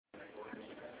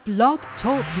Blog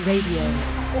Talk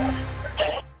Radio.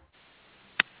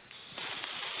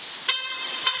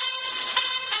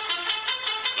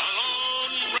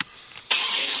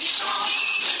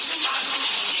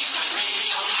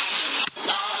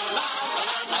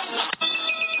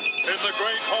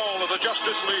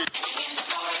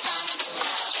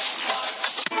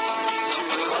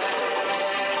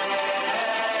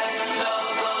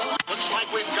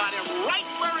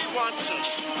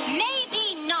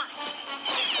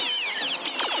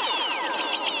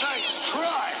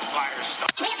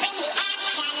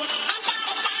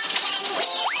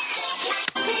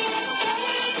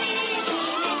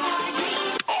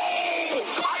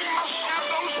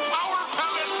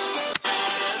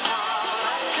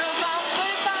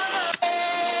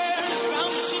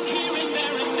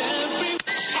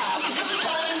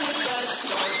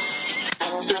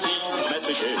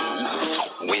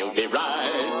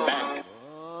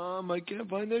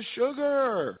 The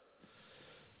sugar.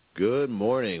 Good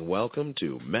morning. Welcome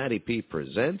to Matty P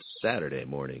Presents Saturday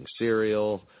Morning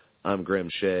Cereal. I'm Grim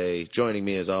Shea. Joining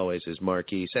me as always is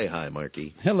Marky. Say hi,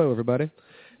 Marky. Hello, everybody.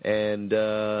 And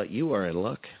you are in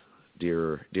luck,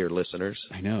 dear listeners.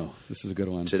 I know. This is a good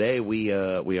one. Today we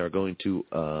are going to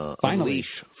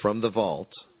unleash from the vault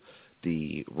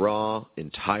the raw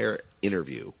entire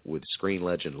interview with screen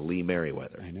legend Lee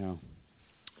Meriwether. I know.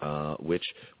 Which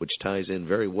ties in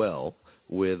very well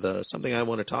with something I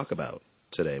want to talk about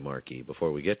today, Marky,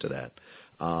 before we get to that.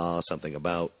 Something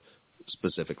about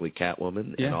specifically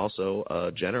Catwoman and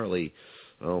also generally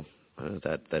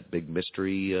that big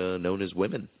mystery known as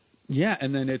women. Yeah,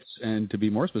 and to be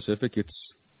more specific,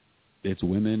 it's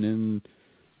women in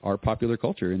our popular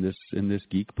culture, in this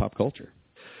geek pop culture.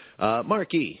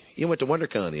 Marky, you went to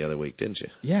WonderCon the other week, didn't you?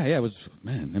 Yeah, it was,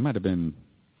 man, it might have been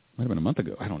a month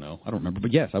ago. I don't know. I don't remember.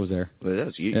 But yes, I was there. Well,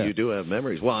 yes, you do have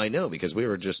memories. Well, I know because we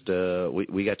were just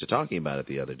we got to talking about it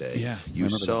the other day. Yeah, you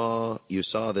saw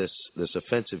this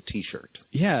offensive T-shirt.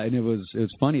 Yeah, and it was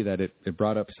funny that it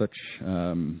brought up such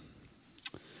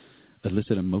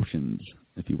illicit emotions,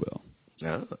 if you will.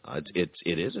 Yeah, it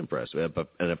is impressive,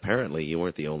 and apparently you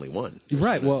weren't the only one.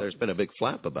 Right. There's been a big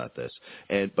flap about this,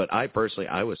 but I personally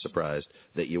was surprised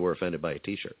that you were offended by a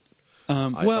T-shirt.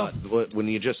 I thought when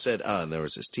you just said, and there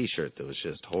was this T-shirt that was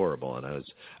just horrible, and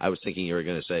I was thinking you were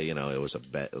going to say, it was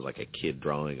like a kid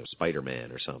drawing of Spider-Man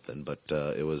or something, but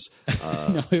it was.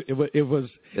 No, it was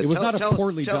not a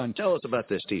poorly done. Tell us about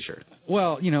this T-shirt.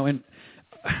 Well, and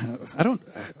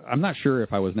I'm not sure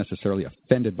if I was necessarily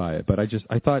offended by it, but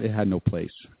I thought it had no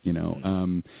place.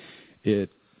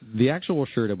 The actual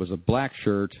shirt, it was a black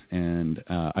shirt, and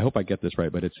I hope I get this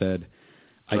right, but it said.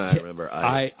 I remember.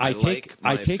 I take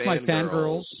my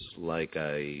fangirls like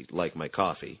I like my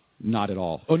coffee. Not at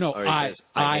all. Oh no,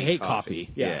 I hate coffee.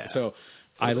 Yeah. So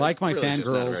I like my fangirls. It's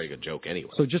not a very good joke anyway.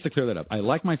 So just to clear that up, I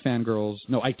like my fangirls.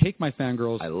 No, I take my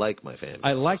fangirls. I like my fangirls.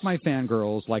 I like my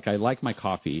fangirls like I like my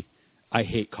coffee. I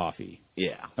hate coffee.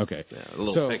 Yeah. Okay. Yeah, a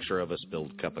little picture of a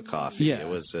spilled cup of coffee. Yeah. It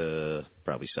was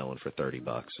probably selling for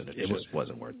 $30, and it just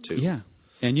wasn't worth $2. Yeah.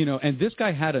 And and this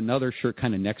guy had another shirt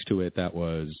kind of next to it that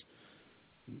was.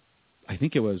 I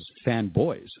think it was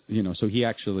fanboys, so he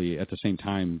actually at the same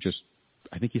time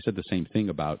I think he said the same thing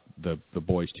about the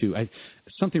boys too.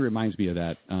 Something reminds me of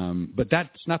that, but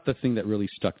that's not the thing that really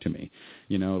stuck to me,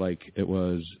 it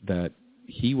was that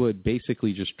he would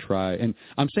basically just try, and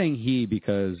I'm saying he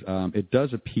because it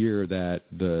does appear that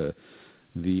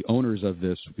the owners of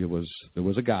this, there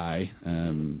was a guy,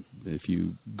 if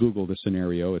you Google the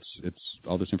scenario, it's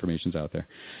all this information's out there,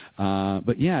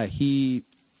 but yeah, he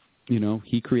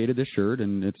created this shirt,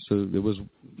 and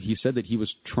he said that he was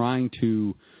trying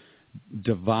to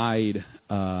divide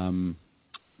the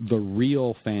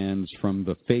real fans from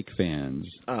the fake fans.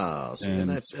 Oh, and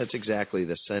that's exactly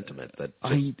the sentiment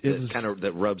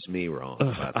that rubs me wrong.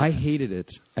 I hated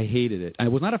it. I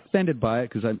was not offended by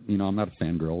it because I'm not a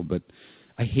fangirl, but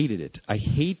I hated it. I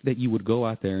hate that you would go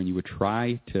out there and you would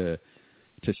try to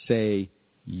say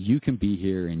you can be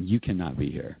here and you cannot be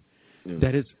here. Mm.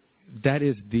 That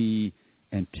is the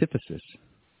antithesis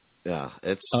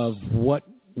of what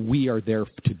we are there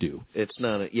to do. It's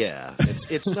not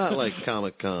it's not like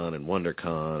Comic-Con and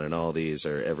WonderCon and all these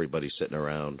are everybody sitting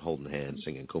around holding hands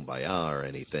singing Kumbaya or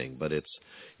anything, but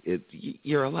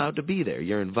you're allowed to be there.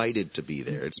 You're invited to be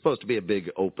there. It's supposed to be a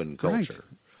big open culture.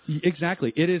 Right.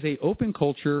 Exactly. It is a open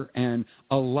culture, and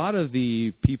a lot of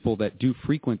the people that do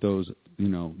frequent those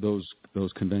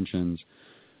conventions,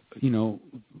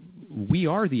 we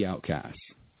are the outcasts.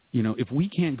 If we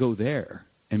can't go there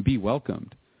and be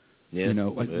welcomed,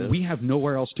 we have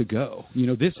nowhere else to go.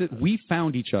 We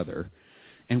found each other,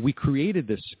 and we created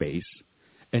this space,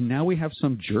 and now we have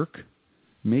some jerk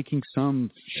making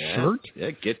some shirt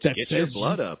get your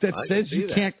blood up. That says you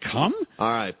can't come?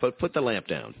 All right, put the lamp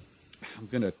down. I'm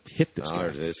going to hit this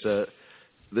guy.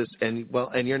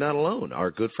 And you're not alone. Our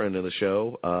good friend of the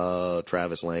show,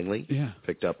 Travis Langley,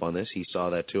 picked up on this. He saw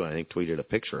that too. I think tweeted a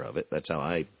picture of it. That's how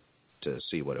to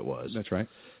see what it was. That's right.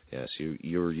 Yes,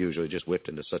 you were usually just whipped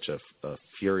into such a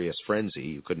furious frenzy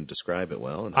you couldn't describe it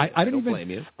well. And I don't blame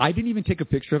you. I didn't even take a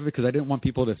picture of it because I didn't want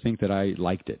people to think that I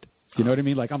liked it. You know what I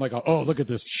mean? Like I'm like, oh, look at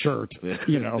this shirt.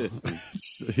 You know.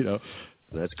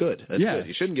 That's good. That's good.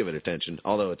 You shouldn't give it attention,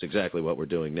 although it's exactly what we're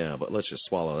doing now. But let's just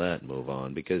swallow that and move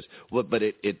on, because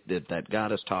that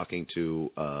got us talking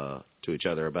to each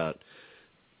other about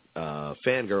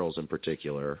fangirls in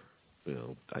particular. You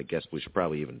know, I guess we should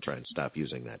probably even try and stop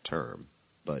using that term.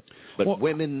 But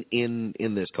women in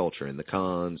this culture, in the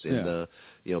cons,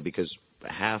 because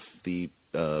half the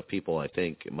people I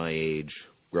think my age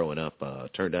growing up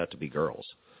turned out to be girls.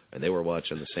 And they were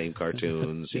watching the same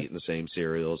cartoons, eating the same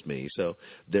cereal as me. So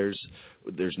there's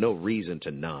no reason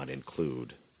to not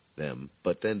include them.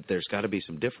 But then there's got to be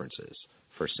some differences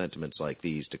for sentiments like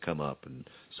these to come up, and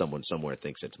someone somewhere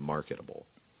thinks it's marketable.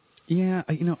 Yeah,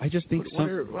 I just think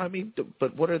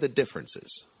but what are the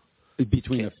differences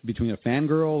between a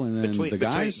fangirl and then the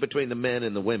guys? Between the men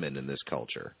and the women in this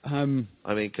culture. And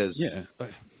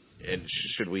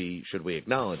should we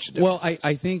acknowledge differences? Well,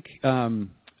 I think.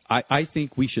 I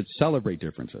think we should celebrate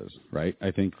differences, right? I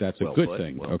think that's a good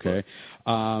thing, okay?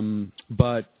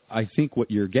 But I think what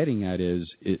you're getting at is,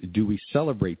 do we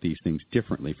celebrate these things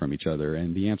differently from each other?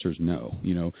 And the answer is no.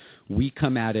 You know, we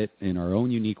come at it in our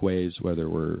own unique ways, whether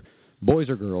we're boys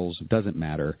or girls, it doesn't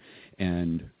matter.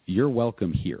 And you're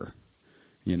welcome here,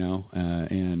 you know?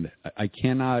 And I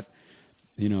cannot,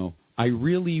 I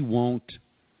really won't,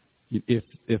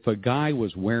 if a guy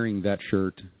was wearing that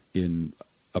shirt in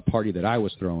a party that I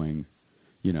was throwing,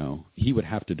 he would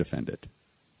have to defend it.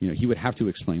 He would have to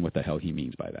explain what the hell he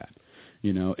means by that.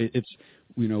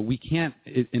 We can't,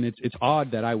 and it's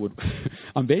odd that I would,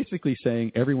 I'm basically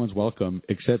saying everyone's welcome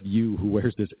except you who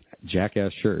wears this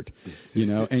jackass shirt,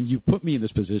 and you put me in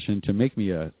this position to make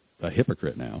me a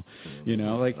hypocrite now,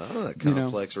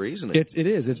 complex reasoning. It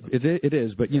is,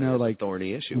 but it's a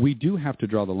thorny issue. We do have to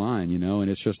draw the line, and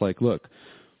it's just like, look,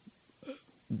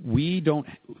 we don't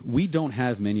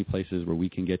have many places where we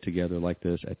can get together like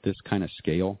this at this kind of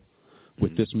scale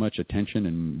with this much attention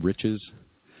and riches.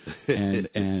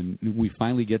 And we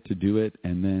finally get to do it,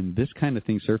 and then this kind of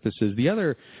thing surfaces. The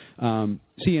other, and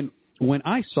when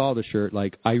I saw the shirt,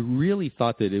 like, I really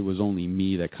thought that it was only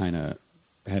me that kind of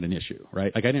had an issue,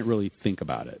 right? Like, I didn't really think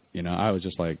about it, I was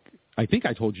just like, I think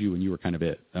I told you and you were kind of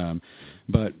it.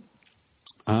 But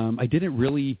I didn't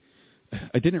really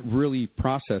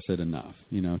process it enough,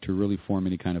 to really form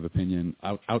any kind of opinion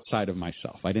outside of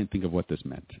myself. I didn't think of what this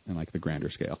meant in like the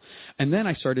grander scale. And then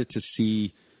I started to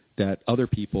see that other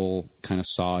people kind of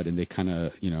saw it, and they kind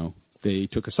of, they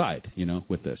took a side,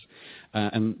 with this.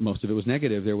 And most of it was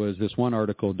negative. There was this one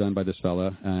article done by this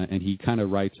fella, and he kind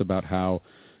of writes about how,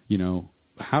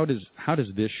 how does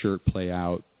this shirt play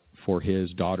out for his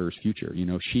daughter's future?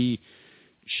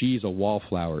 She's a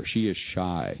wallflower. She is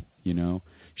shy,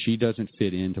 She doesn't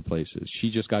fit into places.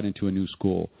 She just got into a new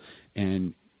school.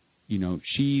 And,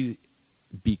 she,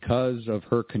 because of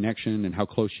her connection and how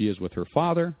close she is with her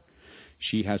father,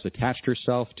 she has attached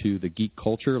herself to the geek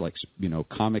culture, like,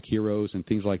 comic heroes and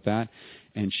things like that.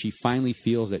 And she finally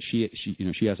feels that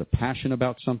she has a passion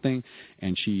about something,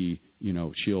 and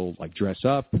she'll like dress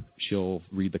up, she'll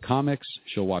read the comics,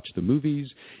 she'll watch the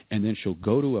movies, and then she'll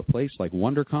go to a place like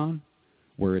WonderCon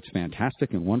where it's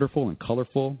fantastic and wonderful and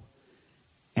colorful.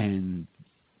 And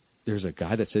there's a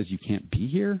guy that says you can't be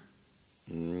here.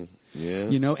 Yeah.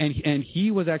 And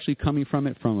he was actually coming from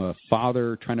it from a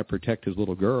father trying to protect his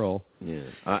little girl. Yeah.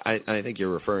 I think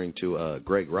you're referring to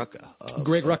Greg Rucka.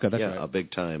 Greg Rucka, that's right. A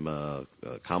big-time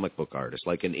comic book artist,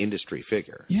 like an industry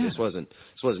figure. Yeah. This wasn't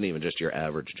even just your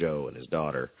average Joe and his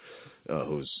daughter,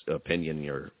 whose opinion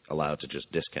you're allowed to just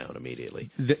discount immediately.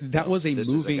 That was a this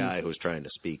moving... is a guy who's trying to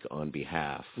speak on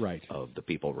behalf of the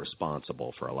people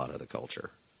responsible for a lot of the culture.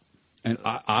 And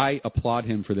I applaud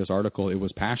him for this article. It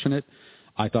was passionate.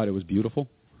 I thought it was beautiful.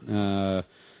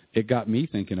 It got me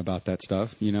thinking about that stuff,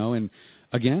 and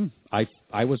again,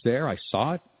 I was there. I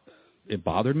saw it. It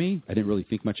bothered me. I didn't really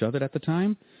think much of it at the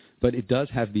time, but it does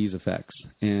have these effects,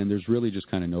 and there's really just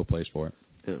kind of no place for it.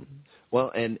 Yeah.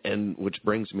 Well, and which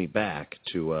brings me back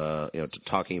to to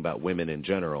talking about women in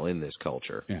general in this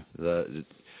culture. Yeah.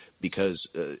 Because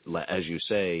as you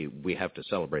say, we have to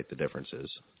celebrate the differences,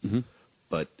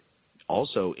 but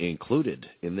also included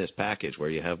in this package where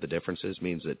you have the differences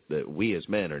means that we as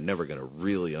men are never going to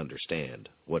really understand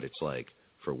what it's like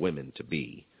for women to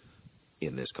be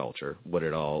in this culture,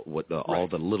 all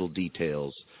the little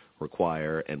details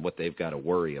require, and what they've got to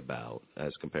worry about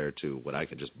as compared to what I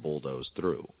can just bulldoze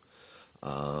through.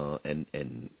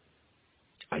 And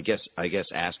I guess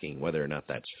asking whether or not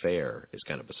that's fair is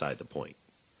kind of beside the point.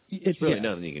 It's really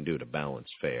nothing you can do to balance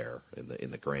fair in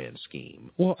the grand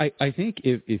scheme. Well, I think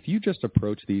if you just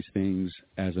approach these things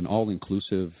as an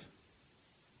all-inclusive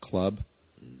club,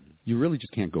 you really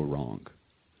just can't go wrong,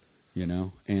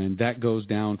 And that goes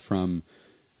down from,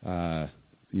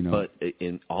 But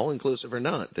in all-inclusive or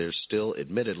not, there's still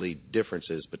admittedly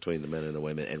differences between the men and the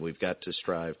women, and we've got to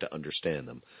strive to understand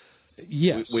them.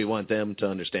 Yes, we want them to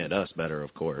understand us better,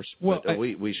 of course. Well, but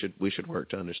we should work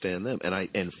to understand them,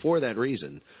 and for that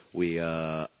reason, we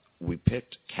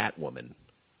picked Catwoman.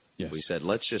 Yes. We said,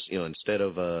 let's just, instead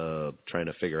of trying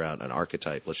to figure out an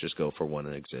archetype, let's just go for one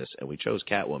that exists. And we chose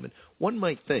Catwoman. One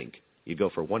might think you'd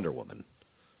go for Wonder Woman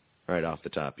right off the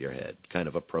top of your head. Kind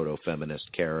of a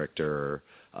proto-feminist character,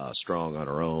 strong on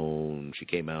her own. She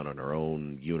came out on her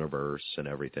own universe and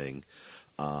everything.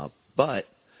 But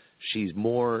she's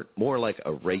more like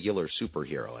a regular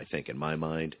superhero, I think, in my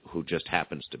mind, who just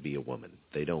happens to be a woman.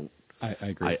 They don't. I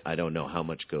agree. I don't know how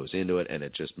much goes into it, and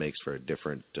it just makes for a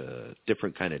different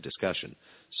kind of discussion.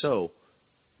 So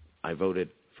I voted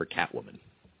for Catwoman,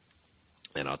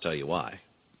 and I'll tell you why.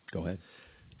 Go ahead.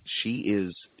 She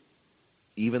is,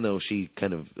 even though she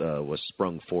kind of was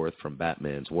sprung forth from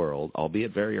Batman's world,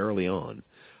 albeit very early on,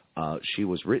 she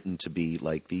was written to be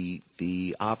like the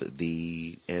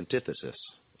antithesis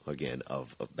again of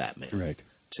Batman. Right.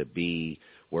 To be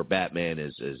where Batman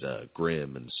is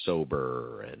grim and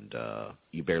sober, and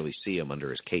you barely see him under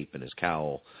his cape and his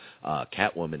cowl.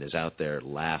 Catwoman is out there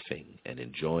laughing and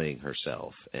enjoying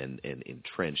herself, and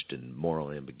entrenched in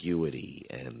moral ambiguity,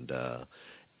 and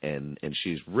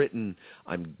she's written.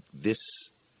 This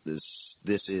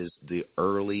is the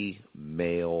early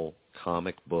male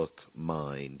comic book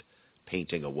mind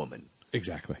painting a woman.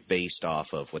 Exactly. Based off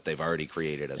of what they've already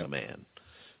created as a man.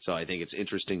 So I think it's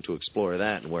interesting to explore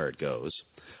that and where it goes.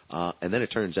 And then it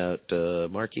turns out,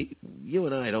 Marky, you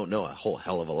and I don't know a whole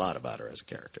hell of a lot about her as a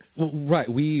character. Well, right.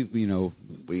 We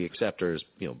accept her as,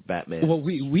 Batman. Well,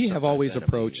 we have always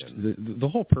approached the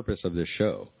whole purpose of this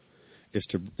show is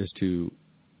to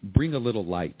bring a little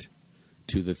light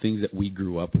to the things that we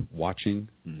grew up watching,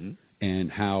 mm-hmm.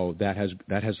 and how that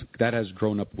has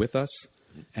grown up with us,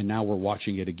 mm-hmm. and now we're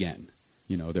watching it again.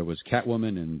 There was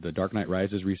Catwoman in The Dark Knight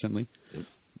Rises recently. Mm-hmm.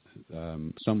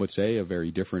 Some would say a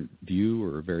very different view,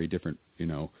 or a very different,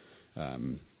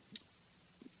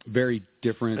 very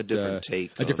different, a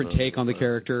different take on the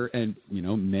character, and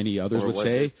many others would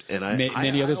say,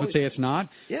 many others would say it's not.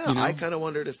 Yeah, I kind of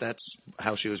wondered if that's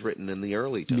how she was written in the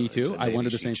early times. Me too. I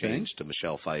wondered the same thing. Changed to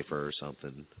Michelle Pfeiffer or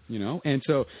something. And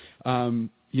so,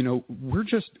 we're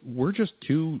just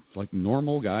two like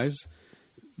normal guys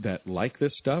that like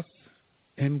this stuff,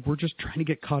 and we're just trying to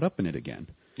get caught up in it again.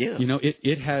 Yeah.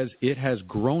 It has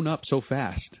grown up so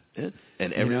fast. And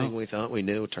everything we thought we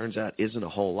knew turns out isn't a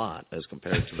whole lot as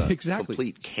compared to the exactly.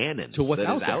 complete canon to what's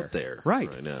that is out there.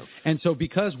 Right. now. And so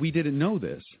because we didn't know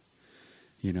this,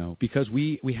 because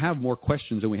we have more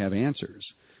questions than we have answers,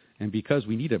 and because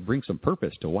we need to bring some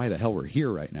purpose to why the hell we're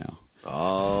here right now.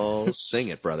 Oh, sing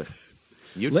it, brother.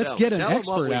 Let's get an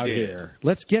expert out here.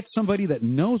 Let's get somebody that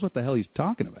knows what the hell he's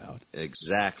talking about.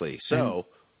 Exactly. So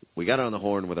we got on the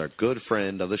horn with our good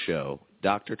friend of the show,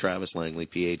 Dr. Travis Langley,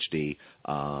 Ph.D.,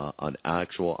 an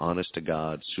actual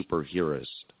honest-to-God superheroist.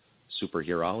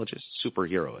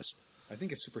 I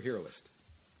think it's superheroist.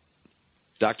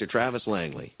 Dr. Travis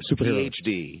Langley,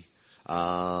 Ph.D.,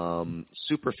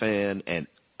 super fan and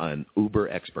an uber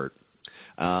expert.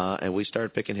 And we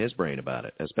started picking his brain about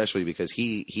it, especially because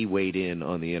he weighed in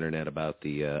on the internet about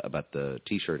the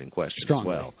T-shirt in question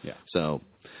strongly, as well. Yeah. So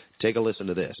take a listen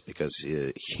to this, because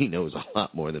he knows a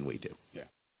lot more than we do. Yeah.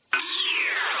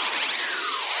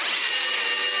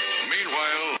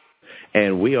 Meanwhile,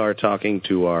 and we are talking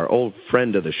to our old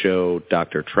friend of the show,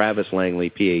 Dr. Travis Langley,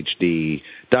 Ph.D.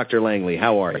 Dr. Langley,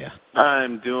 how are you?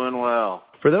 I'm doing well.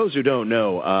 For those who don't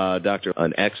know, Doctor,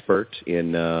 an expert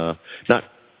in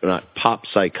not pop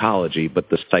psychology, but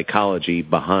the psychology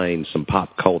behind some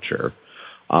pop culture.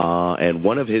 And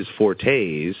one of his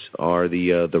fortes are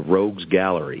the rogues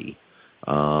gallery,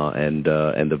 and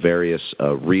the various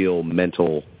real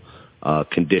mental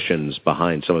conditions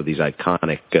behind some of these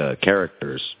iconic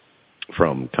characters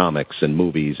from comics and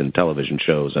movies and television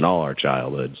shows and all our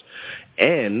childhoods.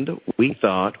 And we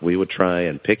thought we would try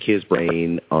and pick his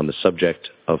brain on the subject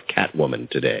of Catwoman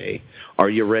today. Are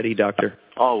you ready, Doctor?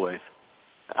 Always.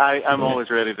 I'm always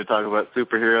ready to talk about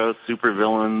superheroes,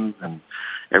 supervillains, and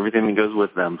everything that goes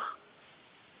with them.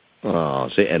 Oh,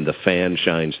 see, and the fan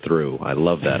shines through. I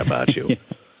love that about you.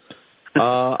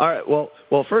 All right.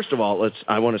 Well, first of all,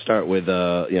 I want to start with,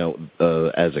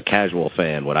 as a casual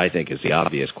fan, what I think is the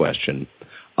obvious question.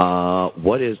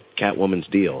 What is Catwoman's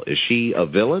deal? Is she a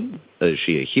villain? Is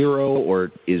she a hero?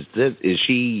 Or is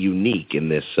she unique in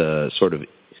this sort of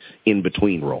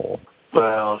in-between role?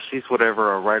 Well, she's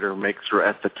whatever a writer makes her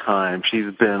at the time.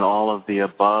 She's been all of the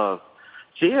above.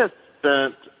 She has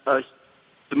spent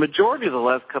the majority of the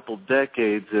last couple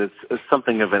decades as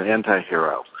something of an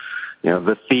anti-hero.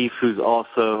 The thief who's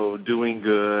also doing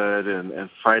good and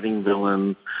fighting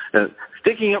villains,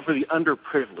 sticking up for the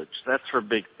underprivileged. That's her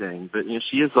big thing. But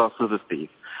she is also the thief.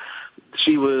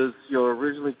 She was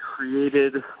originally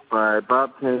created by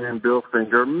Bob Kane and Bill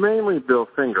Finger, mainly Bill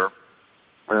Finger,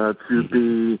 to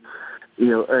be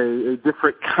a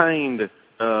different kind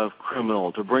of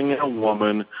criminal, to bring in a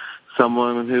woman,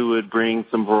 someone who would bring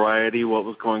some variety, what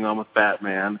was going on with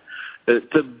Batman,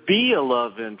 to be a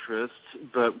love interest,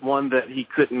 but one that he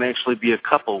couldn't actually be a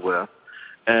couple with.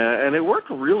 And it worked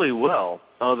really well,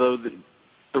 although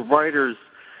the writers,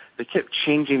 they kept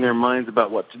changing their minds about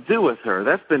what to do with her.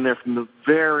 That's been there from the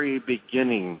very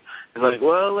beginning. It's like,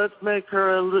 well, let's make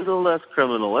her a little less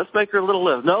criminal. Let's make her a little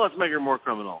less. No, let's make her more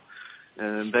criminal.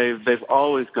 And they've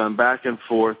always gone back and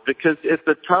forth because you've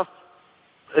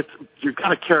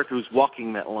got a character who's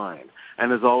walking that line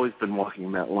and has always been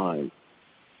walking that line.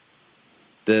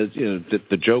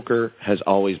 The Joker has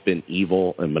always been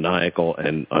evil and maniacal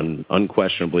and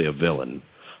unquestionably a villain.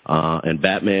 And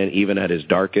Batman, even at his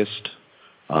darkest,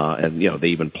 and they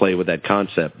even play with that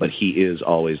concept, but he is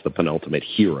always the penultimate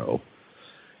hero.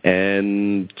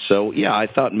 And so, I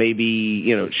thought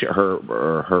maybe her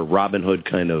Robin Hood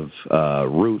kind of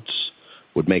roots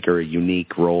would make her a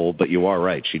unique role. But you are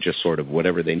right; she just sort of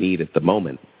whatever they need at the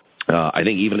moment. I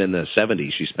think even in the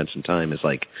 70s, she spent some time as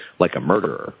like a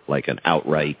murderer, like an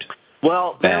outright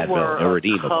bad villain,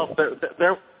 irredeemable.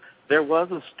 There was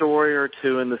a story or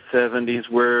two in the 70s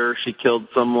where she killed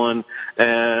someone,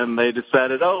 and they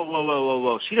decided,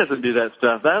 whoa, she doesn't do that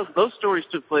stuff. Those stories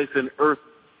took place in Earth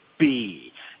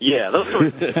B. Yeah, those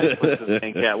stories took place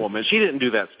in Catwoman. She didn't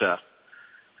do that stuff.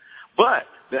 But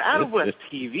the Adam West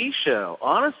TV show,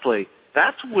 honestly,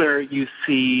 that's where you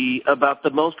see about the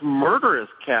most murderous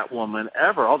Catwoman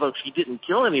ever. Although she didn't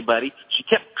kill anybody, she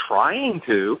kept trying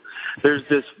to. There's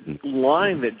this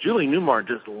line that Julie Newmar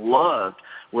just loved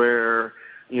where,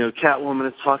 Catwoman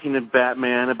is talking to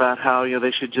Batman about how,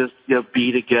 they should just,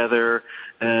 be together.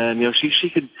 And, she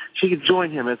could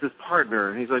join him as his partner.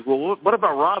 And he's like, well, what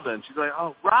about Robin? She's like,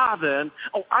 oh, Robin?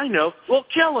 Oh, I know. We'll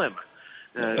kill him.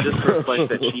 Just like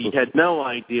that she had no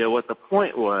idea what the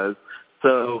point was.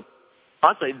 So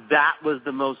I'd say that was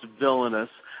the most villainous.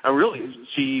 Really,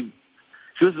 she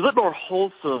was a bit more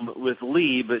wholesome with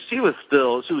Lee, but she was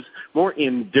more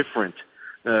indifferent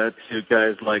to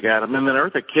guys like Adam. And then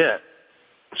Eartha Kitt,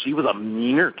 she was a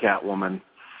meaner Catwoman.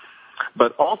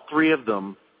 But all three of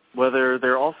them, whether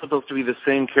they're all supposed to be the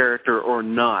same character or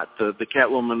not, the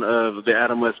Catwoman of the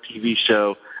Adam West TV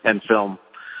show and film,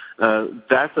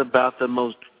 that's about the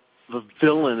most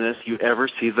villainous you ever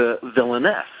see the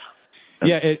villainess.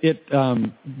 Yeah,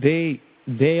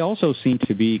 they also seem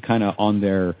to be kind of on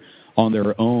their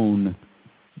own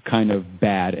kind of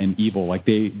bad and evil. Like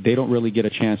they don't really get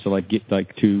a chance to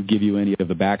to give you any of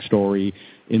the backstory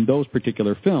in those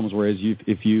particular films. Whereas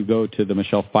if you go to the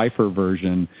Michelle Pfeiffer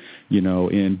version,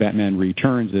 in Batman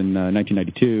Returns in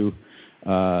 1992.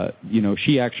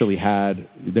 She actually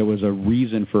there was a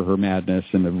reason for her madness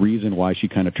and the reason why she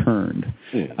kind of turned.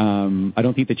 I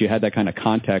don't think that you had that kind of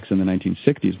context in the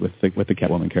 1960s with the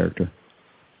Catwoman character.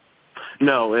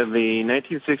 No, in the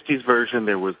 1960s version,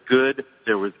 there was good,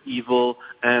 there was evil,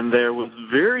 and there was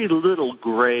very little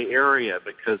gray area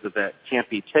because of that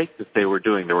campy take that they were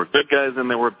doing. There were good guys and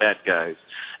there were bad guys.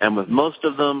 And with most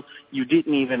of them, you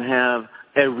didn't even have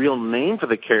a real name for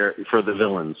the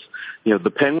villains.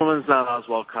 The Penguin was not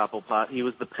Oswald Cobblepot. He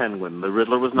was the Penguin. The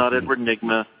Riddler was not Edward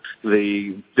Nygma.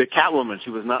 The Catwoman,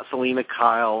 she was not Selina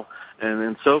Kyle,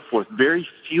 and so forth. Very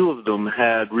few of them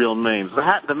had real names.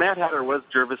 The Mad Hatter was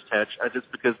Jervis Tetch, guess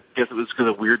it was because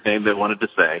of a weird name they wanted to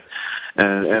say.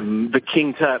 And the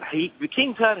King Tut,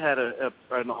 had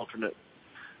an alternate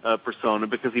persona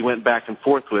because he went back and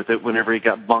forth with it whenever he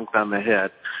got bunked on the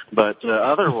head. But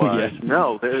otherwise,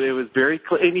 no, it was very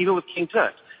clear. And even with King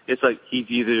Tut, it's like he's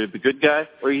either the good guy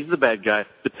or he's the bad guy,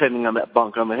 depending on that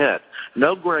bunk on the head.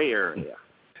 No gray area.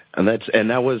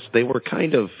 They were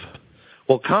kind of,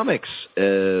 Well, comics,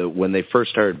 when they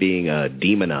first started being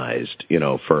demonized,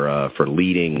 for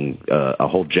leading a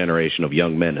whole generation of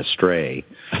young men astray,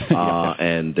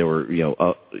 and there were,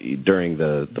 during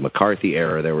the McCarthy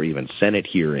era, there were even Senate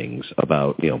hearings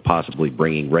about, possibly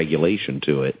bringing regulation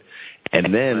to it,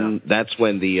 and then that's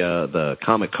when the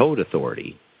Comic Code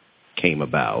Authority came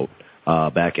about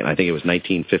back in, I think it was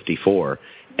 1954.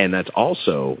 And that's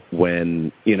also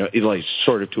when,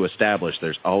 sort of to establish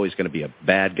there's always going to be a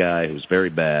bad guy who's very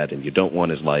bad and you don't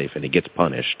want his life and he gets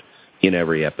punished in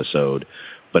every episode.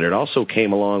 But it also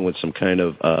came along with some kind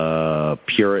of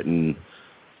Puritan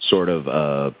sort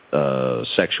of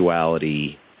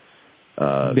sexuality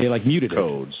they muted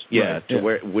codes. It. Yeah,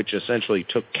 right. Which essentially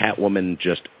took Catwoman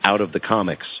just out of the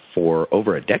comics for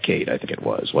over a decade, I think it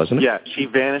was, wasn't it? Yeah, she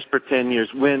vanished for 10 years.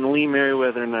 When Lee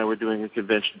Meriwether and I were doing a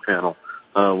convention panel,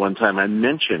 one time I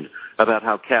mentioned about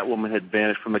how Catwoman had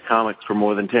vanished from the comics for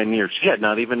more than 10 years. She had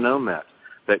not even known that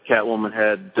Catwoman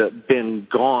had been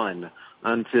gone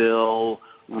until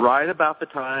right about the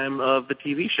time of the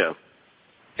TV show.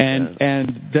 And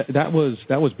that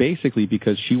was basically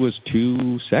because she was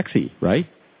too sexy, right?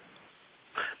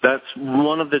 That's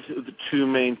one of the two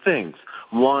main things.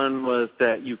 One was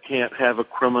that you can't have a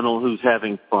criminal who's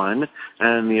having fun,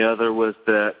 and the other was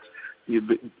that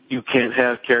you can't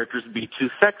have characters be too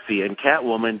sexy, and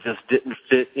Catwoman just didn't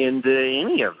fit into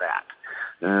any of that.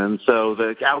 And so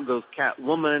out goes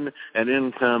Catwoman, and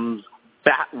in comes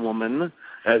Batwoman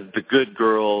as the good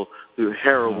girl, the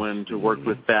heroine to work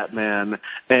with Batman,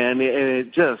 and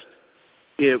it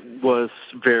was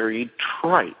very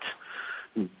trite.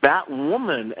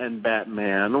 Batwoman and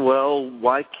Batman, well,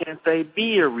 why can't they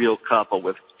be a real couple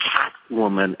with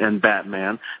Catwoman and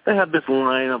Batman? They had this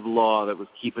line of law that was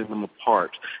keeping them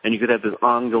apart, and you could have this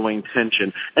ongoing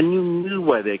tension, and you knew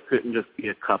why they couldn't just be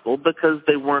a couple, because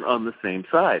they weren't on the same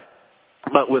side.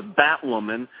 But with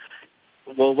Batwoman,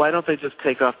 well, why don't they just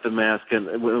take off the mask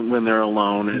when they're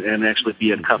alone and actually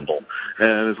be a couple?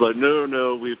 And it's like,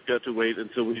 no, we've got to wait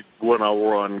until we've won our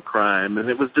war on crime, and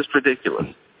it was just ridiculous.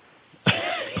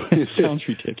 It sounds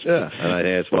ridiculous. Yeah,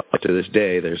 and to this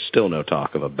day, there's still no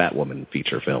talk of a Batwoman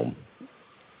feature film.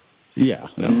 Yeah,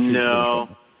 no.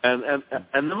 And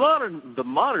the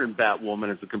modern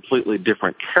Batwoman is a completely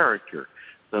different character.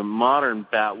 The modern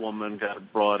Batwoman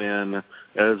got brought in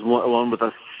as one with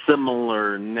a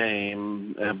similar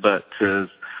name, but is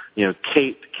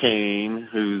Kate Kane,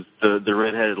 who's the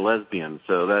redheaded lesbian.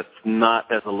 So that's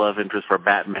not as a love interest for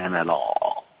Batman at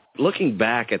all. Looking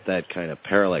back at that kind of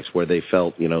parallax where they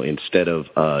felt, instead of,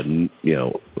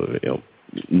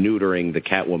 neutering the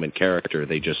Catwoman character,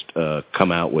 they just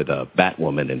come out with a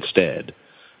Batwoman instead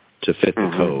to fit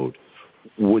the code.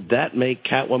 Would that make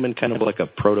Catwoman kind of like a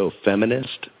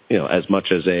proto-feminist, as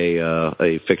much as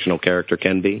a fictional character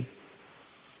can be?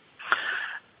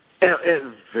 It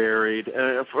varied.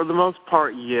 For the most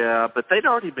part, yeah, but they'd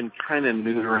already been kind of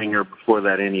neutering her before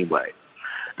that anyway.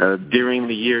 During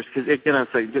the years, because again, I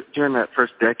say during that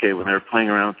first decade when they were playing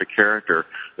around with the character,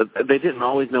 they didn't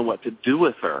always know what to do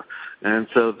with her, and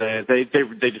so they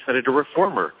decided to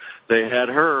reform her. They had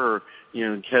her,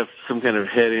 have some kind of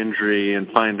head injury and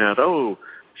find out,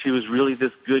 she was really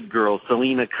this good girl,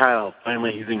 Selena Kyle,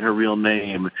 finally using her real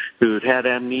name, who had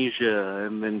amnesia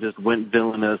and then just went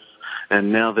villainous.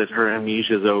 And now that her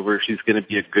amnesia's over, she's going to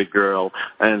be a good girl.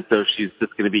 And so she's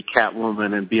just going to be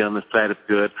Catwoman and be on the side of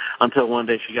good until one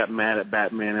day she got mad at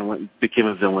Batman and became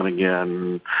a villain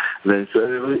again. So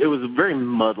it was very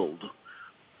muddled.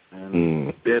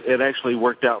 And it actually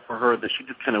worked out for her that she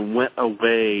just kind of went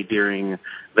away during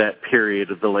that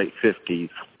period of the late 50s.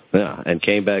 Yeah, and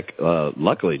came back,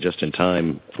 luckily, just in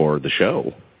time for the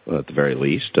show, at the very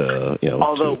least.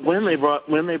 Although when they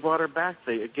brought her back,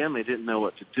 they didn't know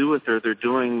what to do with her. They're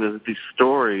doing these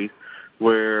stories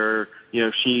where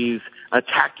she's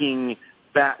attacking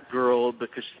Batgirl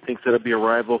because she thinks it'll be a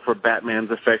rival for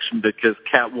Batman's affection because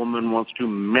Catwoman wants to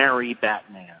marry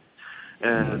Batman.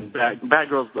 And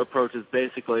Batgirl's approach is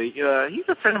basically, he's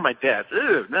a friend of my dad's.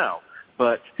 Ew, no.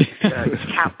 But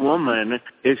Catwoman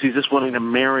she's just wanting to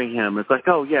marry him. It's like,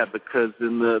 oh yeah, because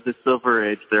in the Silver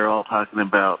Age, they're all talking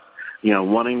about,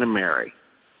 wanting to marry.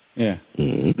 Yeah.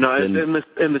 No, in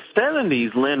the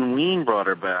 70s, Len Wein brought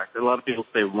her back. A lot of people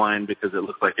say Wine because it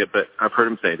looks like it, but I've heard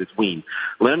him say it. It's Wein.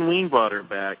 Len Wein brought her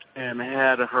back and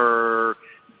had her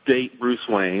date Bruce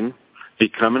Wayne,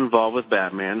 become involved with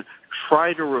Batman,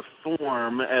 try to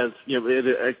reform as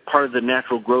part of the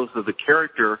natural growth of the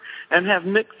character, and have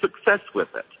mixed success with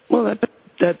it. Well,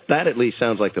 that at least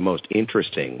sounds like the most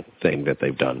interesting thing that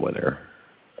they've done with her.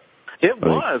 It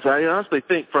was. I honestly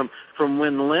think from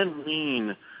when Len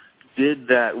Wein did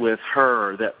that with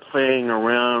her, that playing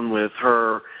around with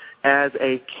her as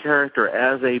a character,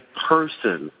 as a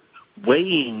person,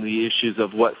 weighing the issues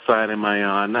of what side am I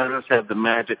on, not just have the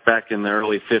magic back in the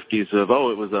early 50s of,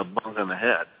 it was a bump on the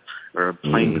head or a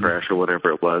plane crash or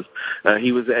whatever it was.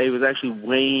 He was actually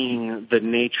weighing the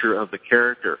nature of the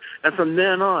character. And from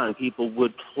then on, people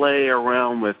would play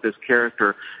around with this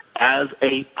character as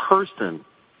a person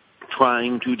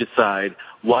trying to decide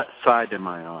what side am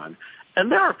I on. And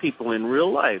there are people in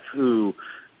real life who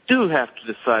do have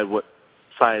to decide what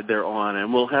side they're on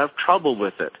and will have trouble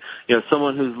with it.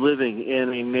 Someone who's living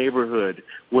in a neighborhood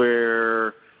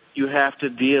where you have to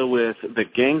deal with the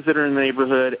gangs that are in the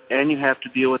neighborhood and you have to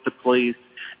deal with the police,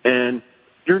 and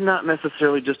you're not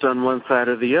necessarily just on one side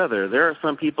or the other. There are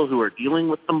some people who are dealing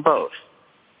with them both.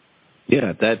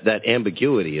 Yeah, that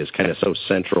ambiguity is kind of so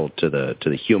central to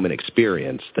the human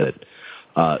experience that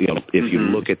if you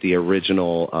look at the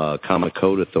original Comic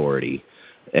Code Authority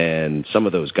and some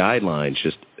of those guidelines,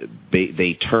 just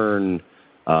they turn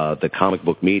the comic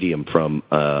book medium from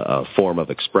a form of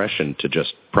expression to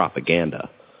just propaganda.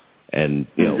 And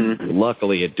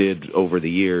luckily it did over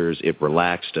the years. It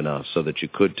relaxed enough so that you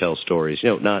could tell stories,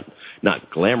 not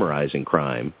glamorizing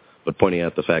crime, but pointing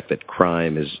out the fact that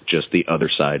crime is just the other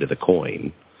side of the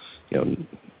coin.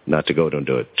 Not to go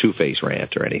into a Two-Face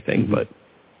rant or anything, but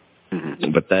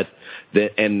that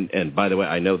and by the way,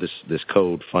 I know this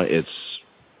code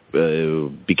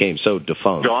became so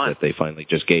defunct that they finally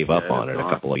just gave up on it a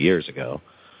couple of years ago.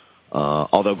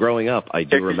 Although growing up, I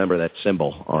do remember that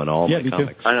symbol on all my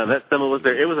comics. I know, that symbol was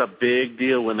there. It was a big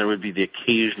deal when there would be the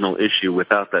occasional issue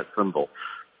without that symbol.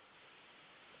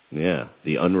 Yeah,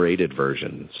 the unrated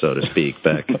version, so to speak,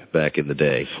 back in the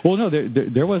day. Well, no,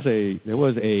 there was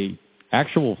a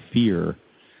actual fear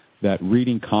that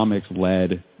reading comics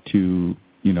led to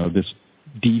this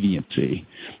deviancy,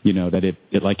 that it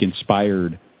like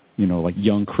inspired like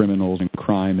young criminals and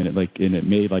crime, and it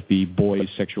made like the boys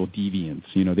sexual deviants.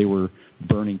 They were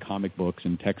burning comic books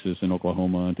in Texas and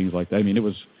Oklahoma and things like that. I mean, it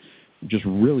was just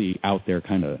really out there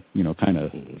kind of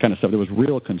stuff. There was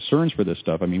real concerns for this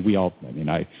stuff. I mean,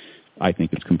 I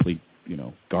think it's complete,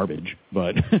 garbage,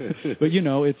 but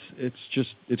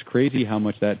it's crazy how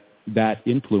much that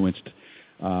influenced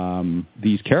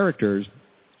these characters.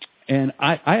 And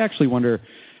I actually wonder,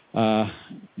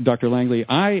 Dr. Langley,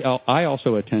 I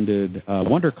also attended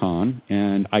WonderCon,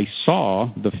 and I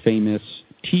saw the famous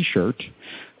T-shirt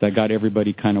that got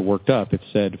everybody kind of worked up. It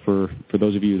said, for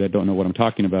those of you that don't know what I'm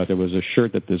talking about, there was a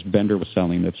shirt that this vendor was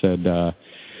selling that said,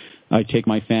 I take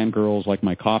my fangirls like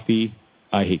my coffee,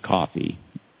 I hate coffee.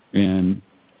 And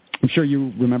I'm sure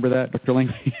you remember that, Dr.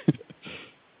 Langley.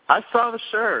 I saw the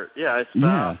shirt. Yeah, I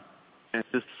saw it and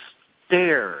just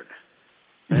stared.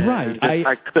 Right.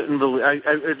 I couldn't believe.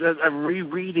 I'm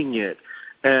rereading it,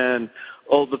 and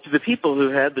the people who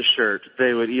had the shirt,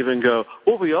 they would even go,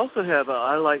 "Well, we also have a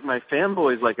I like my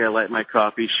fanboys like I like my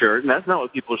coffee shirt," and that's not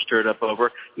what people stirred up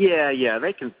over. Yeah,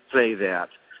 they can say that,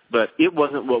 but it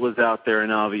wasn't what was out there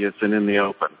and obvious and in the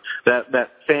open. That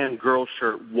fangirl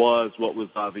shirt was what was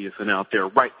obvious and out there,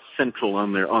 right central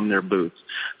on their boots.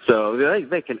 So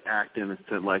they can act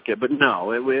innocent like it, but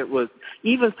no, it was,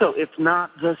 even so, it's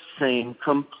not the same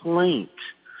complaint.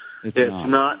 It's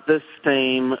not the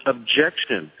same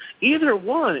objection. Either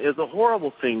one is a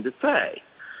horrible thing to say,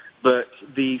 but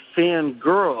the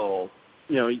fangirl,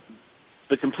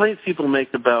 the complaints people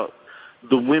make about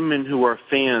the women who are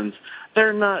fans,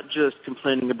 they're not just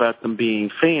complaining about them being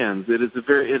fans. It is a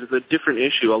different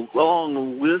issue, a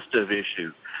long list of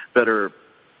issues that are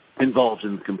involved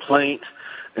in the complaint,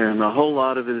 and a whole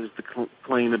lot of it is the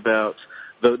complaint about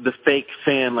the fake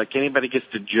fan, like anybody gets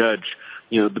to judge,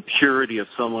 the purity of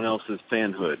someone else's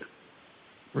fanhood.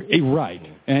 Right,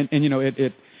 and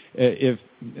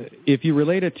if you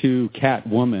relate it to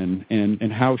Catwoman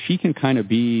and how she can kind of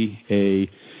be a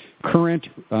current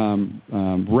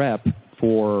rep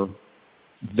for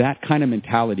that kind of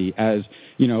mentality, as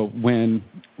when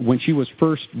she was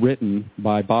first written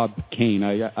by Bob Kane,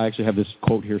 I actually have this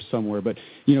quote here somewhere, but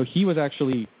he was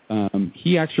actually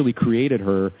he actually created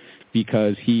her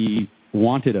because he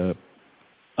wanted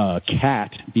a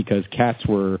cat, because cats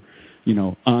were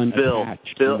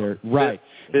unattached. Bill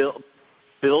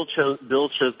chose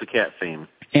the cat theme,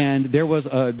 and there was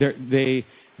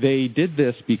they did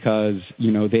this because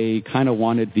they kind of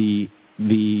wanted the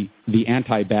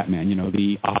anti-Batman,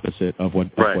 the opposite of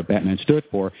what Batman stood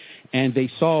for, and they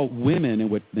saw women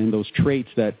in those traits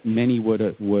that many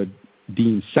would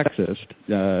deem sexist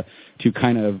to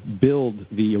kind of build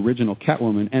the original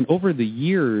Catwoman. And over the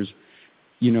years,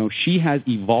 she has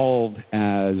evolved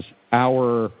as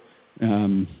our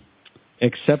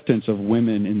acceptance of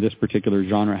women in this particular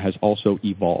genre has also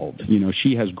evolved. You know,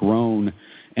 she has grown,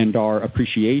 and our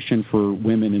appreciation for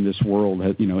women in this world,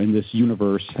 you know, in this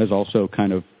universe, has also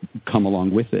kind of come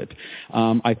along with it.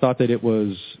 I thought that it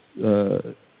was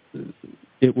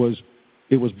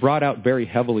brought out very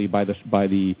heavily by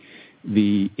the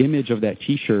image of that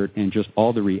T-shirt and just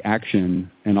all the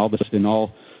reaction and all this and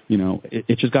all. You know,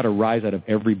 it just got a rise out of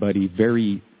everybody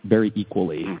very, very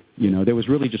equally. You know, there was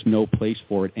really just no place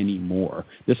for it anymore.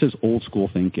 This is old school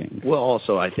thinking. Well,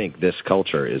 also, I think this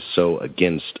culture is so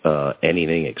against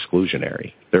anything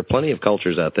exclusionary. There are plenty of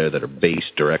cultures out there that are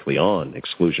based directly on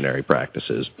exclusionary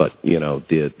practices, but, you know,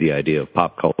 the idea of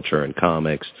pop culture and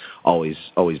comics always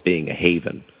being a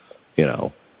haven, you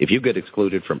know. If you get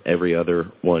excluded from every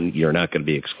other one, you're not going to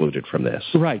be excluded from this.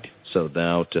 Right. So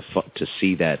now to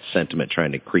see that sentiment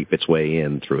trying to creep its way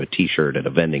in through a T-shirt at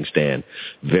a vending stand,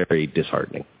 very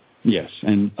disheartening. Yes,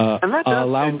 and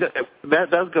that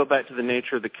does go back to the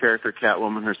nature of the character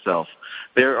Catwoman herself.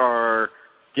 There are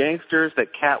gangsters that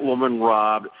Catwoman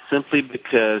robbed simply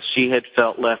because she had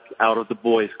felt left out of the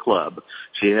boys' club.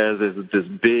 She has this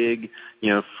big, you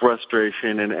know,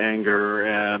 frustration and anger,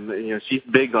 and, you know, she's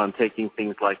big on taking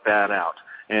things like that out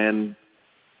and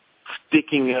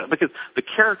sticking up, because the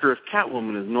character of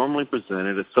Catwoman is normally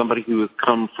presented as somebody who has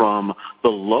come from the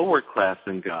lower class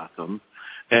in Gotham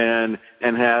and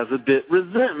has a bit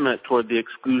resentment toward the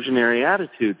exclusionary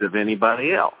attitudes of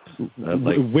anybody else.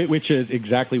 Which is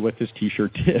exactly what this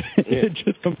T-shirt did. It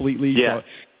just completely...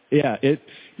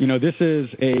 You know, this is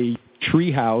a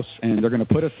tree house, and they're going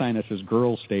to put a sign that says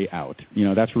 "Girls Stay Out." You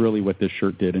know, that's really what this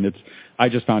shirt did, and I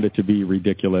just found it to be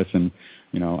ridiculous, and,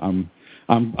 you know,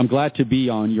 I'm glad to be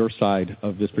on your side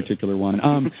of this particular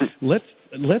one. Let's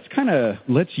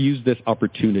use this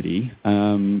opportunity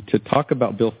to talk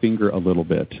about Bill Finger a little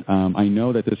bit. I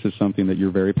know that this is something that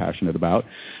you're very passionate about.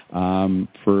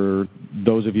 For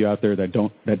those of you out there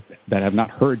that have not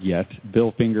heard yet,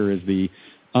 Bill Finger is the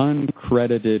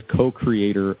uncredited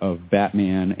co-creator of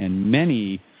Batman and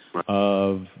many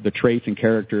of the traits and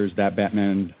characters that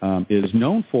Batman is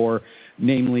known for,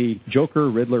 namely Joker,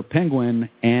 Riddler, Penguin,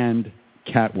 and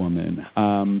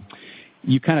Catwoman.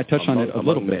 You kind of touched on it a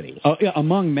little bit.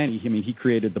 Among many. I mean, he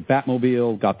created the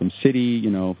Batmobile, Gotham City,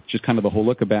 you know, just kind of the whole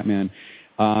look of Batman.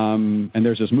 And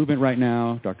there's this movement right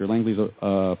now. Dr. Langley's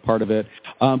a part of it.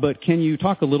 But can you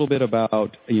talk a little bit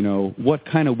about, you know, what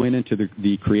kind of went into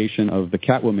the creation of the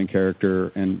Catwoman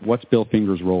character, and what's Bill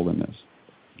Finger's role in this?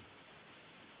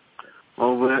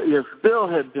 Well, yes, Bill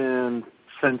had been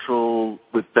central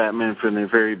with Batman from the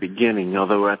very beginning,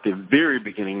 although at the very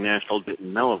beginning, National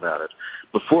didn't know about it.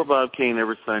 Before Bob Kane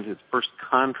ever signed his first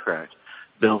contract,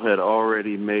 Bill had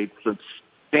already made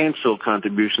substantial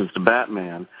contributions to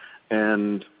Batman,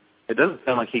 and it doesn't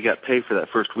sound like he got paid for that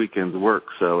first weekend's work,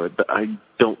 so I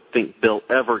don't think Bill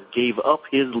ever gave up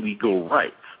his legal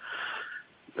rights.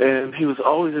 And he was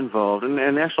always involved, and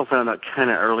National found out kind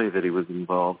of early that he was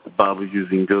involved. Bob was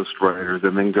using ghost writers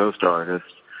and then ghost artists.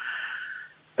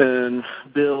 And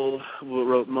Bill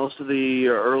wrote most of the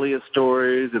earliest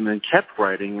stories and then kept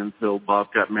writing until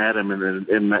Bob got mad at him in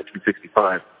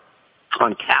 1965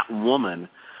 on Catwoman.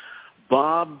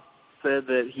 Bob said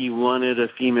that he wanted a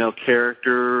female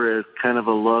character as kind of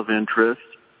a love interest.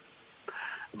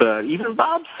 But even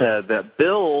Bob said that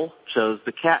Bill chose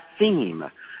the cat theme,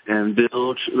 and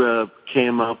Bill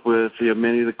came up with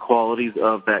many of the qualities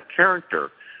of that character.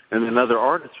 And then other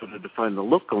artists would have defined the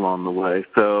look along the way.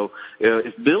 So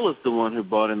if Bill is the one who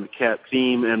brought in the cat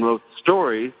theme and wrote the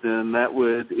stories, then that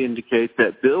would indicate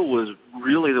that Bill was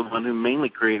really the one who mainly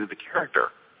created the character.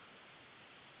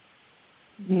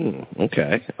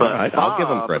 Okay. But all right, I'll give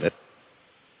him credit.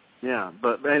 Yeah,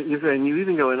 and you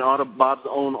even go in Bob's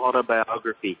own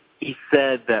autobiography, he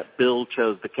said that Bill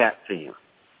chose the cat theme.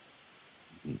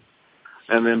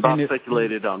 And then Bob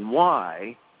speculated on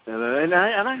why. And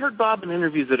I heard Bob in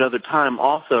interviews at other time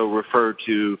also refer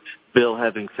to Bill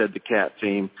having said the cat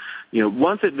theme. You know,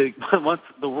 once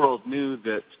the world knew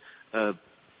that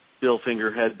Bill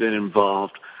Finger had been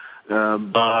involved,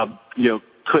 Bob, you know,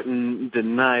 couldn't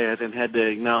deny it and had to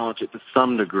acknowledge it to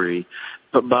some degree.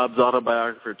 But Bob's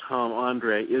autobiographer, Tom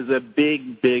Andre, is a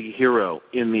big, big hero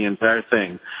in the entire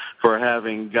thing for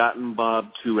having gotten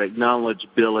Bob to acknowledge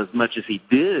Bill as much as he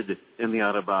did in the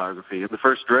autobiography. In the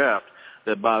first draft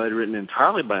that Bob had written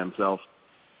entirely by himself,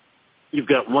 you've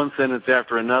got one sentence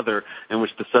after another in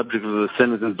which the subject of the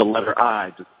sentence is the letter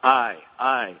I, just I,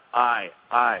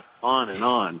 on and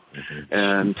on.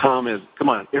 And Tom is, come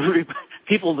on,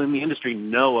 people in the industry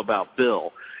know about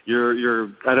Bill.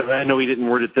 I know he didn't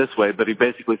word it this way, but he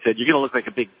basically said, you're going to look like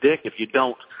a big dick if you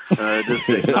don't just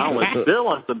acknowledge Bill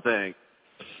on something.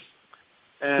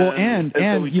 And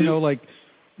so you know, like,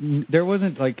 there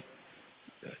wasn't like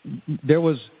there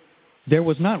was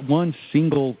not one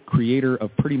single creator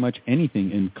of pretty much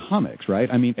anything in comics, right?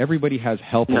 I mean, everybody has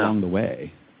help along the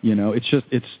way. You know, it's just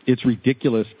it's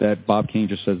ridiculous that Bob Kane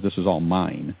just says this is all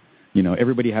mine. You know,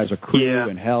 everybody has a crew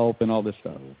and help and all this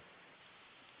stuff.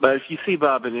 But if you see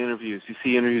Bob in interviews, you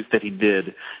see interviews that he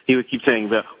did, he would keep saying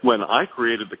that when I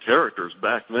created the characters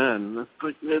back then,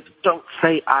 don't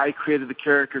say I created the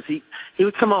characters. He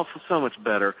would come off so much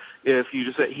better if you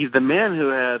just say he's the man who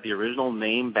had the original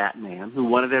name Batman, who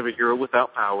wanted to have a hero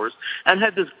without powers, and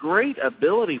had this great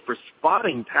ability for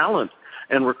spotting talent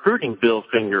and recruiting Bill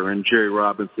Finger and Jerry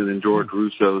Robinson and George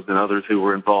Russo's and others who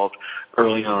were involved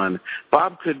early on.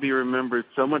 Bob could be remembered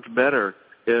so much better,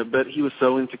 but he was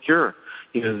so insecure.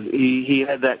 He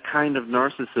had that kind of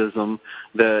narcissism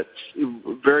that's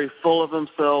very full of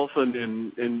himself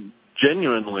and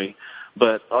genuinely,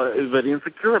 but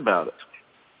insecure about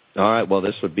it. All right, well,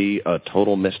 this would be a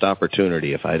total missed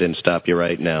opportunity if I didn't stop you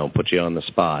right now, put you on the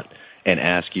spot, and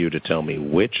ask you to tell me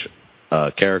which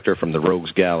character from the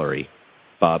Rogues Gallery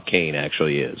Bob Kane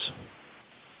actually is.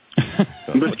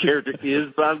 Which character is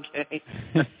Bob Kane?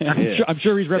 I'm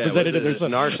sure he's represented in this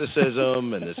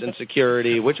narcissism and this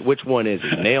insecurity. Which one is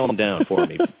he? Nail him down for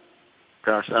me.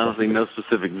 Gosh, honestly, no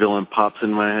specific villain pops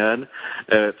in my head.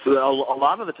 So a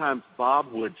lot of the times,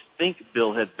 Bob would think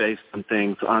Bill had based some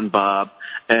things on Bob,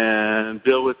 and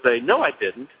Bill would say, "No, I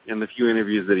didn't," in the few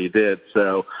interviews that he did.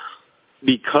 So,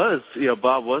 because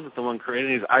Bob wasn't the one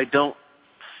creating these, I don't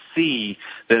see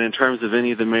that in terms of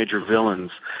any of the major villains,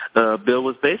 Bill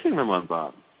was basing them on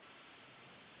Bob.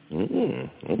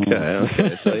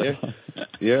 Okay. So if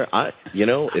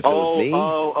it was me,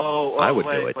 I would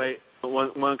do it. Wait.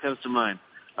 One comes to mind.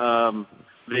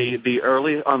 The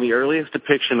earliest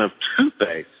depiction of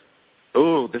Two-Face.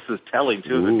 Oh, this is telling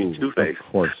too. It would be Two-Face.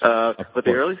 Of course. But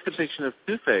the earliest depiction of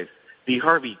Two-Face, the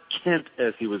Harvey Kent,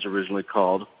 as he was originally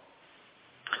called,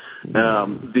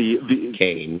 the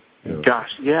Kane. Gosh,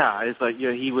 yeah, it's like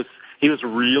he was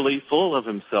really full of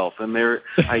himself, and there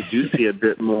I do see a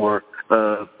bit more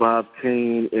Bob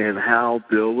Kane and how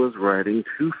Bill was writing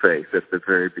Two-Face at the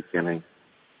very beginning.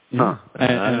 Huh.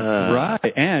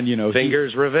 Right, and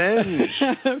Finger's revenge.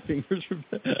 Finger's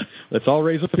revenge. Let's all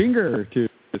raise a finger to.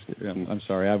 I'm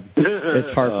sorry,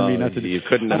 it's hard for me not to. You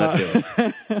couldn't not do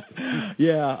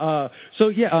it.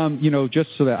 Just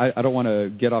so that I don't want to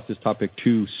get off this topic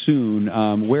too soon.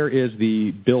 Where is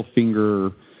the Bill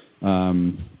Finger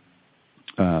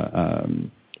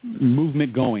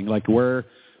movement going? Like,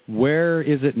 where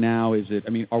is it now?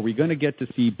 Are we going to get to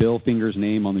see Bill Finger's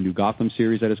name on the new Gotham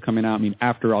series that is coming out? I mean,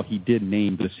 after all, he did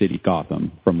name the city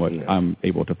Gotham, from what I'm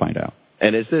able to find out.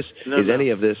 And is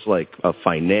any of this like a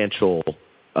financial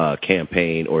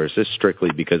campaign, or is this strictly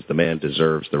because the man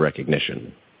deserves the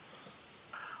recognition?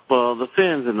 Well, the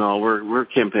fans and all, we're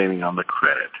campaigning on the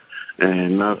credit,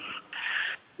 and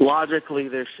logically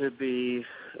there should be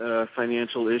a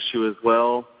financial issue as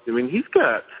well. I mean, he's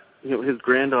got his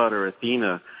granddaughter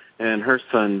Athena and her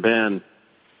son Ben.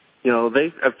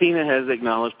 Athena has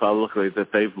acknowledged publicly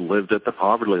that they've lived at the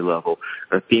poverty level.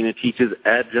 Athena teaches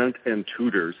adjunct and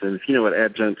tutors, and if you know what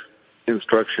adjunct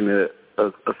instruction at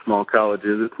a small college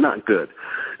is, it's not good.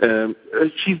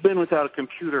 She's been without a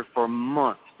computer for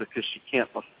months because she can't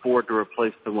afford to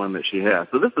replace the one that she has.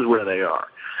 So this is where they are.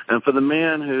 And for the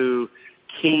man who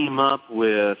came up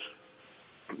with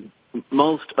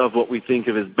most of what we think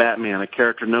of as Batman, a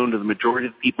character known to the majority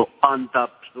of people on the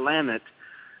planet,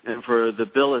 and for the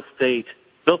Bill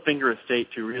Finger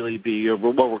estate to really be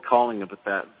what we're calling it,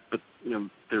 but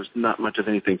there's not much of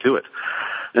anything to it.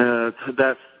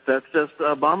 That's just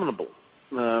abominable.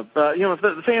 But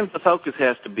the fans, the focus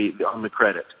has to be on the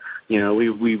credit.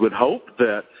 We would hope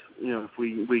that if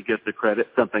we get the credit,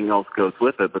 something else goes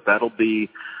with it. But that'll be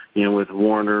with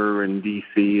Warner and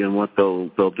DC and what they'll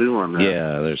do on that.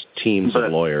 Yeah, there's teams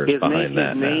of lawyers behind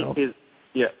that now.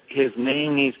 His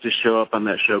name needs to show up on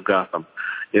that show Gotham.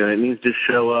 It needs to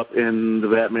show up in the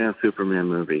Batman Superman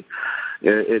movie.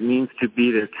 It needs to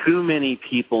be there. Too many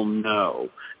people know,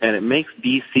 and it makes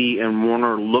DC and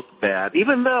Warner look bad,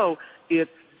 even though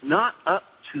it's not up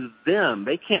to them.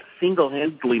 They can't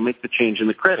single-handedly make the change in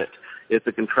the credit. It's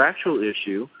a contractual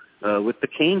issue with the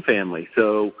Kane family.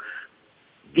 So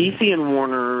DC and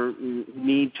Warner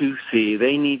need to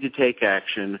take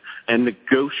action and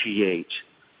negotiate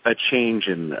a change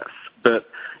in this. But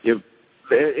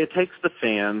it takes the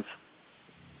fans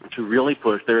to really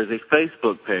push, there is a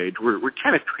Facebook page. We're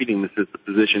kind of treating this as the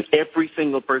position. Every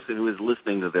single person who is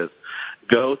listening to this,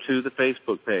 go to the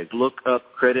Facebook page, look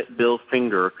up Credit Bill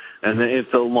Finger, and then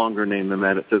it's a longer name than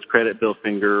that. It says Credit Bill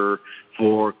Finger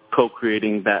for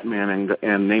co-creating Batman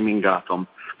and naming Gotham.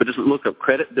 But just look up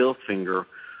Credit Bill Finger,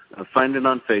 find it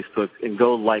on Facebook, and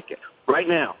go like it right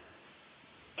now.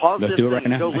 Pause this thing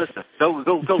and go listen.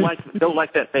 Go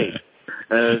like that page.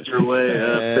 As your way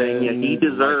of saying he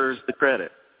deserves the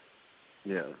credit.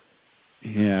 Yeah.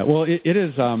 Yeah. Well, it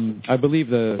is. I believe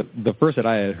the first that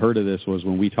I had heard of this was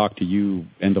when we talked to you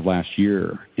end of last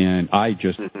year, and I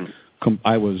just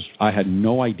I had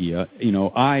no idea. You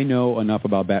know, I know enough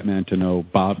about Batman to know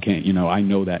Bob Kane. You know, I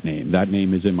know that name. That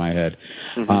name is in my head.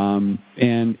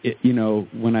 And it, you know,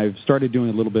 when I started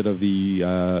doing a little bit of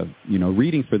the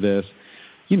reading for this.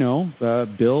 You know,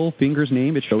 Bill Finger's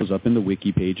name, it shows up in the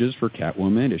wiki pages for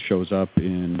Catwoman. It shows up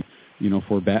in,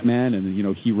 for Batman.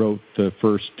 And, he wrote the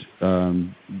first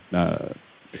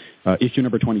issue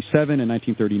number 27 in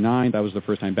 1939. That was the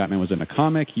first time Batman was in a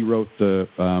comic. He wrote the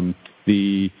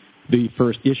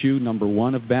first issue, number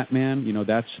 1 of Batman. You know,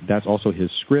 that's also his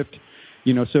script.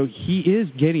 You know, so he is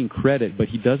getting credit, but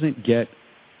he doesn't get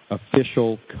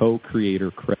official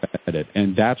co-creator credit.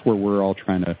 And that's where we're all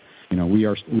trying to... You know,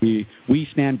 we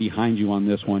stand behind you on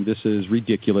this one. This is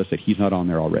ridiculous that he's not on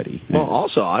there already. Well,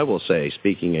 also, I will say,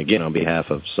 speaking again on behalf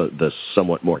of the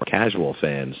somewhat more casual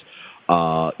fans,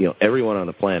 everyone on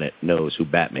the planet knows who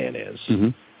Batman is.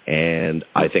 And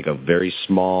I think a very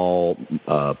small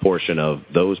portion of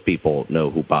those people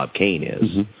know who Bob Kane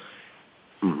is.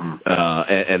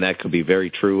 And that could be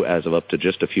very true as of up to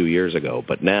just a few years ago.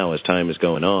 But now, as time is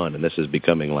going on, and this is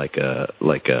becoming like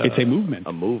it's a movement,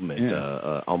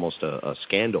 almost a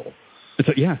scandal.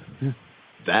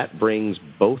 That brings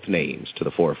both names to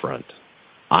the forefront.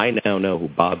 I now know who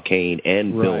Bob Kane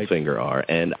and Bill Finger are,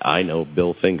 and I know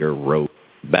Bill Finger wrote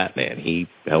Batman. He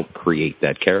helped create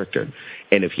that character.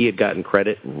 And if he had gotten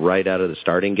credit right out of the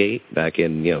starting gate back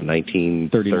in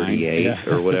 1938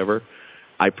 or whatever.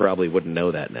 I probably wouldn't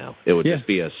know that now. It would just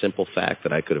be a simple fact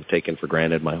that I could have taken for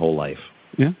granted my whole life.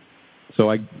 Yeah.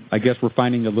 So I guess we're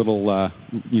finding a little,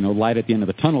 light at the end of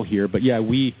the tunnel here. But, yeah,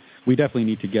 we definitely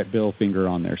need to get Bill Finger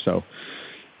on there. So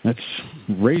let's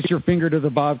raise your finger to the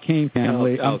Bob Kane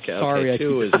family. I'm sorry I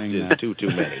keep saying that. Too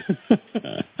many.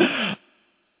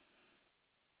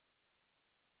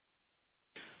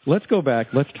 Let's go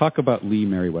back. Let's talk about Lee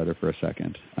Meriwether for a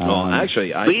second.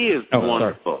 Lee is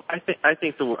wonderful. I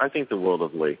think the world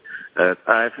of Lee.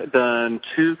 I've done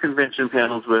 2 convention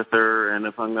panels with her, and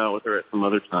I've hung out with her at some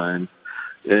other times.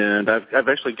 And I've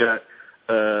actually got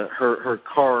her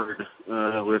card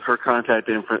with her contact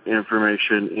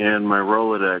information in my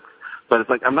Rolodex. But it's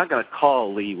like I'm not going to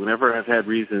call Lee whenever I've had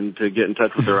reason to get in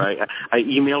touch with her. I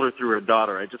email her through her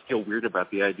daughter. I just feel weird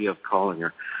about the idea of calling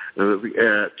her.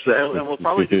 And we'll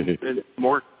probably do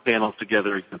more panels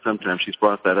together sometime. She's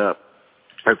brought that up.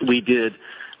 We did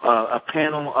a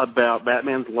panel about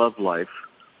Batman's love life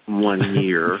one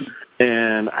year,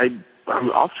 and I'm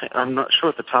not sure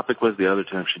what the topic was the other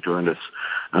time she joined us.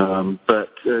 But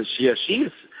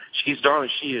she's darling.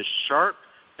 She is sharp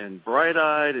and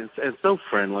bright-eyed and so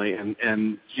friendly,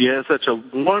 and she has such a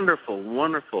wonderful,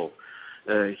 wonderful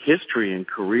history and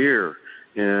career,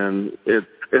 and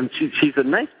she's a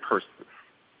nice person.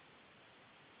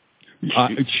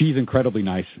 She's incredibly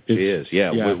nice. She is,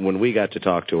 yeah. When we got to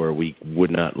talk to her, we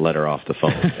would not let her off the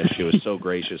phone, and she was so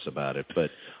gracious about it. But,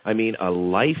 I mean, a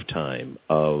lifetime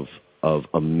of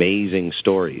amazing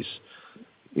stories.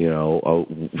 You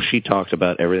know, she talked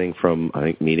about everything from, I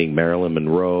think, meeting Marilyn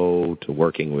Monroe to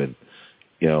working with,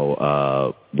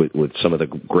 with some of the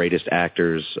greatest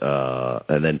actors.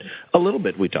 And then a little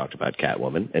bit we talked about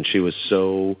Catwoman, and she was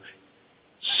so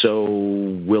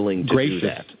willing to do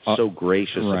that, so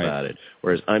gracious about it.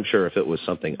 Whereas I'm sure if it was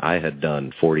something I had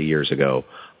done 40 years ago,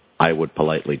 I would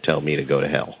politely tell me to go to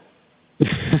hell.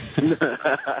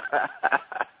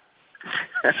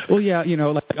 Well, yeah,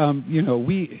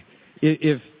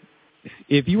 If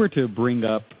you were to bring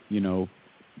up,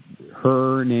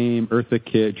 her name, Eartha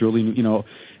Kitt, Julie,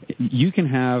 you can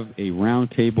have a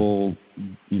round table,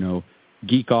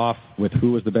 geek off with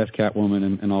who was the best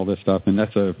Catwoman and all this stuff, and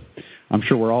I'm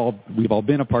sure we've all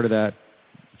been a part of that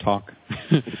talk.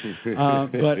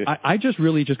 But I just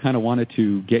kind of wanted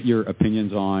to get your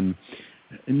opinions on,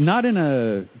 not in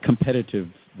a competitive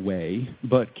way,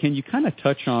 but can you kind of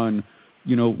touch on,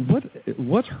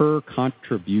 what's her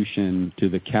contribution to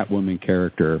the Catwoman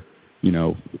character?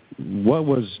 What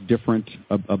was different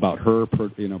about her,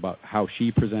 about how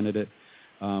she presented it?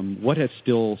 What has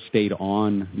still stayed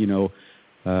on?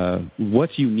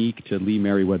 what's unique to Lee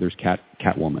Meriwether's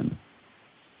Catwoman?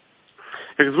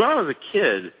 Because when I was a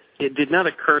kid, it did not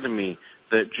occur to me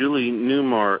that Julie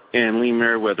Newmar and Lee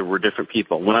Meriwether were different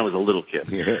people when I was a little kid.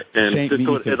 And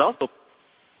so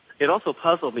it also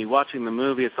puzzled me watching the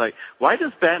movie. It's like, why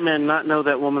does Batman not know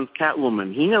that woman's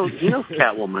Catwoman? He knows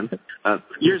Catwoman.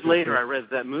 Years later, I read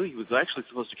that movie was actually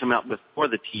supposed to come out before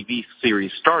the TV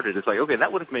series started. It's like, okay,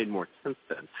 that would have made more sense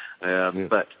then.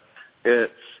 But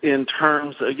it's in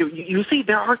terms of, you see,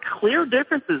 there are clear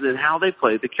differences in how they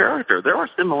play the character. There are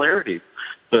similarities,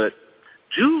 but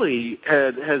Julie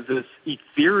has this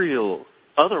ethereal,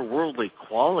 otherworldly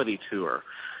quality to her,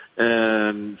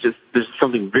 and just there's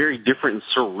something very different and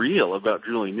surreal about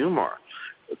Julie Newmar.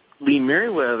 Lee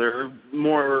Meriwether,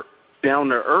 more down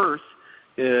to earth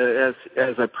as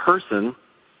a person,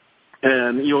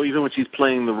 and even when she's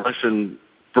playing the Russian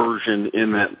version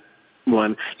in that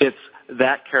one, it's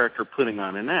that character putting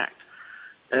on an act.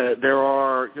 There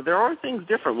are things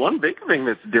different. One big thing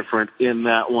that's different in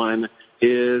that one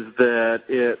is that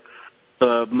it's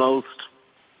the most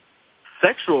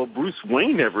sexual Bruce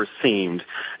Wayne ever seemed.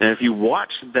 And if you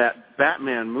watch that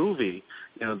Batman movie,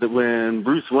 that when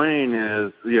Bruce Wayne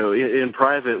is, in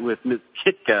private with Miss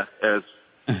Kitka, as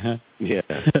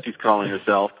she's calling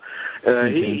herself,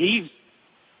 he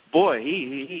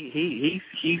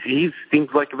seems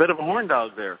like a bit of a horn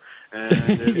dog there.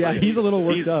 And he's a little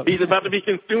worked up. He's about to be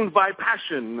consumed by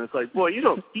passion. It's like, boy, you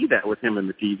don't see that with him in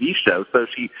the TV show. So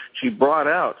she brought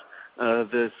out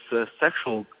this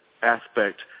sexual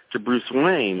aspect to Bruce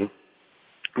Wayne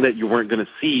that you weren't going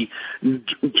to see.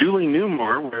 Julie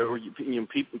Newmar, where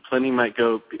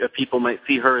people might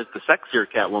see her as the sexier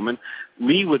Catwoman.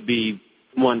 Lee would be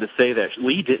one to say that.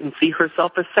 Lee didn't see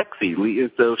herself as sexy,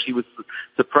 so she was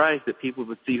surprised that people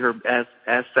would see her as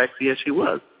sexy as she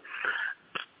was.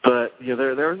 But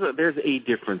there's a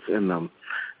difference in them.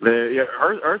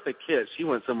 Eartha Kitt, she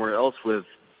went somewhere else with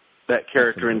that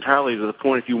character entirely, to the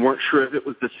point if you weren't sure if it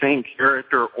was the same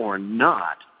character or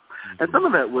not. And some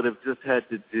of that would have just had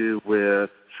to do with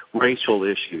racial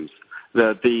issues.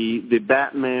 The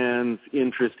Batman's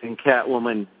interest in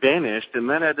Catwoman vanished, and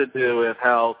that had to do with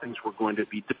how things were going to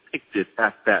be depicted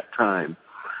at that time.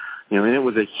 And it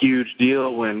was a huge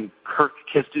deal when Kirk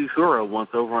kissed Uhura once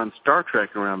over on Star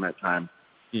Trek around that time.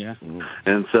 Yeah.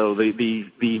 And so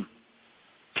the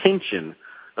tension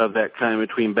of that kind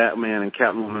between Batman and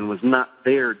Catwoman was not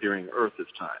there during Earth's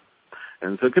time.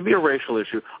 And so it could be a racial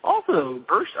issue. Also,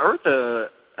 Eartha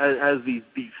has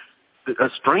a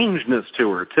strangeness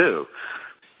to her, too.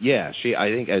 Yeah, I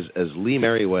think as Lee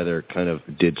Meriwether kind of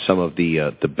did some of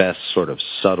the best sort of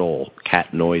subtle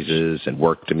cat noises and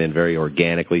worked them in very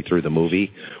organically through the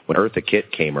movie, when Eartha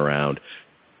Kitt came around,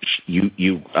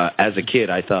 you as a kid,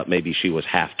 I thought maybe she was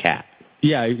half cat.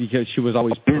 Yeah, because she was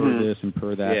always purr this and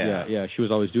purr that. Yeah, she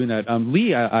was always doing that.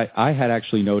 Lee, I had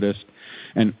actually noticed,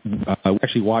 and I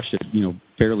actually watched it,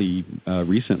 fairly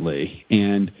recently,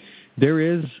 and there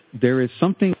is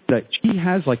something that she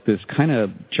has, like this kind of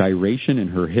gyration in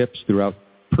her hips throughout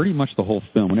pretty much the whole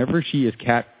film. Whenever she is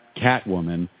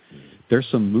Catwoman, there's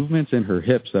some movements in her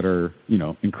hips that are,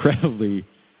 incredibly,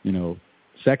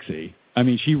 sexy. I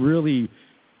mean, she really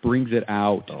brings it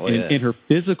out in her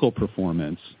physical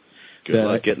performance. Good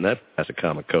luck getting that as a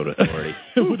comic code authority.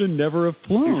 It would have never have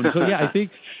flown. So yeah, I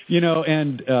think, she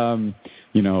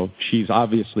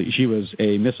was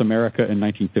a Miss America in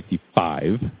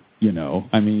 1955.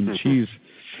 I mean,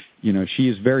 she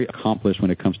is very accomplished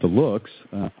when it comes to looks,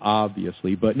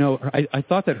 obviously. But no, I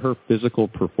thought that her physical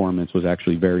performance was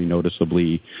actually very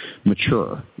noticeably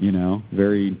mature,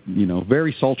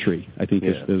 very sultry, I think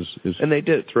is. And they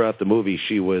did it throughout the movie.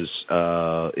 She was,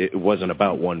 it wasn't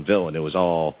about one villain. It was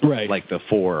all like the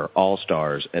four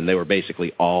all-stars, and they were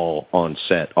basically all on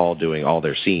set, all doing all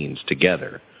their scenes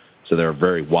together. So they were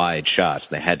very wide shots.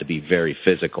 They had to be very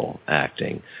physical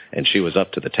acting, and she was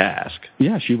up to the task.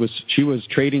 Yeah, she was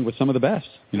trading with some of the best.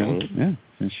 Yeah,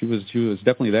 and she was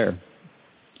definitely there.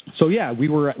 So yeah, we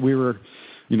were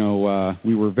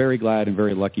very glad and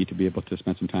very lucky to be able to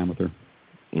spend some time with her.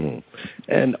 Mm.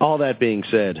 And all that being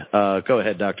said, go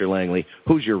ahead, Dr. Langley.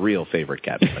 Who's your real favorite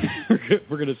Catwoman?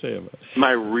 We're going to say it.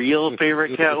 My real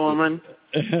favorite Catwoman?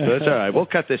 That's all right. We'll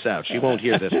cut this out. She won't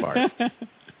hear this part.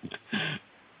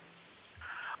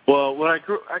 Well, when I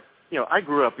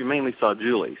grew up, we mainly saw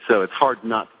Julie, so it's hard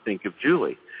not to think of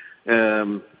Julie.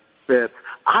 But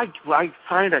I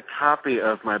signed a copy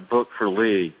of my book for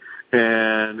Lee,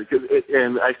 and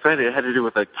I signed it. It had to do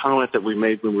with a comment that we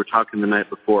made when we were talking the night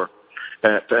before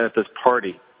at this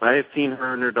party. I had seen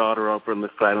her and her daughter over on the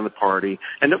side of the party,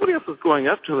 and nobody else was going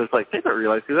up to her. It's like, they don't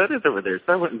realize who that is over there,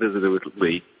 so I went and visited with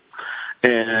Lee.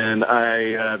 and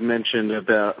I mentioned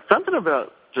about something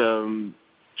about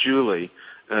Julie,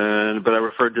 but I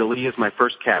referred to Lee as my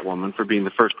first Catwoman for being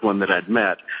the first one that I'd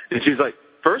met. And she's like,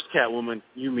 first Catwoman?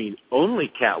 You mean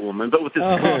only Catwoman? But with this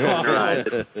twinkle in her eye,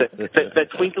 that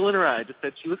twinkle in her eye just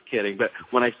said she was kidding. But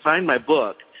when I signed my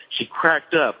book, she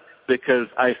cracked up because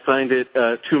I signed it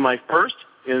to my first,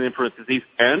 in parentheses,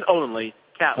 and only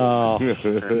Catwoman.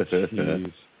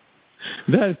 Oh,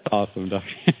 that's awesome, Doc.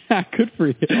 Good for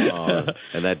you.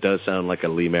 And that does sound like a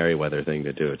Lee Meriwether thing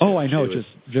to do. Too. Oh, I know.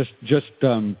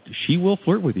 She will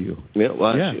flirt with you. Yeah,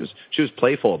 well, yeah. She was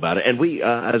playful about it, and we,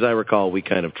 as I recall, we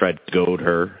kind of tried to goad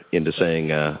her into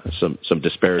saying some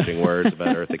disparaging words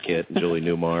about Eartha Kitt and Julie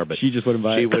Newmar, but she just wouldn't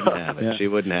buy it. She wouldn't have it. Yeah. She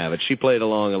wouldn't have it. She played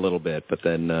along a little bit, but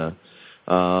then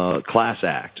class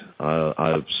act.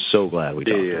 I'm so glad we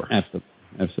talked to her.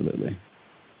 Absolutely.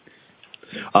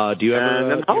 Do you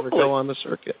ever go on the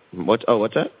circuit? What's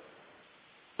that?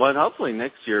 Well, and hopefully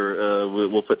next year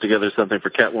we'll put together something for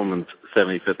Catwoman's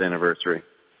 75th anniversary.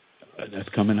 That's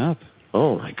coming up.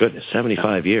 Oh, my goodness,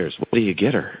 75 years. What do you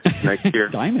get her? Next year.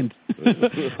 Diamond.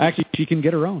 Actually, she can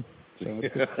get her own. So.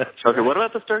 Okay, what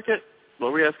about the circuit?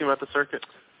 What were you asking about the circuit?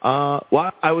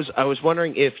 Well, I was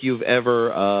wondering if you've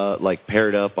ever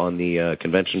paired up on the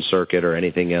convention circuit or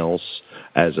anything else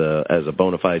as a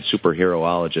bona fide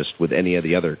superheroologist with any of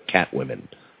the other Catwomen.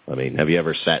 I mean, have you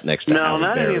ever sat next to Halle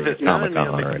Berry at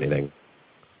Comic-Con or anything?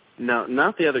 No,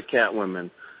 not the other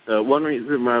Catwomen. One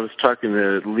reason when I was talking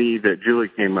to Lee that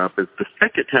Julie came up is the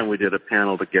second time we did a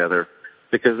panel together,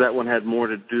 because that one had more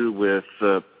to do with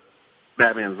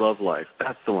Batman's love life.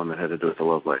 That's the one that had to do with the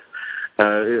love life.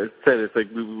 It's like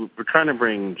we were trying to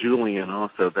bring Julie in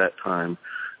also that time,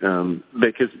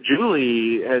 because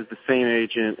Julie has the same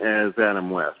agent as Adam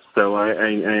West. So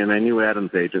I knew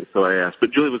Adam's agent, so I asked.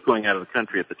 But Julie was going out of the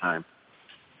country at the time.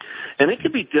 And it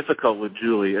could be difficult with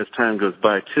Julie as time goes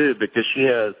by, too, because she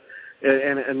has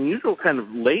an unusual kind of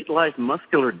late-life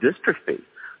muscular dystrophy.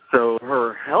 So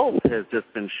her health has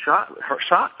just been shot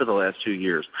for the last 2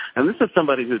 years. And this is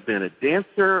somebody who's been a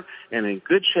dancer and in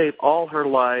good shape all her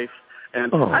life.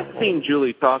 And I've seen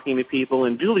Julie talking to people,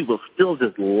 and Julie will still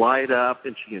just light up,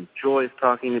 and she enjoys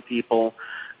talking to people.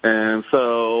 And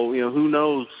so, who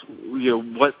knows,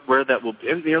 where that will be.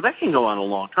 And, that can go on a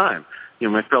long time.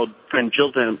 My friend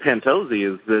Jill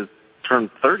Pantozzi is turned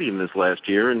 30 in this last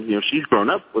year, and, she's grown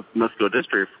up with muscular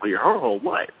dystrophy for her whole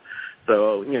life.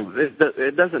 So,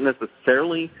 it doesn't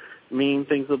necessarily mean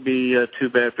things will be too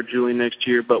bad for Julie next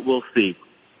year, but we'll see.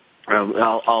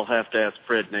 I'll have to ask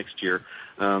Fred next year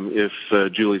if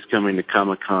Julie's coming to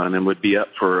Comic-Con and would be up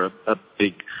for a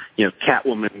big,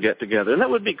 Catwoman get-together. And that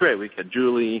would be great. We had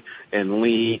Julie and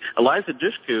Lee. Eliza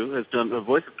Dushku has done the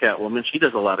voice of Catwoman. She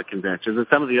does a lot of conventions. And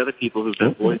some of the other people who've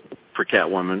done voice for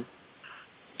Catwoman.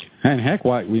 And heck,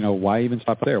 why even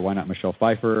stop there? Why not Michelle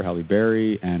Pfeiffer, Halle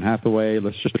Berry, Anne Hathaway?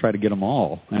 Let's just try to get them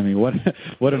all. I mean, what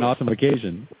an awesome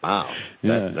occasion! Wow,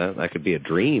 that could be a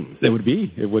dream. It would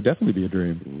be. It would definitely be a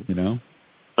dream.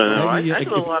 I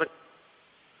do a lot of.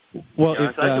 Well,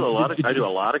 I do a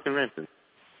lot of conventions.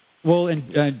 Well,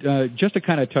 and just to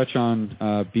kind of touch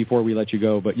on before we let you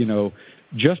go, but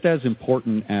just as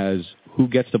important as who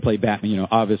gets to play Batman,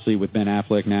 obviously with Ben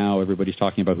Affleck now, everybody's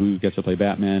talking about who gets to play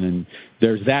Batman, and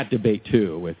there's that debate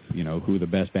too with who the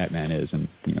best Batman is, and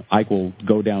Ike will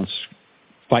go down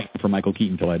fighting for Michael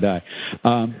Keaton till I die.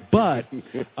 But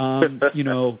on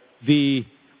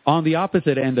the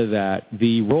opposite end of that,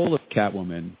 the role of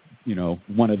Catwoman.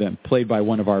 One of them played by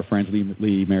one of our friends,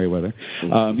 Lee Meriwether.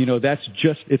 That's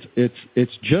just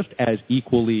it's just as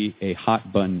equally a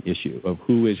hot button issue of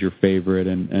who is your favorite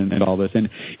and all this. And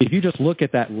if you just look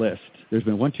at that list, there's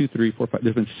been 1, 2, 3, 4, 5.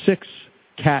 There's been 6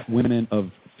 Catwomen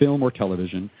of film or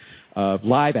television,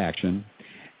 live action,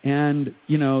 and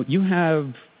you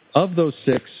have of those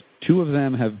 6, 2 of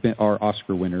them are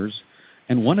Oscar winners,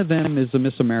 and one of them is a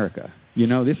Miss America.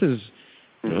 This is.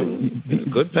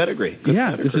 Good pedigree. This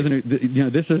is the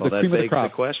cream of the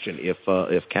crop. The question: if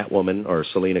Catwoman or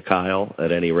Selena Kyle,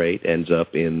 at any rate, ends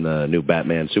up in the new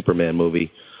Batman Superman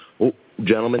movie,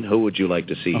 gentlemen, who would you like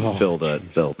to see fill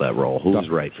that role? Who's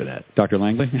right for that? Dr.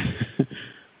 Langley.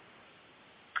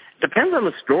 Depends on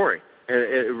the story.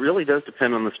 It really does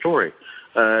depend on the story.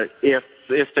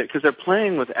 Because they're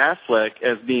playing with Affleck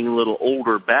as being a little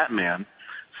older Batman.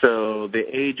 So the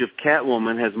age of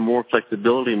Catwoman has more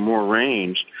flexibility, more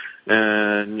range,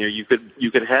 and you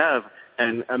could have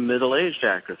a middle-aged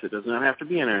actress. It does not have to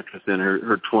be an actress in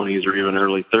her 20s or even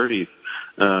early 30s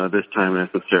this time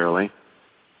necessarily.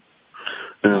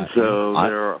 And so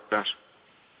there are. Gosh.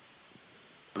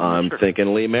 I'm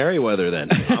thinking Lee Meriwether then.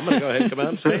 I'm going to go ahead and come out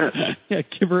and say it. Yeah,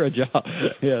 give her a job.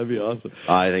 Yeah, that'd be awesome.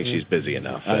 I think she's busy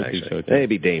enough. I think so, too.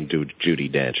 Maybe Dame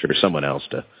Judi Dench or someone else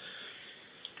to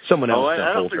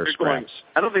hold her scraps.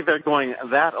 I don't think they're going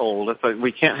that old. It's like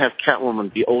we can't have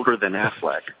Catwoman be older than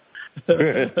Affleck.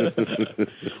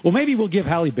 Well, maybe we'll give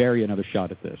Halle Berry another shot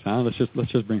at this. Huh? Let's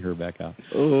just bring her back out.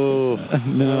 Oh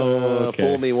no! Okay.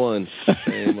 Fool me once,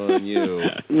 shame on you.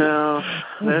 No,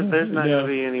 there's not going to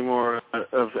be any more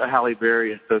of a Halle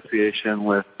Berry association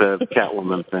with the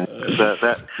Catwoman thing.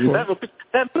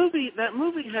 That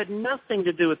movie had nothing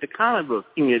to do with the comic books.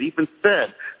 He had even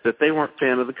said that they weren't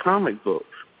fan of the comic books.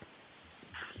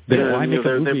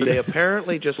 They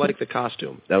apparently just liked the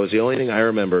costume. That was the only thing I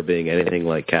remember being anything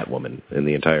like Catwoman in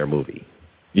the entire movie.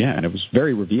 Yeah, and it was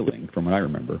very revealing from what I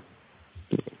remember.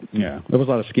 Yeah, there was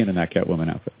a lot of skin in that Catwoman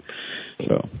outfit.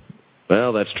 So,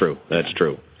 well, that's true. That's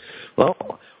true. Well,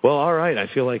 all right. I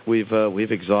feel like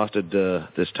we've exhausted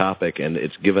this topic, and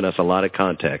it's given us a lot of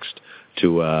context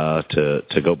to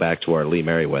go back to our Lee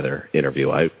Meriwether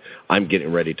interview. I'm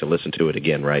getting ready to listen to it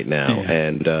again right now. Yeah.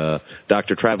 And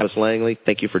Dr. Travis Langley,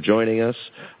 thank you for joining us.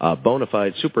 Bona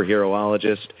fide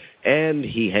superheroologist, and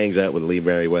he hangs out with Lee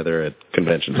Meriwether at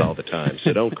conventions all the time.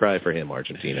 So don't cry for him,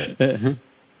 Argentina.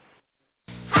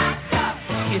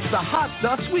 It's the Hot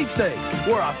Stuff Sweepstakes,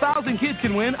 where 1,000 kids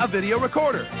can win a video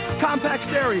recorder, compact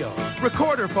stereo,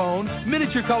 recorder phone,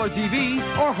 miniature color TV,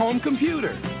 or home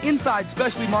computer. Inside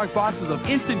specially marked boxes of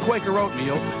instant Quaker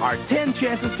oatmeal are 10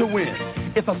 chances to win.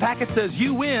 If a packet says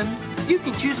you win, you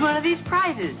can choose one of these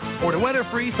prizes. Or to enter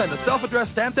free, send a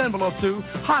self-addressed stamped envelope to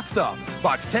Hot Stuff,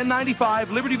 Box 1095,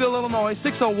 Libertyville, Illinois,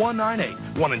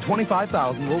 60198. 1 in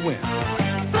 25,000 will win.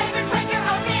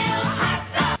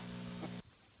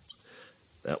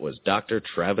 That was Dr.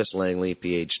 Travis Langley,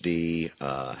 Ph.D.,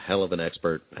 hell of an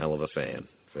expert, hell of a fan.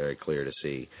 Very clear to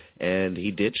see. And he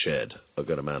did shed a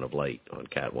good amount of light on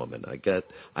Catwoman.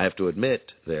 I have to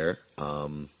admit there, I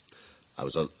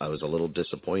was a little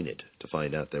disappointed to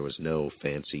find out there was no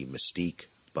fancy mystique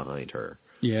behind her.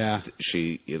 Yeah.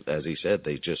 She, as he said,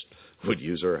 they just would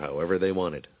use her however they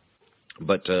wanted.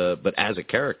 But as a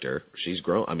character, she's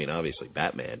grown. I mean, obviously,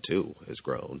 Batman too has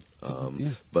grown.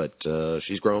 But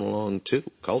she's grown along too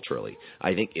culturally.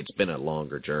 I think it's been a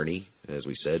longer journey, as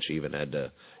we said. She even had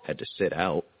to sit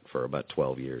out for about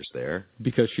 12 years there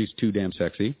because she's too damn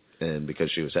sexy, and because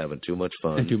she was having too much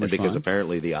fun, because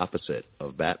apparently the opposite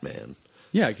of Batman,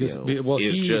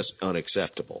 is just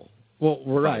unacceptable. Well,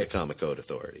 we're by right. the Comic Code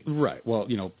Authority. Right. Well,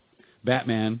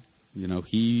 Batman,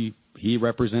 he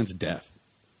represents death.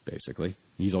 Basically,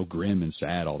 he's all grim and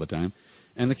sad all the time,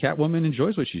 and the Catwoman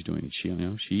enjoys what she's doing.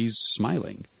 She's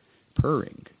smiling,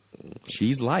 purring.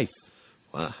 She's life.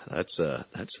 Wow, that's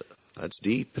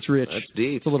deep. It's rich. That's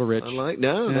deep. It's a little rich. That's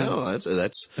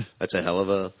a hell of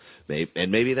a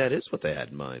maybe that is what they had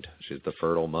in mind. She's the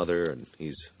fertile mother, and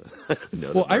he's.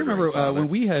 Well, I remember when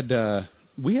we had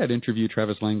interviewed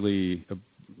Travis Langley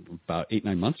about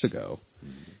 8-9 months ago,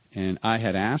 and I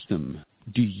had asked him,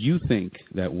 "Do you think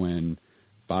that when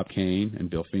Bob Kane and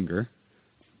Bill Finger,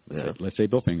 let's say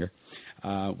Bill Finger,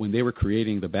 when they were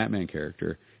creating the Batman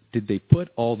character, did they put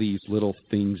all these little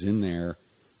things in there?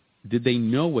 Did they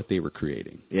know what they were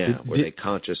creating? Yeah, were they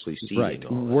consciously seeding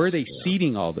all this? Were they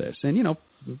seeding all this? And,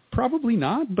 probably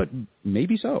not, but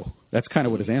maybe so. That's kind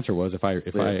of what his answer was, if I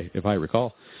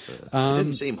recall. It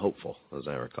didn't seem hopeful, as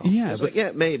I recall. Yeah,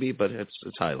 maybe, but it's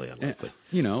highly unlikely.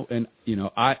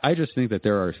 I just think that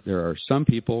there are some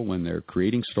people, when they're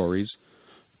creating stories,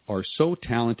 are so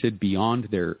talented beyond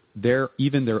their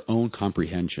own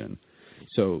comprehension.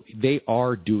 So they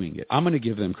are doing it. I'm going to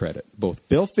give them credit. Both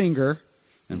Bill Finger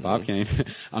and Bob Kane,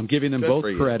 I'm giving them both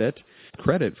credit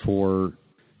for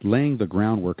laying the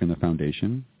groundwork and the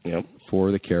foundation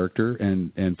for the character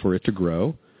and for it to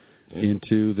grow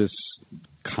into this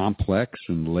complex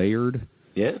and layered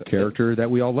character that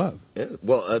we all love. Yeah.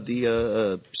 Well,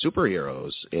 the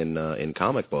superheroes in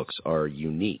comic books are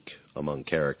unique among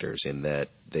characters in that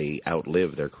they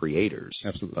outlive their creators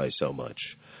by so much.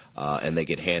 And they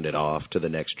get handed off to the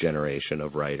next generation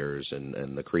of writers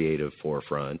and the creative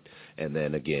forefront, and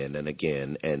then again and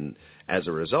again. And as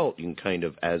a result, you can kind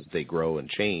of, as they grow and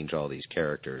change all these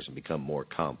characters and become more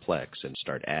complex and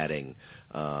start adding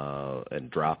and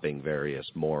dropping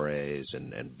various mores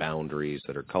and boundaries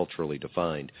that are culturally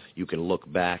defined, you can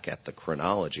look back at the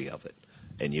chronology of it,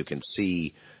 and you can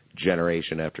see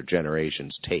generation after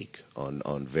generation's take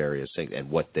on various things and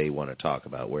what they want to talk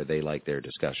about, where they like their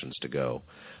discussions to go.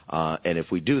 And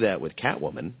if we do that with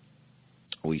Catwoman,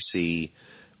 we see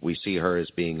her as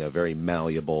being a very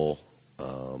malleable,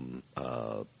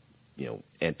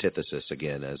 antithesis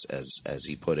again, as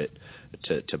he put it,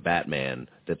 to Batman,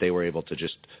 that they were able to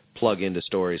just plug into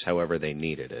stories however they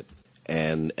needed it.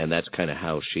 And that's kind of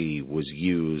how she was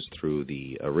used through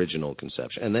the original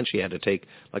conception. And then she had to take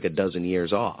like a dozen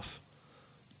years off,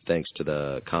 thanks to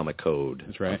the Comic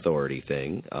Code Authority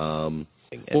thing.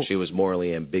 And she was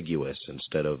morally ambiguous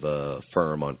instead of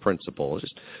firm on principle.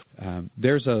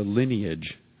 There's a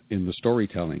lineage in the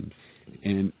storytelling,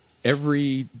 and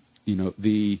every,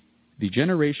 the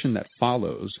generation that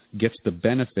follows gets the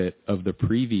benefit of the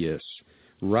previous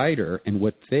writer and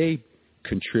what they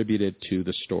contributed to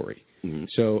the story. Mm-hmm.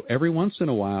 So every once in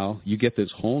a while, you get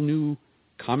this whole new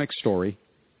comic story,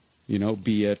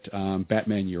 be it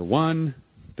Batman Year One,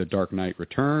 The Dark Knight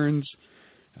Returns.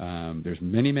 There's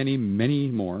many, many, many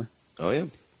more. Oh, yeah.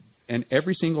 And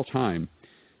every single time,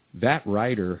 that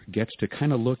writer gets to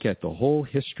kind of look at the whole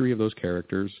history of those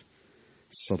characters,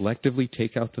 selectively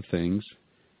take out the things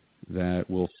that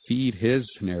will feed his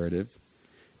narrative,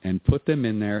 and put them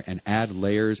in there and add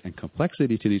layers and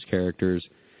complexity to these characters,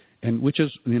 and which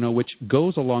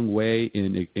goes a long way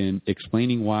in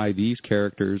explaining why these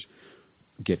characters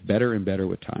get better and better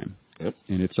with time. Yep.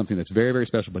 And it's something that's very, very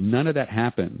special. But none of that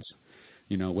happens,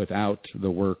 without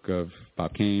the work of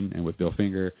Bob Kane and with Bill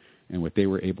Finger and what they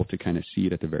were able to kind of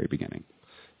seed at the very beginning.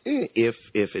 If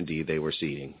indeed they were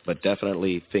seeding, but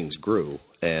definitely things grew.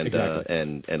 And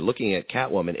exactly. And looking at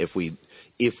Catwoman, if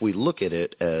we look at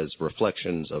it as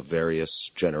reflections of various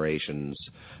generations,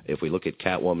 if we look at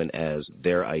Catwoman as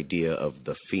their idea of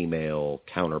the female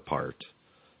counterpart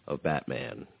of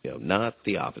Batman, not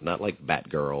the opposite, not like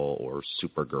Batgirl or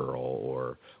Supergirl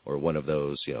or one of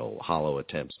those hollow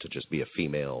attempts to just be a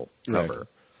female cover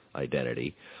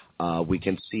identity. We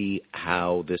can see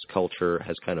how this culture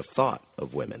has kind of thought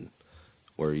of women,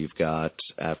 where you've got,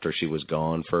 after she was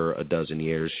gone for a dozen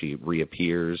years, she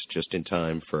reappears just in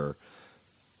time for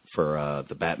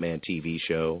the Batman TV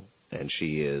show, and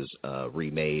she is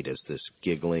remade as this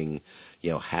giggling,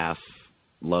 half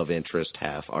love interest,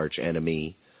 half arch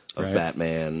enemy of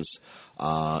Batman's,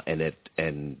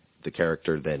 and the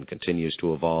character then continues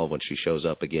to evolve when she shows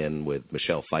up again with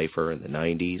Michelle Pfeiffer in the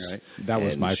 90s. Right. That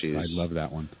was I love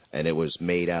that one. And it was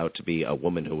made out to be a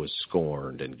woman who was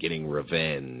scorned and getting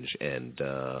revenge and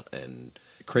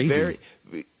crazy.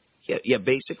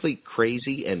 Basically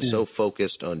crazy and so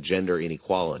focused on gender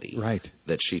inequality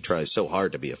that she tries so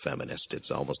hard to be a feminist. It's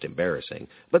almost embarrassing.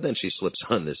 But then she slips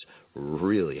on this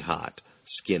really hot,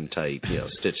 skin-tight,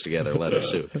 stitched together leather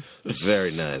suit.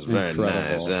 Very nice, very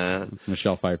nice.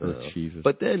 Michelle Pfeiffer, Jesus.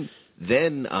 But then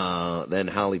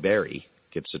Halle Berry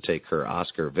gets to take her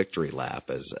Oscar victory lap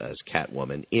as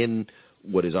Catwoman in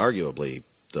what is arguably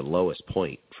the lowest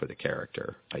point for the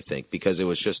character, I think, because it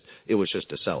was just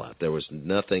a sellout. There was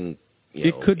nothing.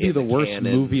 It could be the worst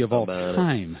movie of all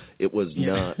time. It was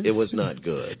not. It was not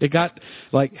good. It got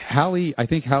I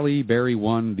think Halle Berry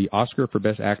won the Oscar for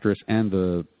Best Actress and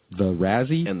the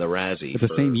Razzie. And the Razzie the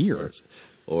same year.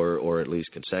 Or at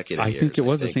least consecutive years. I think it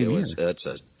was the same year. That's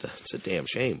a damn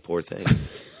shame. Poor thing.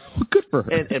 Well, good for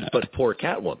her. But poor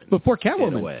Catwoman. But poor Catwoman.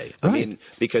 In a way. I mean,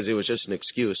 because it was just an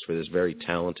excuse for this very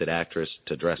talented actress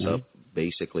to dress up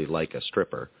basically like a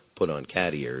stripper, put on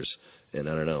cat ears, and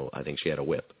I don't know, I think she had a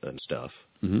whip and stuff.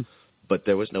 Mm-hmm. But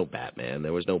there was no Batman.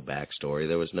 There was no backstory.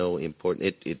 There was no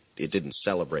important. It didn't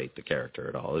celebrate the character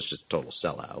at all. It was just a total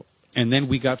sellout. And then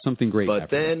we got something great. But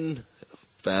then,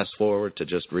 fast forward to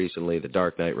just recently, The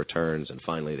Dark Knight Returns, and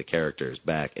finally the character is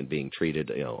back and being treated,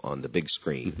 on the big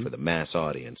screen for the mass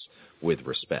audience with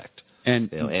respect.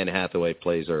 And Anne Hathaway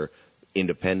plays her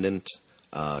independent.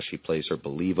 She plays her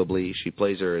believably. She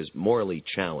plays her as morally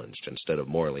challenged instead of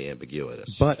morally ambiguous.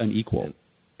 But an equal.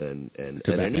 And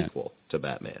an equal to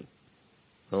Batman.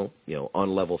 Well,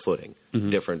 on level footing.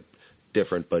 Mm-hmm.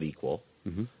 Different but equal.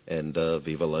 Mm-hmm. And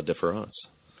viva la différence.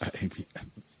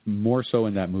 More so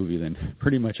in that movie than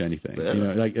pretty much anything.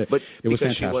 Yeah. But it was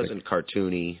fantastic. She wasn't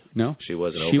cartoony. No, she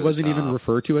wasn't. She wasn't even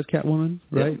referred to as Catwoman,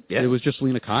 right? Yeah. It was just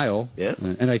Lena Kyle. Yeah.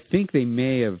 And I think they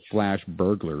may have flashed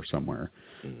Burglar somewhere,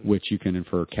 which you can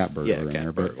infer Cat Burglar in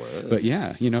there. But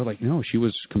yeah, no, she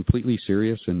was completely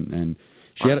serious and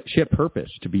she had purpose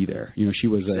to be there. She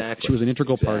was she was an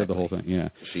integral part of the whole thing. Yeah.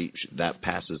 She that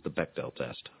passes the Bechdel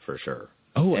test for sure.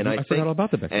 Oh, and I forgot all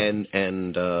about the Bechdel.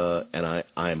 And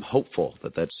I'm hopeful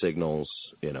that signals,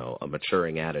 a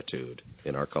maturing attitude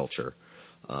in our culture.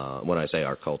 When I say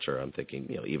our culture, I'm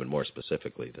thinking, even more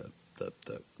specifically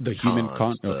the human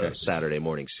the Saturday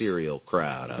morning cereal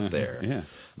crowd out there. Yeah,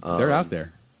 they're out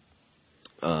there.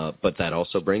 But that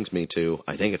also brings me to,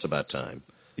 I think it's about time.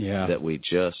 Yeah. That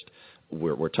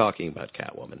we're talking about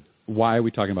Catwoman. Why are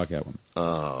we talking about Catwoman?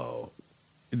 Oh.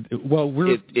 Well,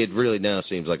 it really now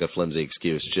seems like a flimsy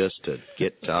excuse just to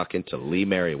get talking to Lee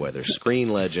Meriwether,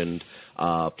 screen legend,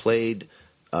 played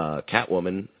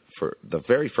Catwoman for the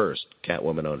very first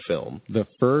Catwoman on film. The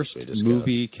first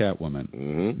movie Catwoman.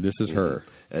 Mm-hmm. This is her.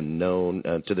 And known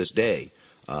to this day,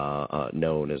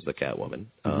 known as the Catwoman,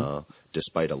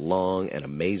 despite a long and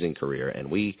amazing career. And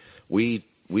we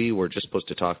were just supposed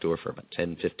to talk to her for about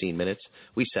 10, 15 minutes.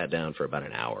 We sat down for about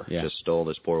an hour, just stole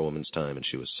this poor woman's time, and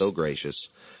she was so gracious.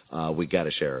 We got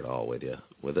to share it all with you.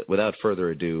 Without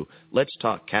further ado, let's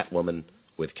talk Catwoman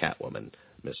with Catwoman,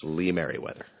 Miss Lee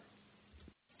Meriwether.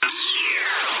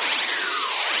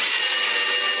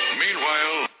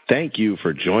 Meanwhile, thank you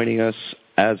for joining us.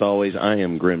 As always, I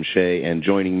am Grim Shea, and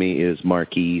joining me is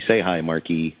Marquis. Say hi,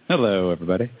 Marquis. Hello,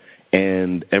 everybody.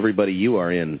 And everybody, you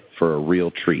are in for a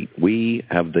real treat. We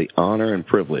have the honor and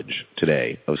privilege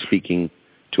today of speaking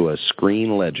to a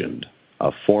screen legend,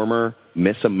 a former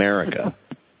Miss America.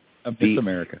 Miss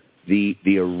America. The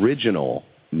original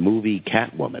movie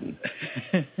Catwoman.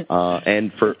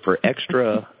 And for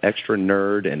extra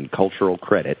nerd and cultural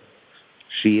credit,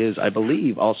 she is, I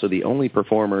believe, also the only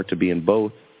performer to be in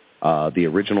both the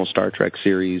original Star Trek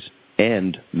series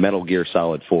and Metal Gear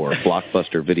Solid 4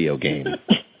 blockbuster video game.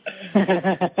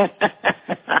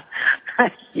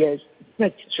 Yes,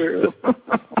 that's true.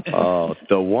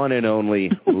 The one and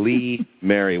only Lee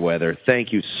Meriwether.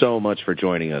 Thank you so much for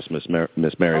joining us, Miss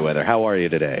Meriwether. How are you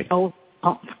today? Oh,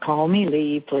 call me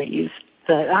Lee, please.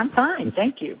 I'm fine,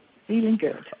 thank you. Feeling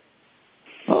good.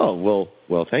 Oh,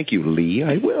 well, thank you, Lee.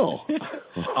 I will.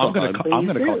 I'm going to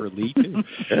call her Lee, too.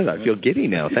 Yeah, I feel giddy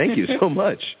now. Thank you so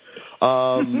much.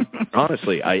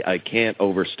 Honestly, I can't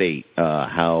overstate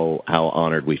how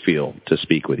honored we feel to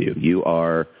speak with you. You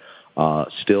are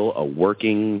still a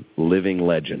working, living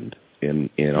legend in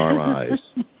our eyes.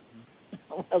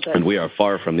 Well, and we are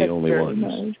far from the only ones.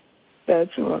 Nice.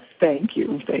 That's well, thank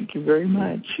you very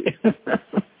much.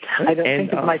 I don't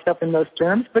think of myself in those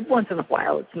terms, but once in a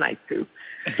while it's nice to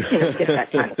get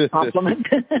that kind of compliment.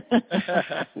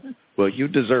 Well, you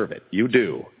deserve it. You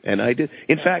do. And I did.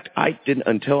 In fact, I didn't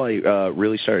until I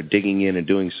really started digging in and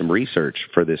doing some research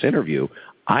for this interview.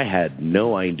 I had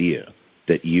no idea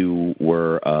that you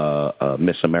were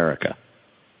Miss America.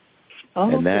 Oh,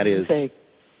 and that is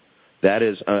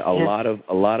a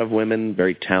lot of women,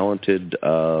 very talented,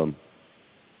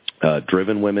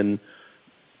 driven women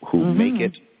who make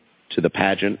it to the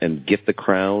pageant and get the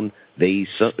crown. They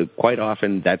quite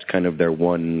often that's kind of their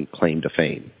one claim to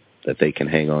fame that they can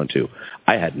hang on to.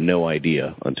 I had no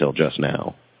idea until just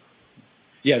now.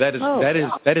 Yeah, that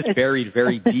is buried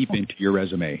very deep into your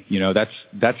resume. You know, that's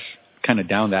kind of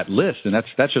down that list, and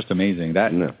that's just amazing.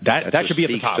 That should be at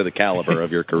the top. To the caliber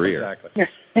of your career.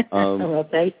 Exactly. Well,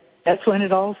 that's when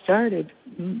it all started.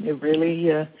 It really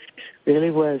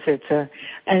was. It's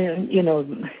and you know,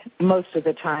 most of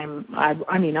the time, I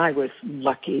was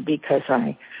lucky because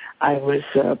I was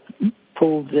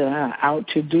pulled out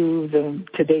to do the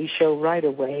Today Show right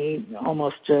away,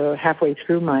 almost halfway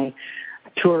through my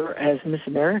tour as Miss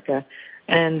America,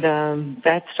 and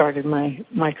that started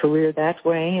my career that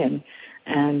way.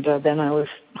 And then I was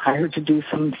hired to do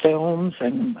some films,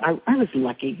 and I was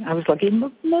lucky.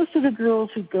 Most of the girls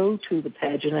who go to the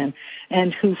pageant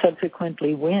and who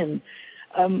subsequently win,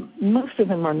 most of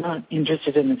them are not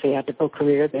interested in the theatrical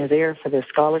career. They're there for the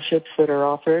scholarships that are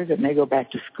offered, and they go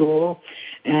back to school,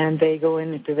 and they go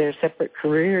into their separate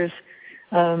careers.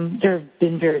 There have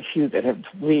been very few that have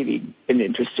really been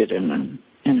interested in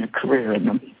a career in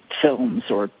the films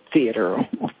or theater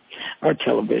or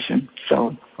television.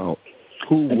 So. Oh.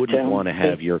 Who wouldn't want to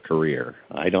have your career?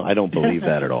 I don't believe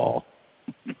that at all.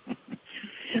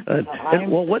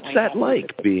 Well, what's that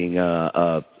like being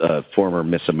a former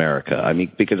Miss America? I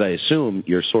mean, because I assume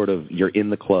you're in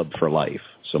the club for life,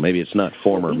 so maybe it's not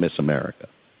former Miss America.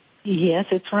 Yes,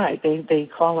 it's right. They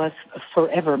call us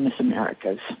forever Miss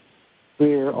Americas.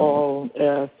 We're all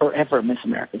forever Miss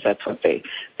Americas. That's what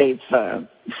they've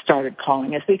started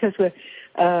calling us because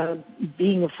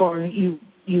being a foreign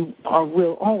you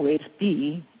will always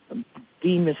be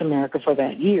the Miss America for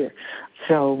that year.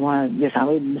 So, yes, I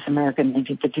was Miss America in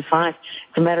 1955. As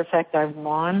a matter of fact, I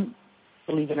won,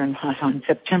 believe it or not, on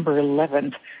September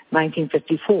 11th,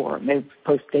 1954. They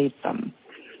post-date them.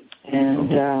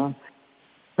 And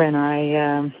when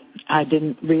I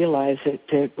didn't realize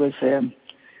it was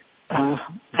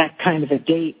that kind of a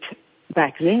date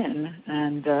back then.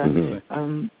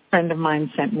 And friend of mine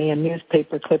sent me a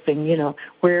newspaper clipping, you know,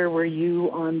 where were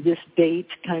you on this date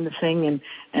kind of thing,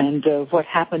 and what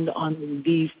happened on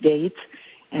these dates.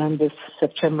 And this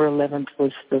September 11th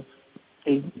was the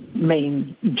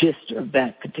main gist of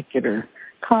that particular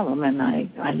column, and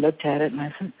I looked at it and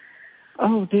I said,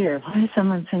 "Oh dear, why is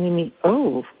someone sending me?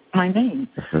 Oh, my name.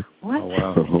 What?"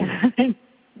 Oh, wow.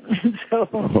 So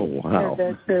oh, wow.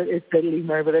 It's the Lee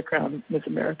Meriwether Crown Miss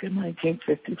America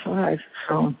 1955.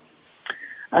 So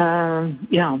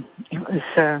it was.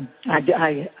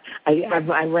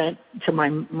 I went to my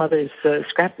mother's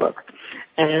scrapbook,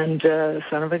 and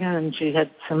son of a gun, she had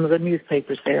some of the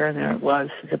newspapers there, and there it was,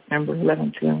 September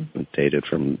 11th. Yeah. Dated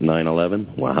from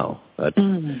 9/11. Wow, that's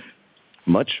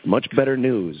much better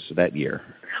news that year.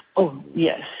 Oh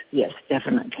yes,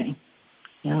 definitely.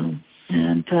 Yeah,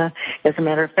 and as a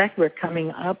matter of fact, we're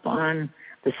coming up on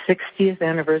the 60th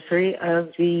anniversary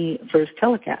of the first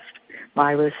telecast.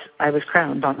 I was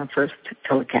crowned on the first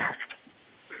telecast.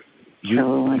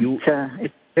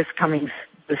 It's this coming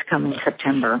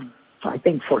September. I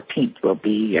think 14th will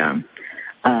be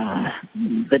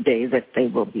the day that they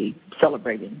will be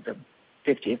celebrating the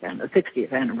 60th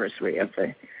anniversary of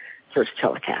the first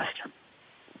telecast.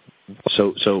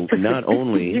 So not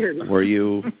only were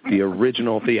you the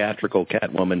original theatrical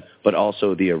Catwoman, but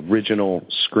also the original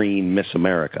screen Miss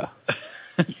America.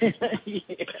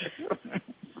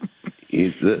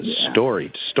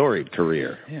 Storied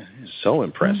career. Yeah. So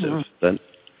impressive.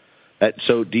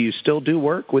 So do you still do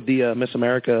work with the Miss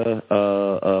America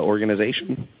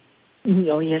organization?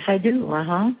 Oh, yes, I do.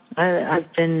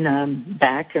 I've been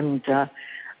back, and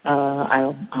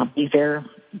I'll be there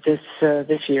this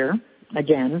year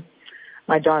again.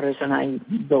 My daughters and I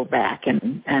go back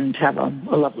and have a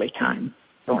lovely time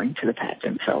going to the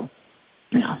pageant. So,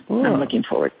 I'm looking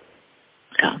forward.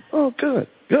 Yeah. Oh, good.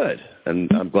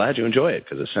 And I'm glad you enjoy it,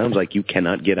 because it sounds like you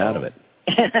cannot get out of it.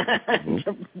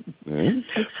 Mm-hmm.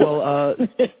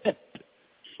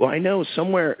 Well, I know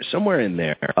somewhere in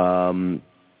there.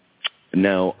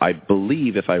 Now, I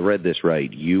believe, if I read this right,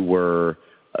 you were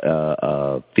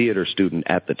a theater student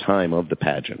at the time of the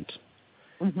pageant.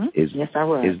 Mm-hmm. Yes, I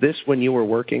was. Is this when you were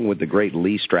working with the great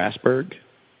Lee Strasberg?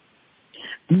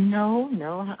 No,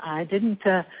 I didn't.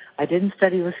 I didn't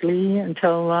study with Lee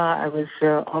until I was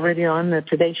already on the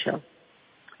Today Show,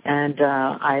 and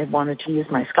I wanted to use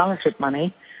my scholarship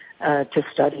money to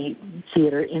study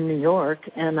theater in New York,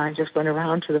 and I just went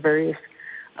around to the various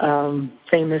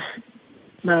famous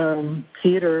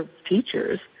theater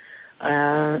teachers,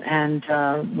 and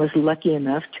was lucky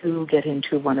enough to get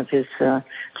into one of his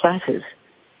classes,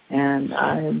 and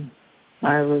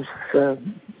I was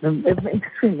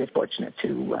extremely fortunate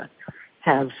to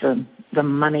have the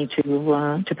money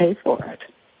to pay for it.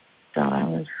 So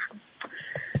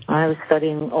I was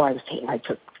studying. I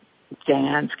took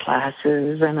dance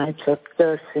classes, and I took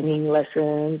the singing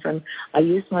lessons, and I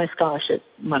used my scholarship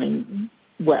money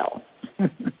well.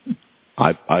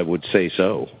 I would say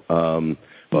so.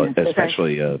 But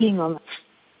especially being on.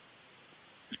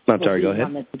 I'm sorry. Go ahead.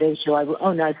 On the Today Show, I was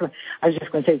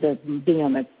just going to say that being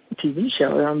on the TV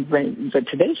show, the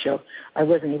Today Show, I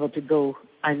wasn't able to go.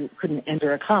 I couldn't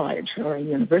enter a college or a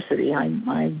university. I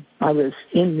was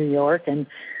in New York, and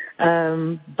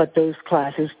but those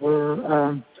classes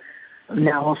were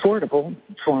now affordable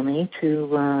for me to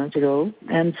go,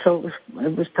 and so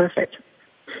it was perfect.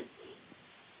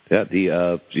 Yeah,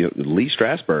 Lee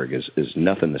Strasberg is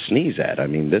nothing to sneeze at. I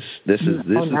mean, this is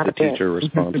the teacher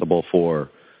responsible for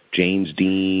James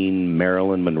Dean,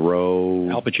 Marilyn Monroe,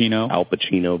 Al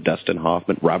Pacino, Dustin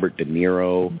Hoffman, Robert De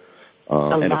Niro,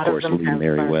 and of course Lee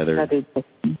Meriwether.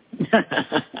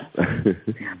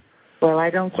 Well, I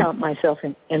don't count myself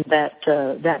in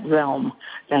that realm.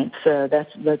 That's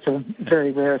a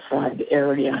very rarefied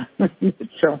area.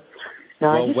 So. No,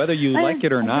 well, whether you like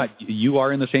it or not, you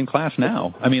are in the same class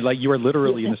now. I mean, like, you are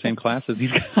literally in the same class as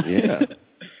these guys. Yeah.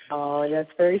 Oh,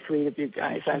 that's very sweet of you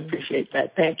guys. I appreciate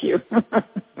that. Thank you.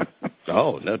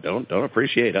 Oh no, don't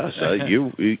appreciate us.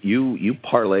 You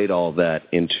parlayed all that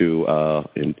into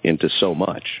so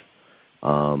much.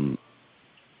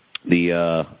 Do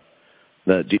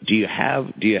you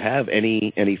have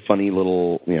any funny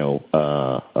little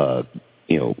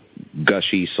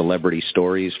gushy celebrity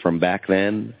stories from back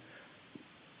then?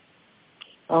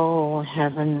 Oh,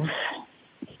 heavens.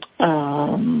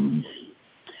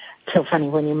 So funny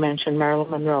when you mentioned Marilyn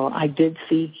Monroe. I did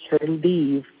see her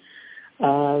leave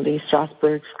Lee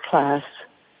Strasberg's class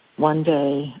one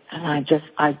day, and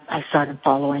I started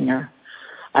following her.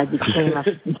 I became a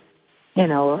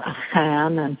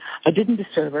fan, and I didn't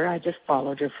disturb her. I just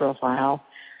followed her for a while,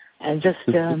 and just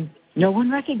no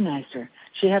one recognized her.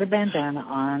 She had a bandana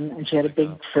on, and she had a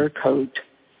big fur coat.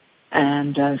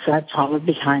 And so I followed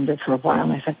behind her for a while,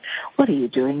 and I said, "What are you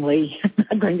doing, Lee?"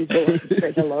 I'm going to go and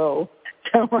say hello.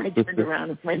 So I turned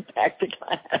around and went back to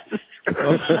class.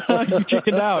 You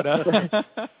chickened out, huh?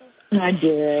 I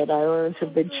did. I was a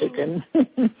big chicken.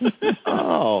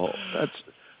 Oh,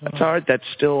 that's hard. That's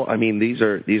still. I mean, these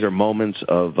are moments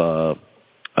of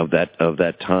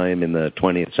that time in the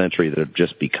 20th century that have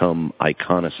just become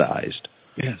iconicized.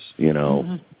 Yes. You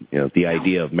know, the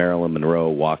idea of Marilyn Monroe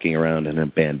walking around in a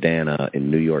bandana in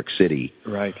New York City.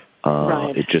 Right.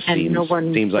 Right. It just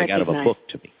seems like out of a book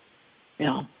to me.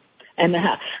 Yeah. And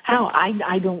how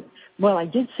I don't. Well, I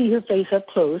did see her face up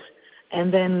close,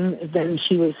 and then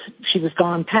she was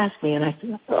gone past me, and I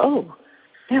thought,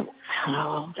 that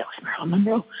was Marilyn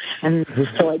Monroe, and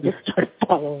so I just started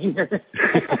following her.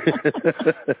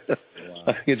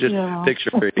 I can just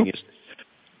picture her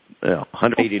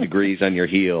 180 degrees on your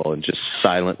heel and just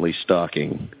silently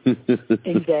stalking.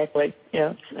 Exactly.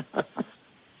 Yeah.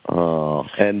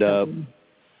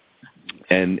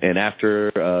 And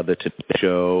after the Today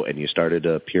Show, and you started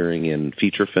appearing in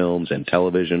feature films and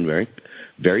television very,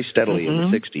 very steadily in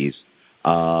the 60s,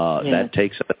 that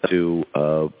takes us to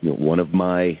one of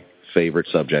my favorite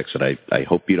subjects that I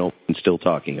hope you don't mind still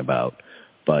talking about,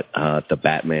 but the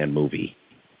Batman movie.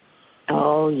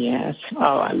 Oh, yes.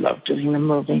 Oh, I love doing the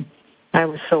movie. I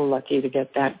was so lucky to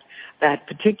get that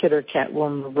particular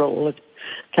Catwoman role.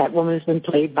 Catwoman has been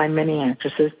played by many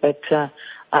actresses, but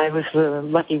I was the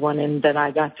lucky one in that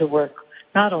I got to work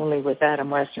not only with Adam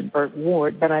West and Burt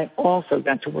Ward, but I also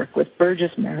got to work with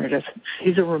Burgess Meredith,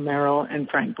 Cesar Romero, and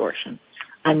Frank Gorshin.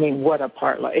 I mean, what a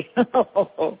parlay.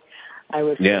 I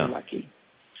was so lucky.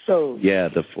 So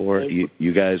the four,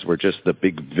 you guys were just the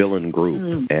big villain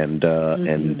group,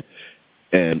 and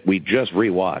we just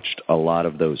rewatched a lot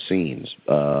of those scenes,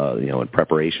 in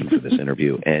preparation for this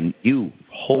interview, and you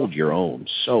hold your own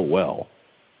so well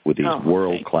with these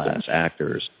world-class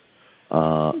actors.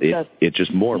 It's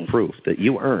just more proof that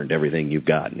you earned everything you've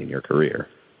gotten in your career.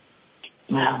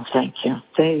 Well, thank you.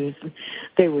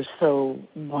 They were so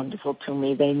wonderful to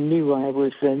me. They knew I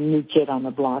was a new kid on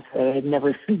the block that I had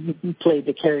never played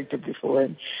the character before.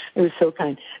 And it was so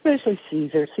kind. Especially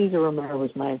Cesar. Cesar Romero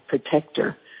was my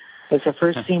protector. Because the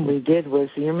first scene we did was,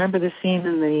 you remember the scene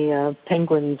in the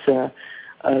Penguins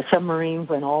submarine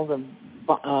when all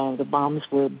the bombs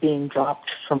were being dropped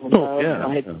from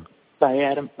above by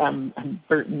Adam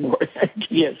Burton North?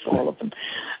 Yes, all of them.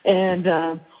 And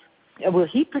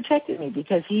he protected me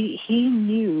because he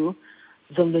knew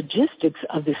the logistics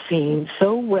of the scene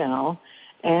so well,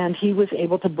 and he was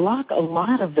able to block a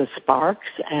lot of the sparks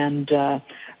and the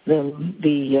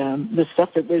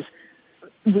stuff that was.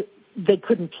 They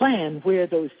couldn't plan where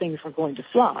those things were going to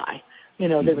fly. They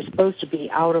were supposed to be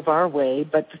out of our way,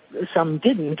 but some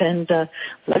didn't. And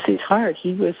bless his heart,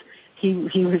 he was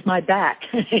my back.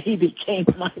 He became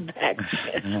my back.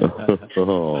 He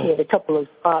had a couple of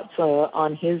spots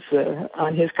on his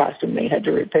costume they had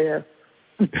to repair.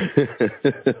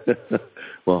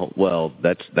 well,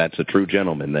 that's a true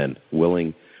gentleman then,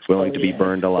 willing to be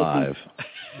burned alive.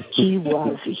 He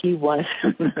was.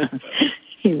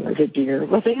 He was a dear.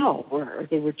 Well, they all were.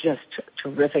 They were just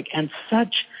terrific and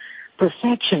such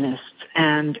perfectionists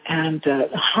and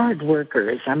hard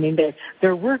workers. I mean,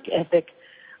 their work ethic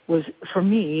was, for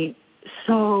me,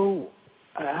 so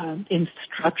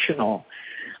instructional.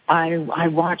 I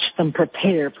watched them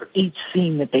prepare for each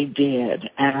scene that they did,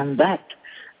 and that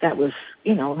was,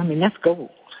 that's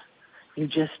gold. You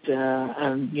just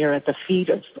you're at the feet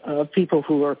of people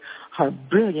who are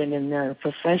brilliant in their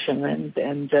profession,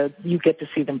 and you get to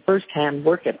see them firsthand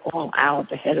work it all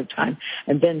out ahead of time,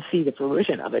 and then see the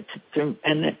fruition of it,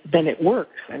 and then it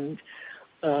works. And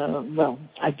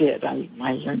I did. I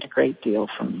learned a great deal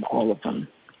from all of them.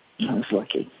 I was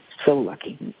lucky, so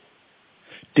lucky.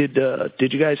 Did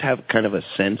you guys have kind of a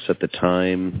sense at the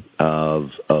time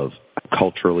of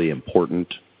culturally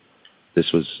important this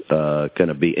was going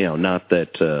to be? Not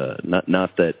that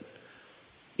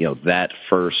that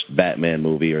first Batman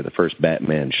movie or the first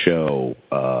Batman show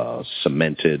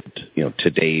cemented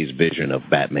today's vision of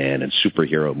Batman and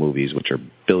superhero movies, which are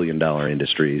billion-dollar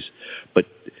industries. But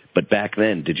back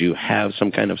then, did you have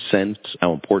some kind of sense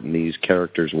how important these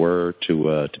characters were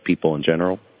to people in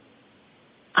general?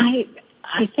 I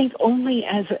think only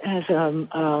as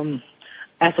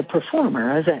a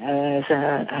performer, as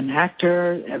an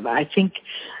actor. I think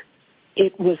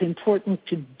it was important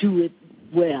to do it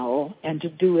well and to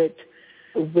do it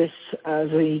with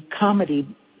the comedy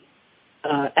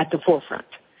at the forefront.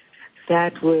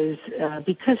 That was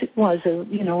because it was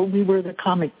we were the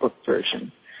comic book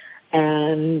version,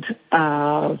 and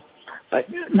but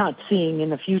not seeing in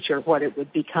the future what it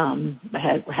would become.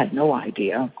 I had no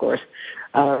idea, of course,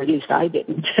 or at least I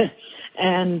didn't.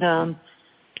 And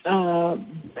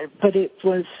but it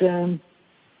was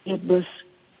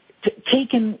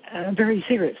taken very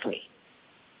seriously.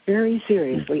 very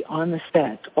seriously on the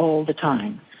set all the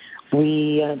time.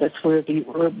 That's where the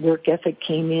work ethic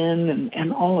came in,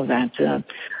 and all of that,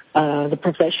 the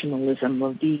professionalism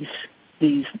of these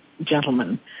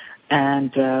gentlemen,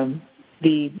 and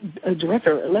the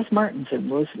director Les Martinson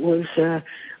was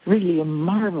really a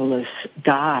marvelous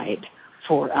guide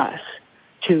for us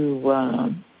to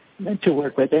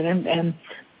work with it, and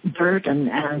Bert and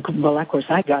well, of course,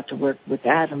 I got to work with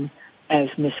Adam as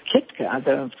Miss Kitka,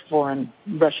 the foreign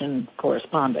Russian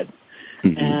correspondent,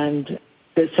 and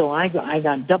so I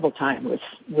got double time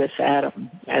with Adam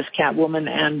as Catwoman,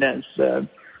 and as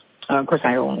of course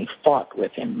I only fought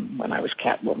with him when I was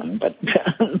Catwoman, but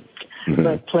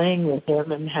but playing with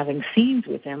him and having scenes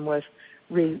with him was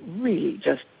really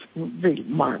just really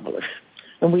marvelous.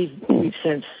 And we've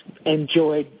since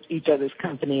enjoyed each other's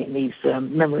company in these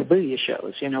memorabilia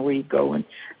shows. You know, we go and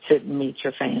sit and meet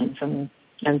your fans and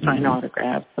sign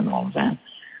autographs and all of that.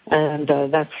 And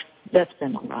that's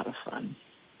been a lot of fun.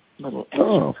 Little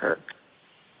extra perk.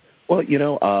 Well, you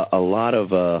know, a lot of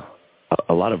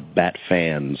Bat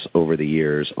fans over the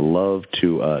years love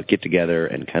to get together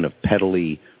and kind of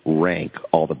pettily rank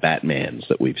all the Batmans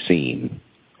that we've seen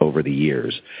over the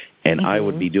years. And I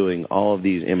would be doing all of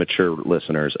these immature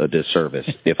listeners a disservice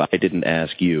if I didn't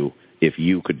ask you if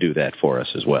you could do that for us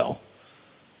as well.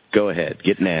 Go ahead.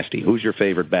 Get nasty. Who's your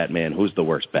favorite Batman? Who's the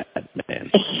worst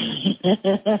Batman?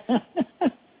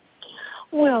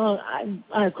 Well,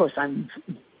 of course, I'm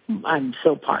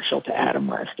so partial to Adam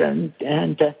West, and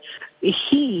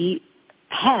he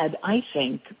had, I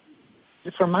think,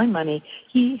 for my money,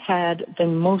 he had the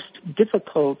most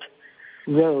difficult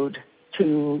road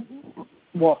to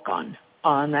walk on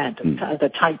that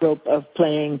the tightrope of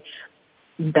playing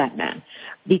Batman,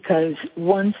 because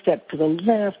one step to the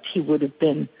left he would have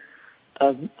been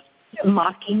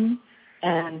mocking,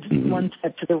 and one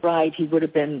step to the right he would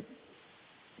have been,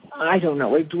 I don't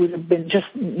know, it would have been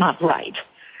just not right.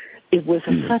 It was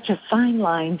such a fine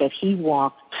line that he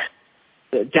walked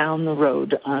down the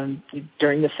road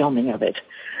during the filming of it,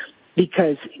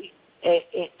 because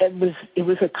it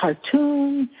was a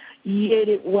cartoon, yet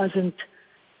it wasn't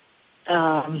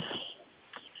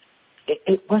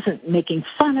making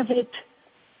fun of it.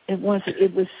 He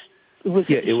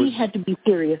had to be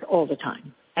serious all the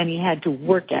time, and he had to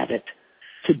work at it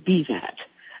to be that.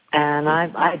 And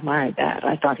I admired that.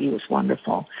 I thought he was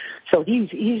wonderful. So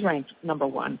he's ranked number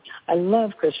one. I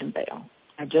love Christian Bale.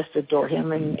 I just adore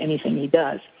him in anything he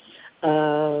does.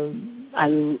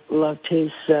 I loved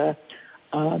his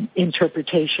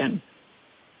interpretation.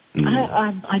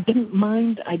 I didn't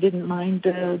mind.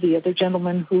 The other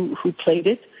gentlemen who played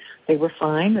it. They were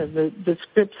fine. The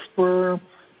scripts were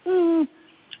a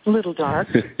little dark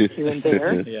here and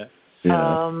there.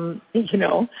 You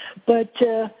know, but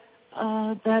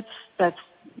that's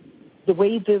the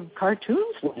way the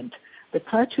cartoons went. The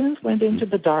cartoons went into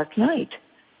the Dark Knight.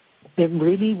 It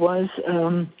really was,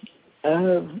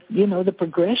 the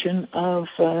progression of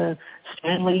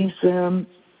Stanley's the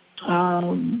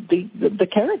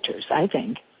characters. I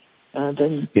think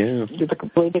the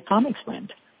way the comics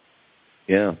went.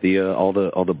 Yeah, all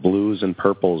the blues and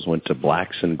purples went to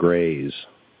blacks and grays,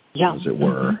 as it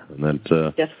were, and that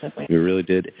definitely we really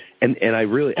did. And I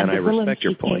respect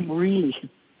your point.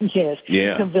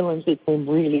 The villains became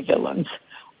really villains,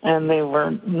 and they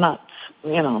were not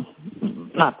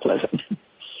pleasant.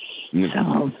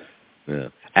 So,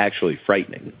 actually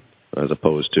frightening, as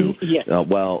opposed to your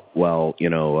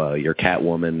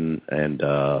Catwoman and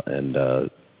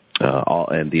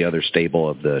the other stable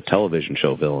of the television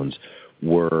show villains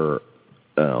were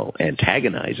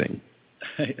antagonizing.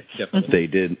 Definitely.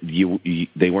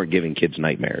 They weren't giving kids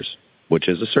nightmares, which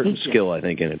is a certain skill, I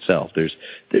think, in itself.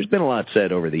 There's been a lot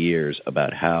said over the years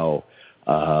about how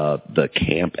the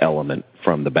camp element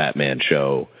from the Batman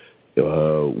show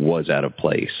was out of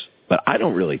place, but I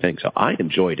don't really think so. I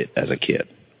enjoyed it as a kid.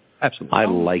 Absolutely, I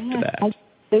liked that.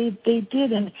 They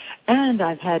did, and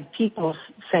I've had people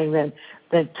saying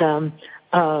that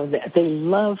they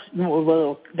love.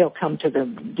 Well, they'll come to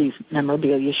these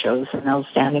memorabilia shows and they'll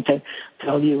stand and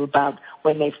tell you about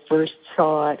when they first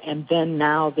saw it, and then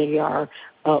now they are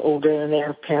older and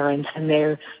their parents, and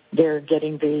they're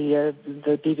getting the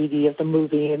DVD of the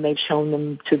movie, and they've shown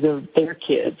them to their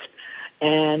kids,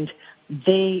 and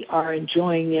they are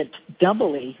enjoying it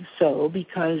doubly so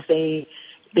because they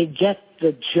get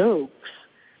the jokes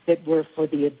that were for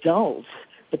the adults,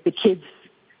 but the kids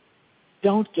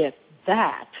don't get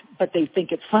that, but they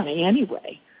think it's funny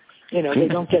anyway. They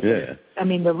don't get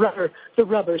the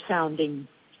rubber sounding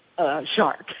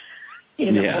shark.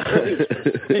 you know,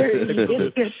 very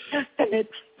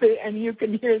and you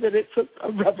can hear that it's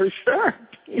a rubber shark,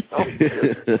 you know.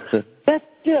 That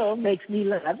still makes me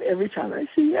laugh every time I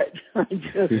see it.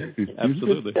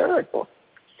 Absolutely. It's hysterical.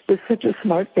 It's such a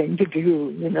smart thing to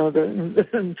do, you know,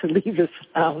 to leave a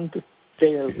sound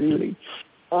there, really.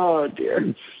 Oh, dear.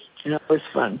 You know, it was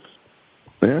fun.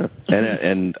 Yeah,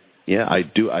 and yeah, I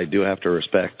do have to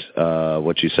respect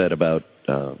what you said about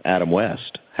Adam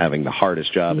West having the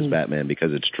hardest job as Batman,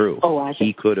 because it's true. Oh,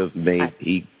 he could have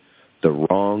made the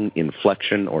wrong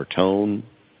inflection or tone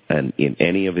and in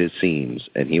any of his scenes,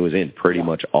 and he was in pretty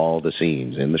much all the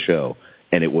scenes in the show,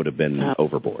 and it would have been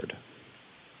overboard.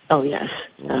 Oh, yes.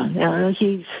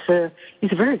 He's a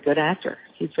very good actor.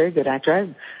 He's a very good actor.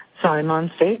 I saw him on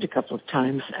stage a couple of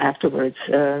times afterwards.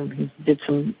 He did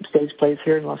some stage plays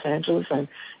here in Los Angeles, and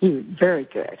he was very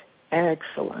good.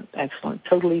 Excellent.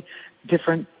 Totally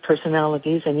different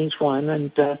personalities in each one,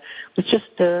 and it's just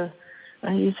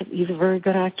he's a very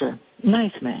good actor.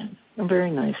 Nice man, a very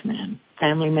nice man,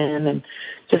 family man, and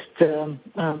just a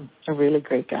really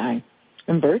great guy.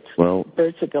 And Bert's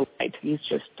a delight. He's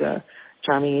just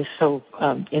charming. He's so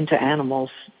into animals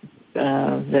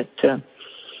that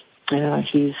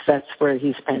that's where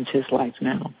he spends his life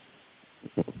now.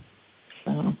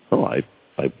 So. Oh,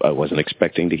 I wasn't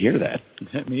expecting to hear that.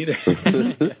 Me either.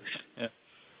 Yeah.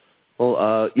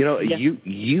 Well,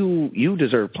 you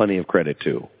deserve plenty of credit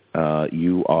too.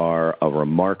 You are a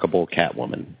remarkable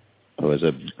Catwoman who is,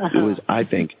 I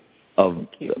think,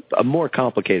 a more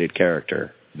complicated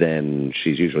character than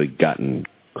she's usually gotten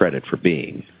credit for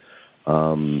being.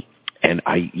 And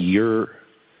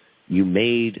you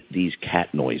made these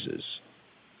cat noises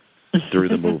through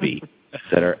the movie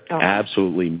that are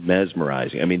absolutely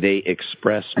mesmerizing. I mean, they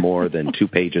express more than 2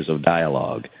 pages of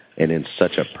dialogue, and in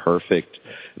such a perfect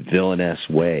villainess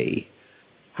way.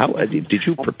 How did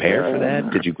you prepare for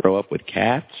that? Did you grow up with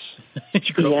cats?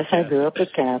 Yes, I grew up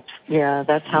with cats. Yeah,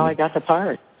 that's how I got the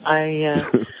part.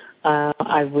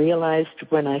 I realized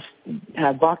when I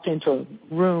walked into a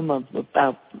room of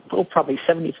about probably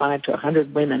 75 to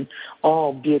 100 women,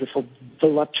 all beautiful,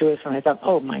 voluptuous, and I thought,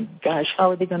 oh my gosh,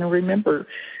 how are they going to remember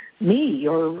me?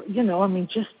 Or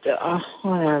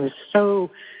I was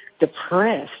so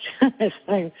depressed as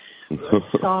I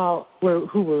saw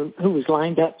who was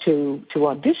lined up to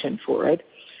audition for it,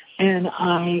 and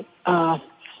I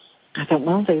thought,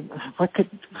 well,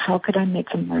 how could I make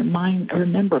them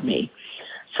remember me?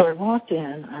 So I walked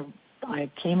in. I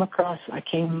came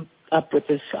up with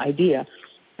this idea,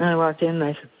 and I walked in and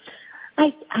I said,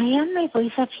 I have my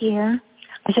voice up here.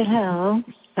 I said, hello,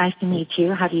 nice to meet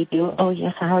you. How do you do? Oh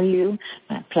yes, how are you?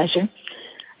 My pleasure.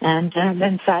 And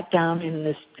then sat down in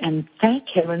this, and thank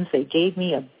heavens they gave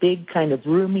me a big kind of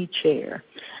roomy chair,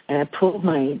 and I pulled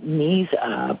my knees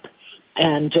up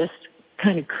and just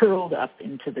kind of curled up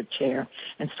into the chair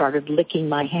and started licking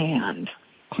my hand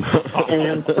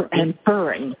and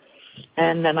purring.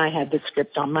 And then I had the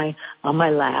script on my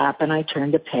lap, and I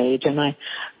turned a page, and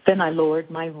then I lowered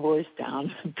my voice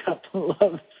down a couple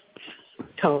of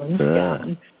tones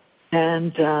down,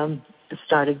 and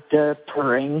started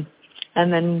purring.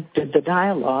 And then did the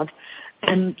dialogue,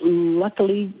 and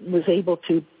luckily was able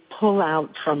to pull out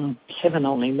from heaven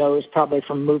only knows, probably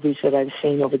from movies that I've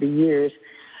seen over the years.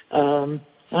 And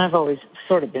I've always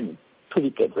sort of been pretty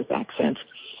good with accents.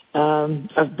 A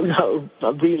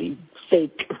really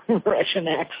fake Russian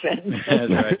accent. That's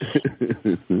right.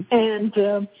 And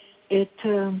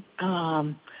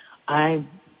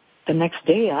the next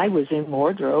day I was in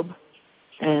wardrobe,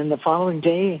 and the following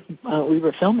day we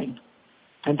were filming.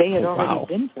 And they had already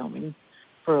been filming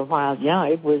for a while. Yeah,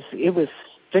 it was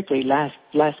strictly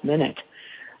last minute,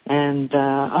 and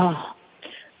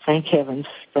thank heavens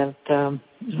that I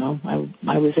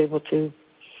was able to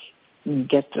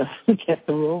get the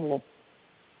role.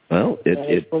 Well,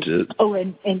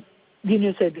 and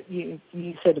you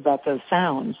said about the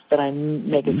sounds that I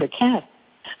make as a cat.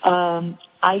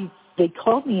 They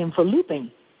called me in for looping.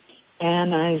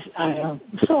 And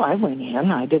so I went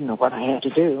in. I didn't know what I had to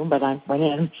do, but I went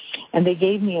in, and they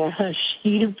gave me a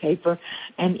sheet of paper,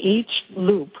 and each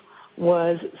loop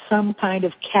was some kind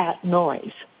of cat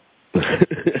noise.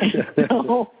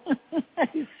 So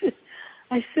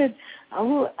I said,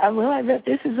 I bet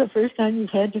this is the first time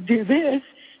you've had to do this.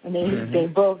 And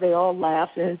they all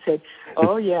laughed and said,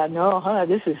 oh yeah, no,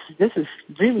 this is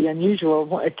really unusual.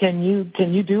 Can you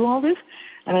do all this?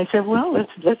 And I said, well,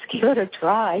 let's give it a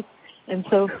try. And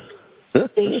so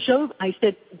they showed. I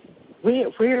said,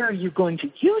 "Where are you going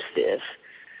to use this?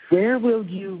 Where will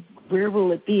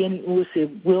it be?" And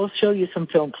we'll show you some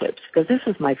film clips, because this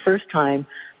is my first time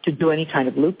to do any kind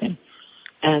of looping.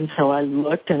 And so I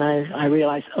looked and I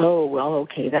realized, oh, well,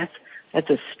 okay, that's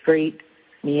a straight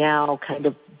meow kind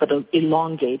of, but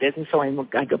elongated. And so I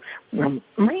go,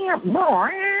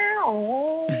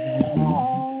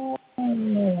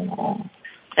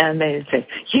 and they say,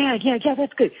 yeah,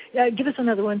 that's good. Give us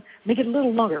another one. Make it a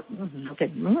little longer. Okay.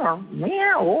 And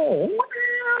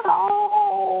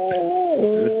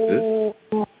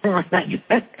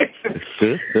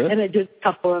I did a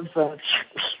couple of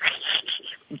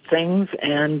things.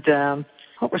 And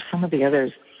what were some of the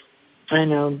others? I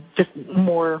know, just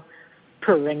more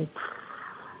purring.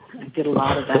 I did a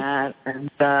lot of that.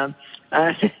 And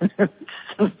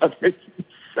some other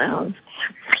sounds.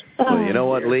 Well, you know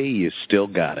what, Lee? You still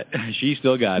got it. She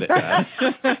still got it.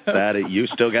 You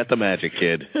still got the magic,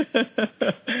 kid.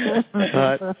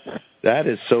 That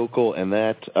is so cool, and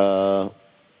that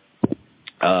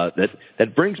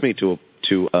brings me to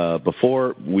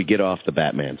before we get off the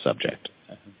Batman subject.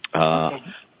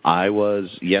 I was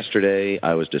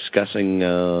discussing.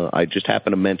 I just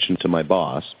happened to mention to my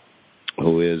boss,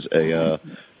 who is a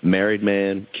married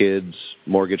man, kids,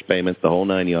 mortgage payments, the whole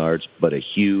 9 yards, but a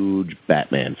huge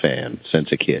Batman fan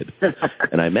since a kid.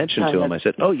 And I mentioned to him, I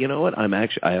said, "Oh, you know what? I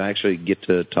actually get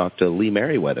to talk to Lee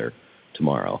Meriwether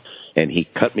tomorrow." And he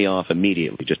cut me off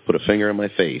immediately, just put a finger in my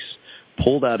face,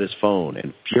 pulled out his phone,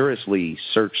 and furiously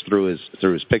searched through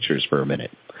his pictures for a minute.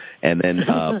 And then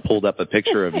pulled up a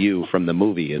picture of you from the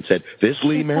movie and said, "This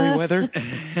Lee Meriwether?"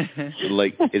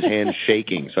 Like his hand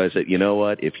shaking. So I said, "You know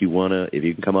what? If you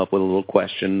can come up with a little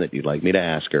question that you'd like me to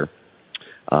ask her."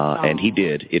 And he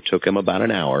did. It took him about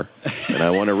an hour, and I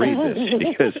want to read this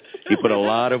because he put a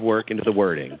lot of work into the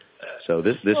wording. So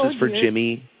this is for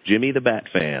Jimmy. Jimmy the Bat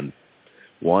fan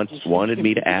wanted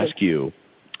me to ask you,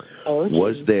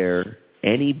 was there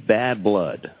any bad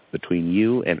blood between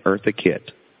you and Eartha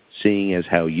Kitt, seeing as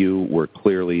how you were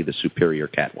clearly the superior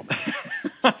Catwoman?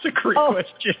 That's a great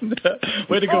question.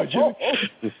 Way to go, Jimmy.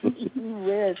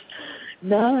 Yes,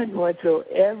 none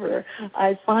whatsoever.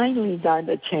 I finally got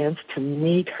a chance to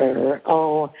meet her.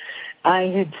 Oh, I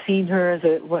had seen her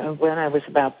when I was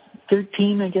about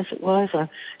 13, I guess it was.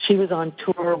 She was on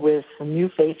tour with some New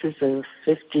Faces of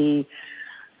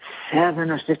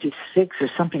 57 or 56 or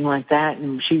something like that,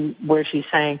 and she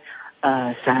sang,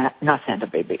 not Santa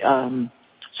Baby,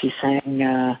 she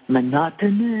sang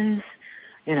Monotonous,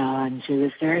 and she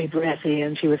was very breathy,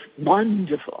 and she was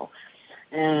wonderful.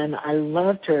 And I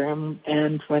loved her.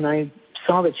 And when I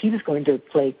saw that she was going to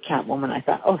play Catwoman, I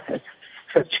thought, oh, that's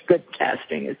such good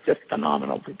casting. It's just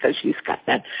phenomenal because she's got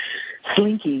that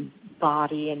slinky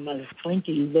body and the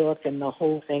slinky look and the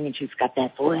whole thing, and she's got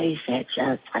that voice that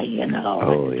just,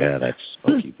 Oh, yeah, that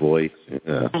spunky voice.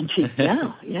 Yeah. And she,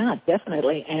 yeah,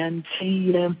 definitely. And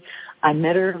she, I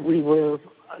met her. We were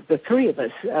the three of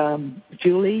us,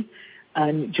 Julie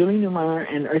Newmar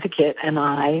and Eartha Kitt, and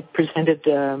I presented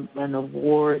an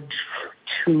award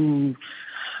to,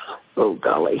 oh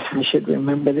golly, I should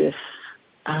remember this.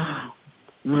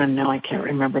 No, I can't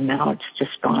remember now. It's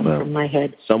just gone from my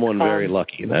head. Someone very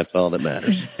lucky. That's all that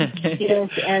matters. Yes,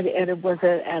 and it was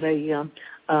at a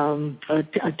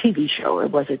TV show.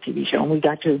 It was a TV show, and we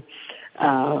got to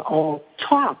all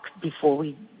talk before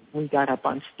we got up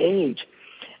on stage.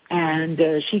 And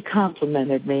she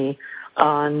complimented me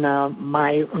on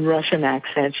my Russian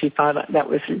accent. She thought that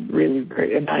was really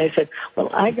great. And I said, well,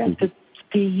 I got to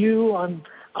see you on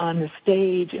the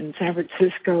stage in San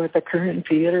Francisco at the Current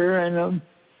Theater, and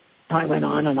I went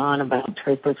on and on about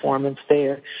her performance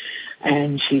there.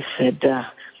 And she said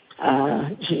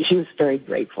she was very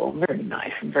grateful, very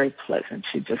nice, and very pleasant.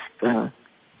 She just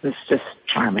was just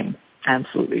charming,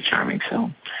 absolutely charming. So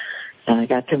I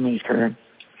got to meet her.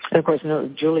 And of course,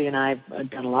 Julie and I have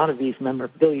done a lot of these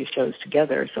memorabilia shows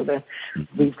together, so that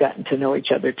we've gotten to know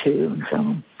each other too.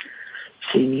 And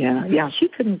so she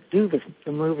couldn't do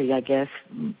the movie, I guess.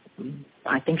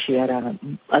 I think she had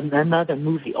another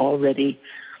movie already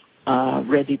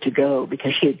ready to go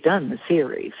because she had done the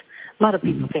series. A lot of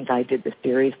people think I did the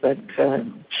series, but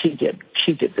she did.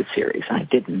 She did the series. I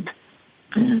didn't.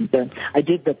 And I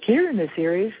did appear in the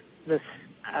series.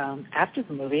 After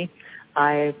the movie,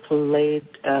 I played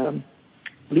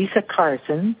Lisa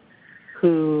Carson,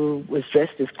 who was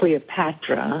dressed as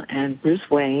Cleopatra, and Bruce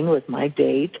Wayne was my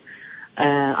date.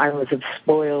 I was a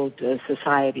spoiled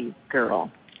society girl.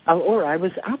 Or I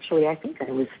was actually, I think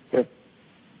I was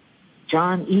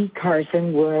John E.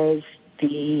 Carson was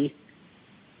the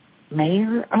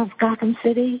mayor of Gotham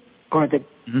City, or the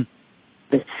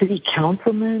city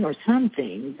councilman or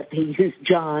something. He used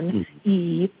John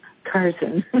E.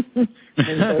 Carson. And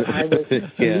so I was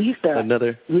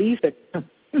Lisa.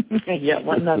 Yeah,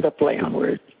 another play on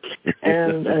words.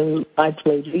 And I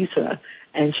played Lisa,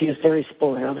 and she was very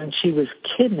spoiled, and she was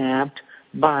kidnapped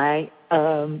by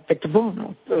Victor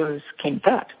Buono, who was King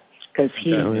Tut, because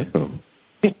he...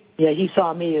 Yeah, he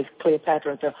saw me as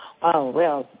Cleopatra and said, "Oh,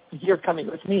 well, you're coming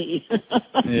with me."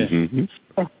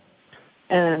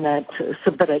 And that,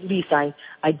 but at least I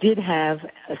did have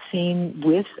a scene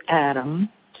with Adam,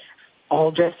 all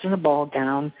dressed in a ball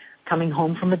gown, coming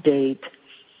home from a date,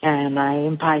 and I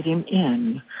invite him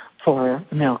in for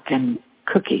milk and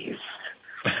cookies.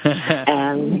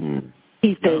 And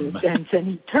he says, and then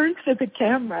he turns to the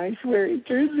camera. I swear, he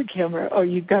turns to the camera. Oh,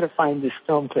 you've got to find this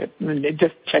film clip. And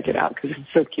just check it out because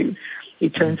it's so cute. He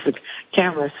turns to the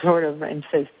camera sort of and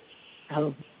says,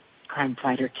 "Oh, crime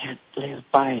fighter can't live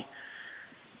by."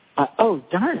 Oh,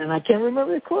 darn, and I can't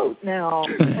remember the quote now.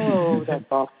 Oh, that's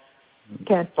awful.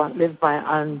 Can't live by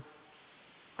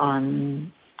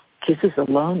on kisses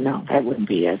alone. No, that wouldn't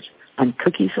be it. On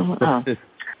cookies alone. Oh,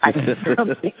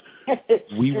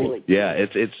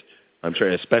 it's. I'm sure,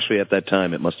 especially at that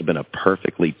time, it must have been a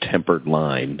perfectly tempered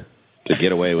line to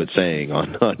get away with saying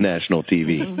on national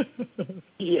TV.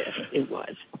 Yes, it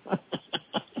was.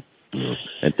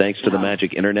 And thanks to the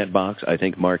magic internet box, I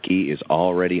think Marquis is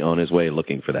already on his way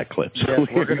looking for that clip. So yes,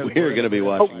 we're going to be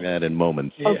watching that in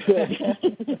moments. Okay.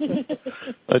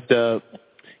 But the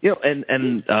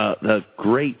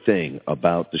great thing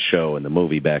about the show and the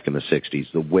movie back in the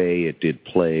 '60s, the way it did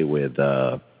play with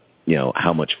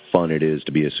how much fun it is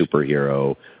to be a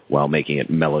superhero while making it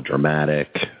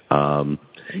melodramatic.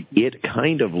 It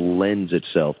kind of lends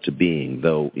itself to being,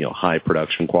 though, high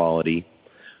production quality,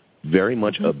 very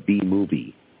much a B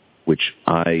movie, which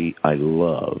I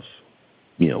love.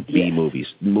 B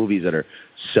movies that are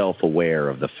self-aware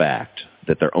of the fact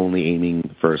that they're only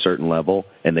aiming for a certain level,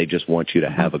 and they just want you to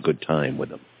have a good time with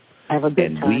them. Have a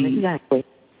good time, exactly.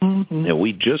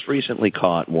 We just recently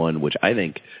caught one, which I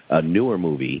think a newer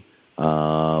movie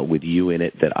with you in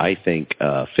it that I think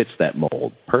fits that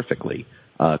mold perfectly,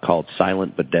 called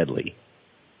Silent but Deadly.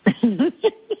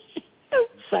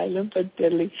 Silent but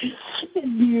Deadly.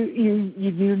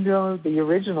 You know the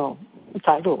original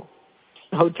title,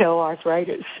 Hotel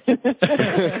Arthritis. we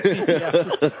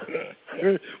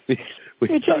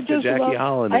talked to Jackie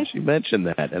Holland, and she mentioned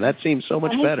that, and that seems so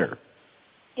much better.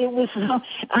 It was.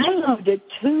 I loved it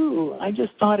too. I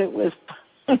just thought it was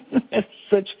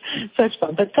such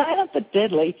fun. But Silent but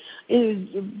Deadly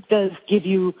does give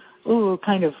you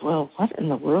kind of, well, what in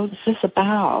the world is this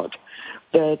about?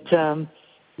 But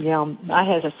I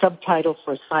had a subtitle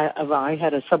for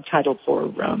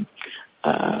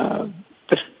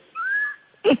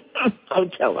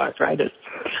Hotel Arthritis.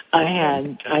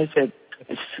 I said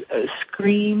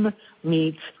Scream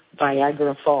meets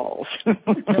Viagra Falls. That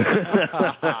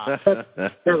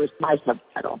was my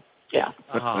subtitle. Yeah.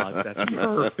 Oh, that's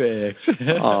perfect.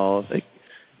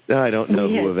 I don't know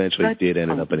who eventually did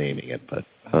end up naming it, but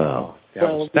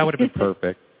that would have been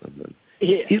perfect.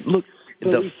 Look,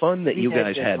 the fun that you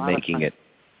guys had making it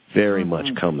very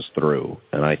much comes through,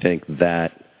 and I think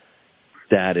that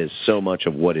is so much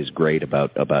of what is great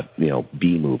about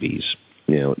B movies.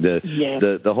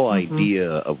 The whole idea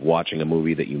of watching a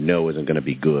movie that isn't going to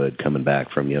be good, coming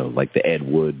back from like the Ed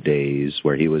Wood days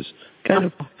where he was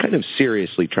kind of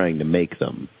seriously trying to make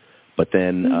them, but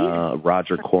then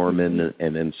Roger Corman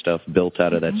and stuff built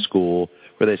out of that school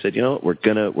where they said, we're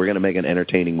gonna make an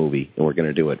entertaining movie and we're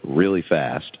gonna do it really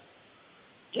fast.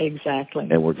 Exactly.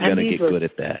 And we're gonna get good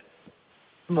at that.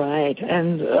 Right,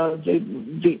 and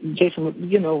Jason,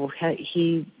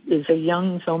 he is a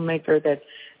young filmmaker that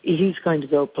he's going to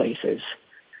go places.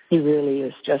 He really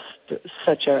is just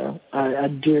such a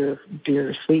dear,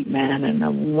 sweet man and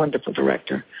a wonderful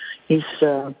director. He's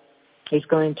going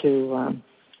to.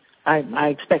 I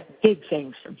expect big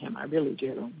things from him. I really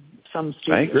do. Some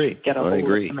studios get a hold of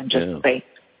him and just say,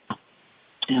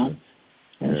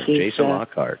 Jason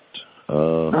Lockhart.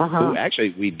 Who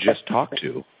actually we just talked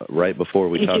to right before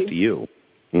we talked to you,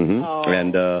 and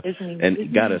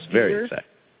got us very excited.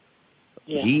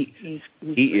 Yeah, he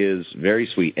is very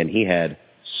sweet, and he had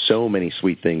so many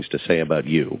sweet things to say about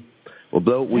you.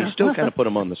 Although we still kind of put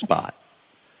him on the spot.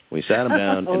 We sat him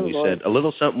down and we said a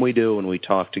little something we do when we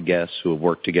talk to guests who have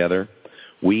worked together.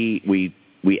 We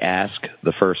ask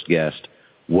the first guest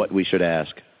what we should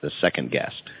ask the second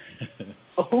guest,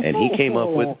 and he came up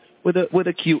with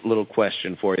a cute little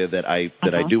question for you that I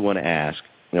do want to ask.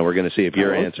 Now we're going to see if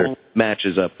your answer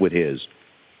matches up with his.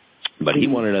 But he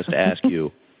wanted us to ask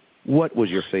you, what was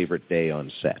your favorite day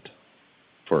on set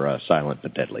for Silent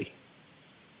but Deadly?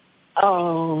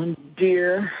 Oh,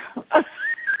 dear.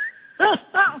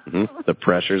 The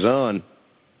pressure's on.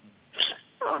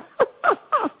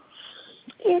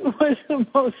 It was the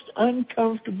most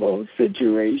uncomfortable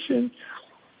situation.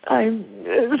 I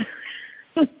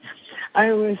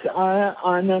was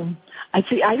on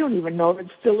I don't even know if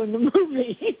it's still in the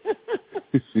movie.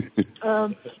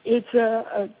 It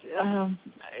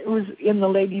was in the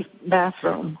ladies'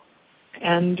 bathroom,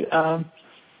 and I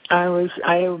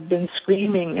have been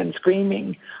screaming and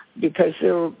screaming because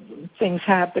there were things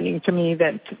happening to me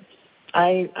that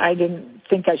I didn't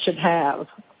think I should have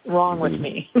wrong with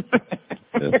me.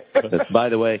 By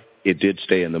the way, it did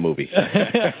stay in the movie.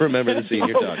 I remember the scene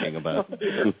you're talking about.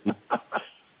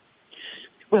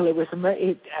 Well,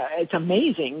 it's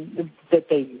amazing that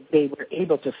they were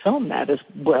able to film that as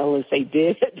well as they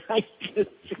did,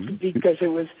 because it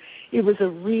was a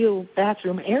real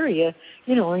bathroom area,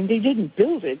 and they didn't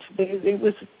build it. It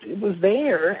was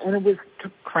there, and it was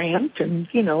cramped, and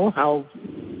how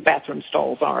bathroom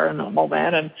stalls are and all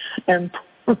that, and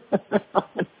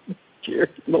dear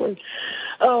Lord,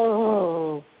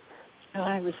 oh.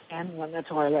 I was standing on the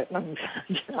toilet.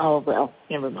 Oh, well,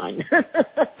 never mind.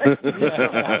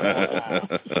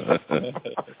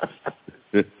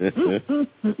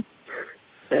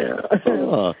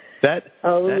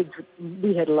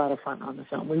 We had a lot of fun on the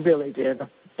film. We really did.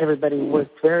 Everybody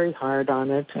worked very hard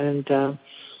on it. And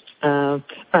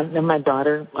my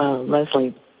daughter,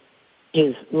 Leslie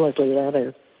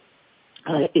Leather,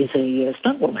 is a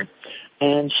stunt woman.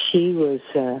 And she was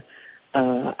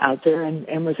out there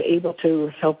and was able to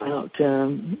help out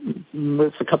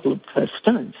with a couple of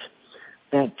stunts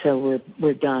that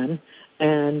were done,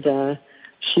 and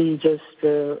she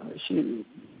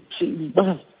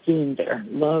loved being there,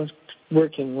 loved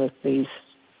working with these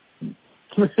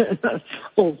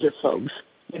older folks,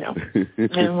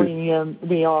 and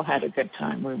we all had a good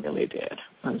time. We really did. It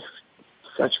was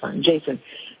such fun. Jason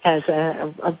has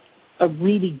a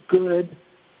really good,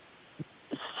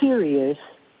 serious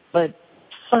but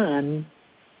fun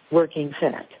working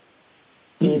set.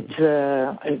 It's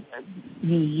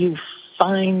you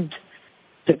find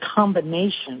the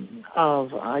combination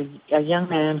of a young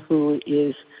man who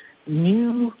is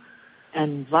new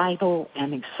and vital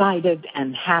and excited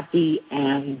and happy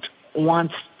and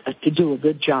wants to do a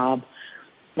good job,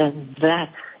 and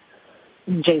that's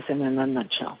Jason in a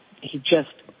nutshell. He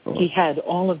had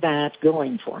all of that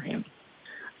going for him.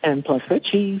 And plus which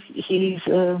he's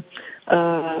a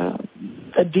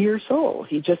dear soul.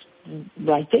 He just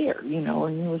right there, and he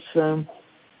was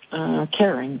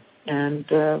caring, and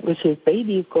it was his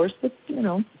baby, of course. But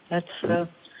that's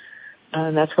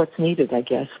what's needed, I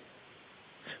guess.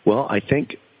 Well, I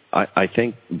think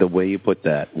the way you put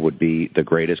that would be the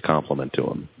greatest compliment to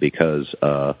him, because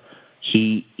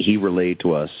he relayed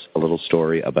to us a little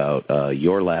story about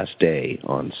your last day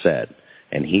on set.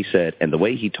 And he said, and the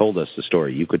way he told us the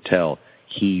story, you could tell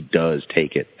he does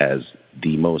take it as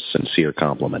the most sincere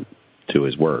compliment to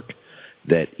his work,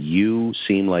 that you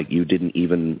seem like you didn't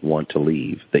even want to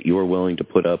leave, that you were willing to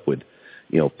put up with,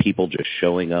 people just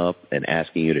showing up and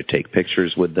asking you to take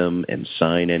pictures with them and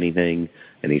sign anything.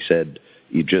 And he said,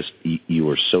 you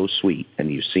were so sweet, and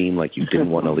you seemed like you didn't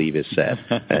want to leave his set.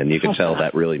 And you could tell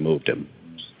that really moved him.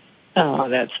 Oh,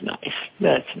 that's nice.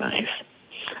 That's nice.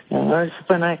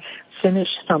 When I finish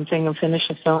something and finish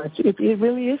a film, it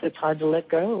really is. It's hard to let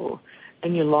go,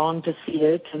 and you long to see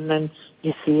it, and then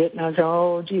you see it, and I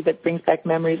go, oh, gee, that brings back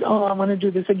memories. Oh, I want to do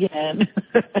this again.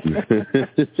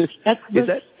 That's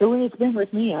the way it's been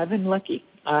with me. I've been lucky.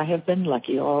 I have been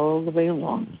lucky all the way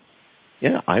along.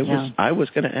 Yeah, I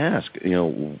was going to ask,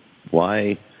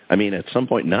 why? I mean, at some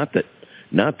point, not that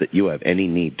you have any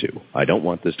need to. I don't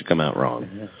want this to come out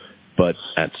wrong, but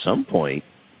at some point,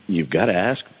 you've got to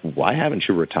ask, why haven't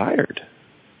you retired?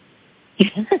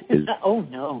 Oh,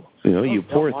 no. You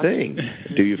poor thing.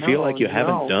 Do you feel like you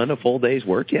haven't done a full day's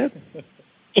work yet?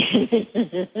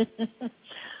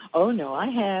 Oh, no, I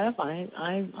have.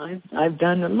 I've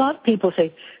done. A lot of people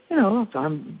say,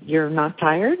 you're not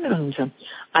tired. And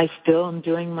I still am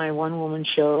doing my one-woman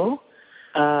show.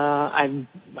 I'm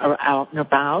out and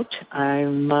about.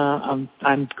 I'm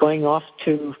going off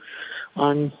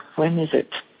when is it?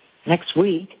 Next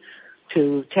week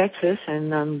to Texas,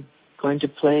 and I'm going to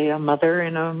play a mother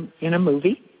in a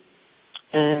movie,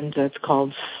 and it's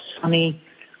called Sunny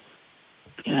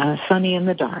in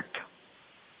the Dark.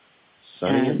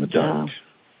 Sunny in the Dark.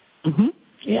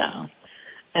 Yeah,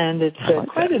 and it's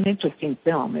quite an interesting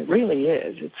film. It really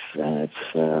is.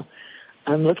 It's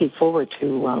I'm looking forward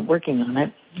to working on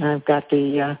it. I've got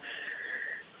I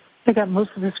got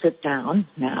most of the script down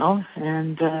now,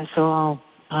 and so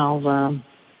I'll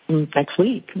next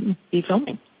week be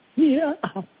filming. Yeah.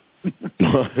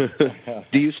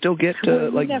 Do you still get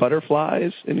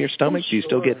butterflies in your stomach? Do you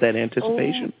still get that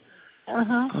anticipation?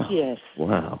 Yes.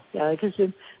 Wow. Yeah, because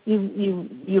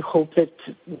you hope that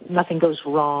nothing goes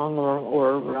wrong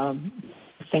or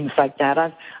things like that.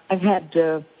 I've had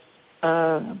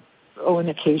an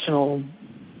occasional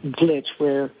glitch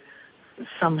where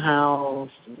somehow,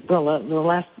 the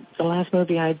last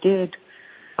movie I did,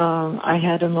 I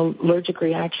had an allergic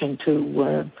reaction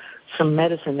to some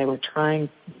medicine they were trying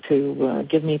to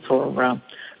give me for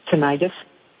tinnitus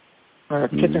or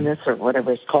tinnitus or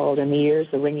whatever it's called in the ears,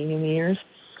 the ringing in the ears,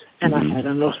 and I had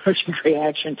an allergic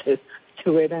reaction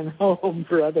to it. And oh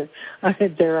brother,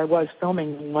 there I was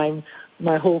filming,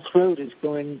 my whole throat is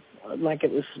going like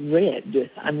it was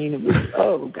red. I mean, it was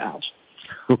oh gosh,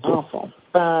 awful.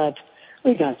 But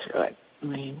we got through it.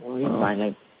 We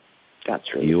finally got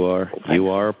through it. You are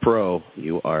a pro.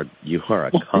 You are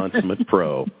a consummate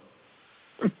pro.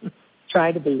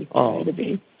 Try to be. Oh,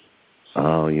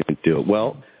 you can do it.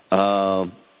 Well, I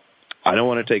don't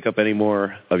want to take up any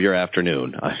more of your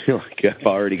afternoon. I feel like I've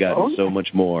already gotten so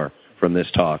much more from this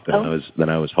talk than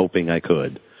I was hoping I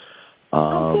could.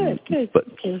 Good.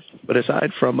 But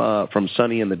aside from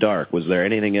Sunny in the Dark, was there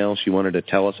anything else you wanted to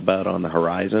tell us about on the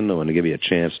horizon? I want to give you a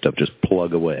chance to just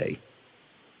plug away.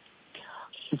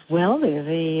 Well, let's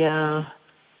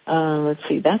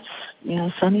see, that's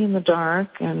Sunny in the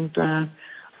Dark, and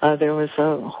there was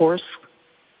a horse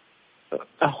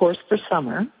for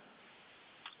summer.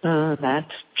 That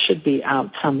should be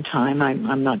out sometime.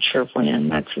 I'm not sure when.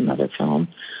 That's another film.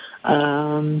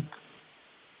 And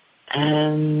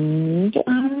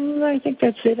I think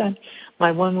that's it.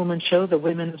 My one-woman show, The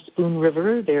Women of Spoon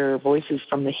River, their Voices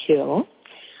from the Hill,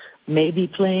 may be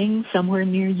playing somewhere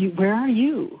near you. Where are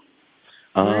you?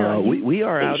 We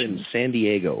are out in San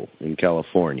Diego, in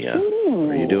California. Ooh.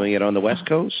 Are you doing it on the West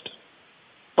Coast?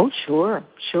 Oh, sure.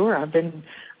 I've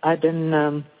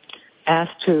been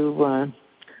asked to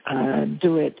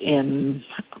do it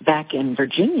back in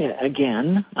Virginia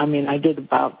again. I mean, I did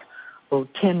about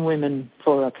 10 women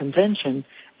for a convention,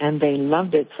 and they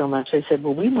loved it so much. They said,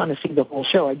 well, we want to see the whole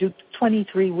show. I do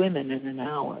 23 women in an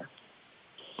hour.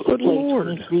 Good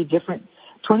Lord.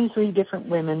 23 different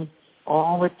women,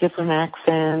 all with different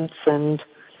accents and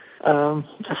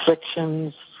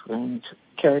afflictions and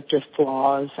character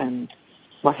flaws and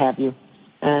what have you.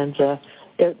 And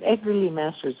Edgar Lee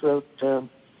Masters wrote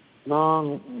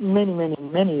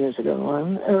many years ago,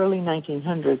 in the early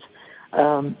 1900s,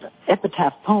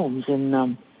 epitaph poems in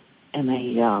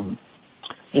an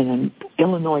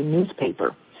Illinois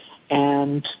newspaper,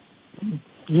 and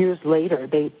years later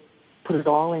they put it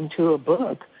all into a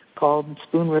book called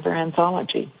Spoon River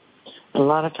Anthology. A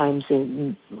lot of times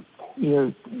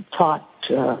you're taught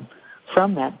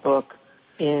from that book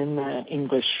in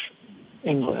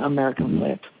American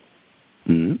Lit.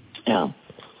 Mm-hmm. Yeah.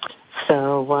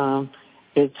 So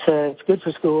it's good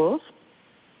for schools,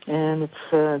 and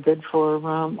it's good for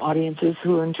audiences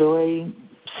who enjoy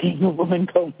seeing a woman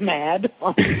go mad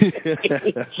on stage.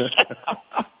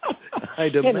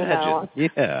 I'd imagine.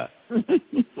 Yeah.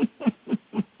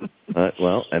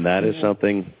 Well, and that is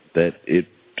something that if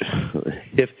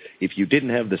you didn't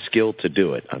have the skill to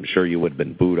do it, I'm sure you would have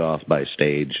been booed off by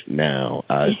stage now.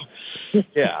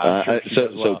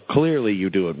 So clearly you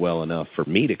do it well enough for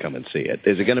me to come and see it.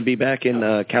 Is it going to be back in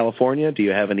California? Do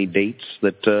you have any dates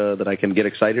that I can get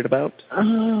excited about?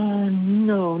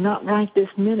 No, not right this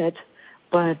minute.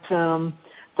 But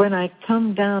when I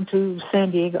come down to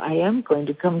San Diego, I am going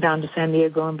to come down to San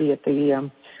Diego and be at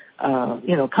the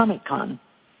Comic-Con.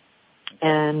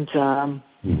 And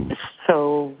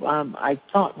so I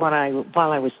thought while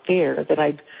I was there that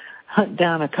I'd hunt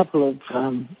down a couple of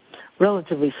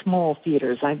relatively small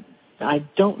theaters. I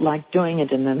don't like doing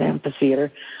it in an amphitheater,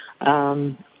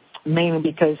 mainly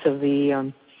because of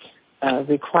the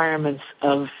requirements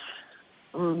of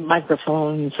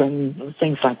microphones and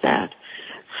things like that.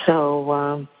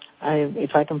 So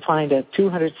if I can find a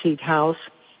 200-seat house,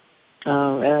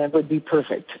 it would be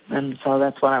perfect. And so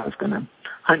that's what I was going to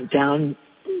hunt down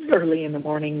early in the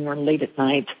morning or late at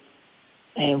night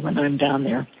when I'm down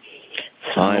there.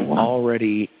 So, I'm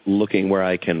already looking where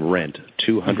I can rent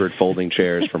 200 folding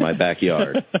chairs for my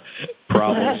backyard.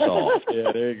 Problem solved.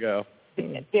 Yeah, there you go.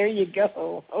 There you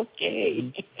go.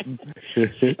 Okay.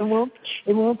 It won't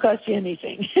cost you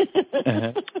anything.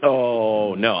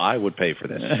 Oh no, I would pay for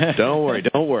this. Don't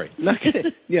worry. Not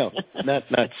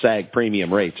SAG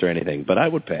premium rates or anything, but I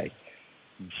would pay.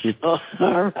 All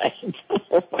right.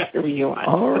 Whatever you want.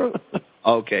 All right.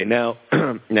 Okay. Now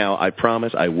I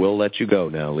promise I will let you go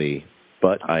now, Lee.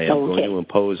 But I am going to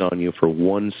impose on you for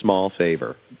one small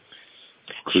favor.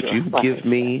 Could you give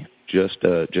me just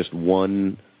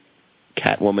one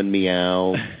Catwoman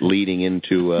meow leading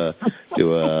into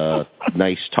to a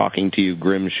nice talking to you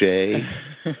Grimshay,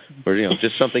 or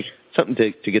just something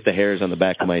to get the hairs on the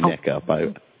back of my neck up.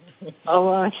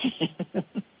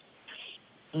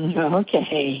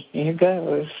 Okay, here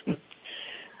goes.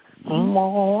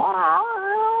 Oh,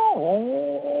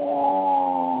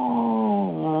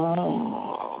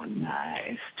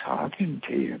 nice talking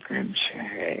to you,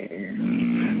 Grimshay.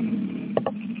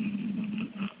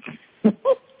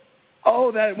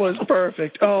 Oh, that was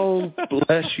perfect. Oh,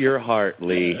 bless your heart,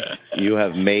 Lee. You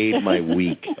have made my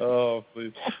week. Oh,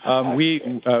 please.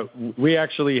 We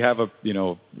actually have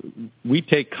we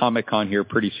take Comic-Con here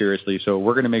pretty seriously, so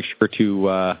we're going to make sure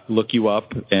to look you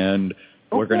up, and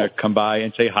we're going to come by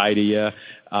and say hi to you.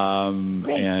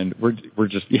 And we're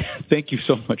just thank you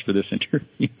so much for this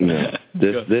interview. Yeah.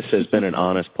 This has been an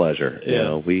honest pleasure.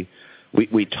 Yeah.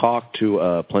 We talk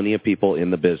to plenty of people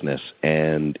in the business,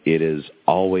 and it is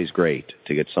always great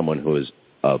to get someone who is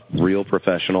a real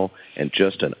professional and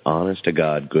just an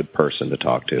honest-to-God good person to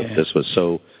talk to. Yeah. This was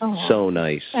so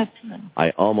nice. That's nice. I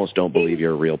almost don't believe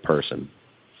you're a real person.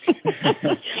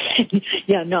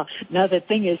 Yeah, no. Now, the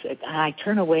thing is, I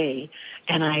turn away,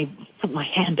 and I put my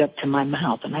hand up to my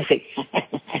mouth, and I say,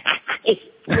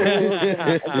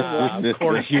 of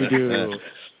course you do.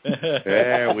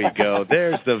 There we go.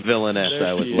 There's the villainess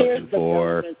I was looking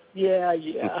for. Yeah.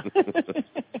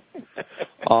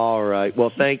 All right.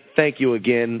 Well, thank you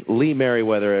again, Lee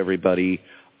Meriwether. Everybody,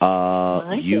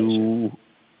 you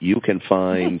can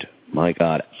find, my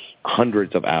God,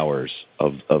 hundreds of hours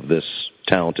of this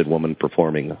talented woman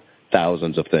performing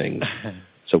thousands of things.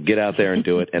 So get out there and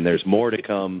do it. And there's more to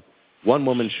come. One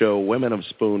woman show, Women of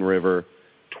Spoon River,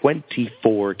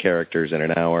 24 characters in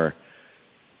an hour.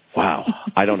 Wow,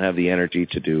 I don't have the energy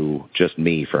to do just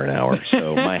me for an hour,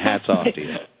 so my hat's off to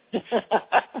you.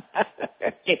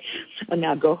 Well,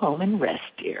 now go home and rest,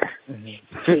 dear.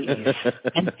 Please.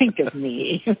 And think of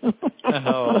me.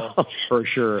 Oh, for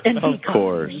sure. Of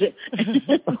course.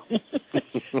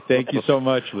 Thank you so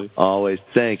much, Lee. Always.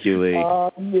 Thank you, Lee.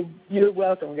 You're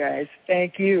welcome, guys.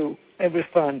 Thank you. It was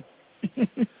fun.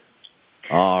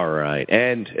 All right.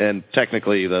 And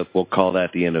technically, we'll call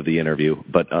that the end of the interview,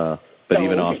 but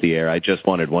even off the air, I just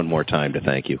wanted one more time to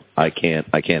thank you. I can't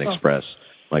express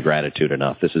my gratitude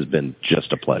enough. This has been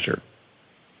just a pleasure.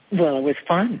 Well, it was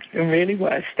fun. It really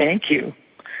was. Thank you.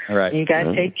 All right. You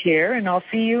guys take care, and I'll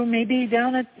see you maybe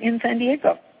down in San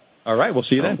Diego. All right. We'll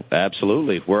see you then.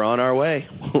 Absolutely. We're on our way.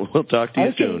 We'll talk to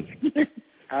you soon.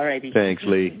 All righty. Thanks,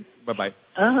 Lee. Bye-bye.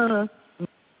 Uh-huh.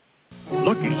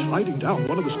 Lucky's sliding down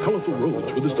one of his colorful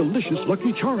roads with his delicious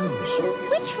Lucky Charms.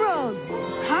 Which road?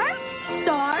 Hearts,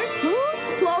 stars,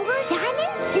 moons, clover,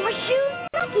 diamonds, horseshoes?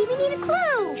 Lucky, we need a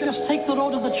clue. Just take the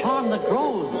road to the charm that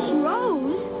grows.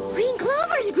 Grows? Green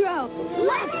clovers grow.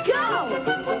 Let's go!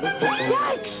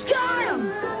 Yikes, got 'em!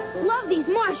 Love these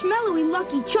marshmallowy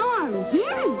Lucky Charms.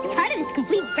 Try this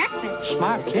complete breakfast.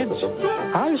 Smart kids.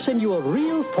 I'll send you a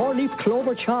real 4-leaf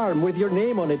clover charm with your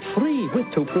name on it free with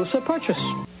 2 proofs of purchase.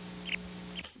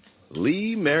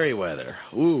 Lee Meriwether.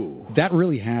 Ooh. That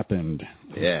really happened.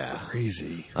 Yeah.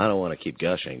 Crazy. I don't want to keep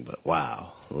gushing, but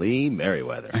wow. Lee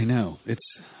Meriwether. I know. I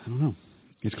don't know.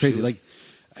 It's crazy. Like,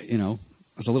 as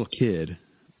a little kid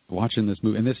watching this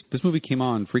movie, and this movie came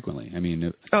on frequently. I mean,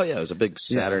 it was a big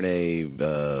Saturday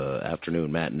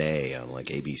afternoon matinee on like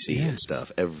ABC and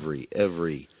stuff every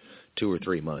 2 or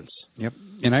 3 months. Yep.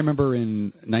 And I remember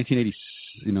in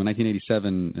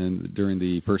 1987, and during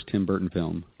the first Tim Burton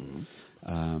film,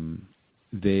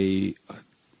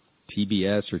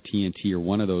 TBS or TNT or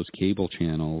one of those cable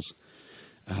channels,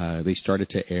 they started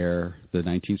to air the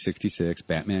 1966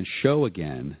 Batman show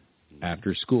again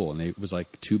after school, and it was like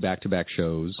 2 back-to-back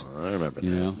shows. Oh, I remember that.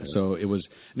 Yeah. So it was.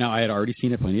 Now I had already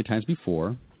seen it plenty of times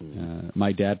before.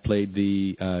 My dad played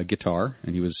the guitar,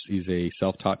 and he's a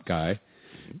self-taught guy.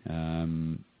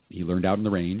 He learned out in the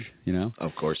range,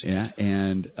 Of course. Yeah,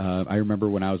 and I remember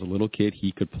when I was a little kid,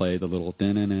 he could play the little.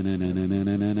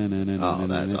 Oh,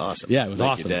 that's awesome! Yeah, it was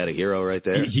awesome. Your dad a hero right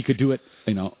there. He could do it,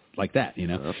 like that,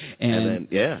 And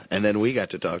then we got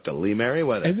to talk to Lee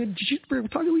Meriwether. And then we're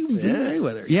talking to Lee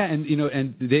Meriwether. Yeah, and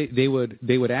and they would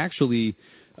actually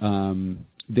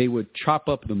they would chop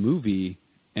up the movie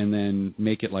and then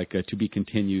make it like a to be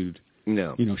continued.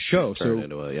 Show. Turn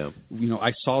into a,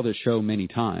 I saw this show many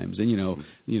times, and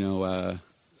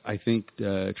I think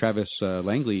Travis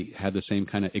Langley had the same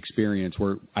kind of experience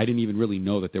where I didn't even really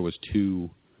know that there was 2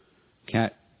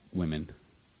 Catwomen.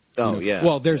 Oh, yeah.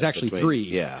 Well, there's actually 3.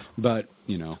 Yeah. But,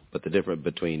 But the difference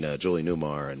between Julie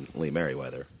Newmar and Lee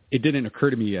Meriwether. It didn't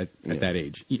occur to me at that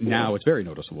age. Now it's very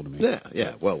noticeable to me.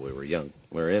 Yeah. Well, we were young.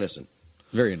 We were innocent.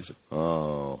 Very innocent.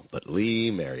 Oh, but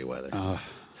Lee Meriwether.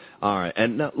 All right,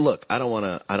 and now, look, I don't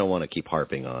want to keep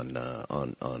harping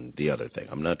on the other thing.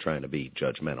 I'm not trying to be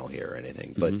judgmental here or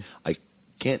anything, but I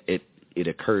can't. It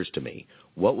occurs to me,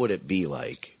 what would it be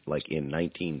like in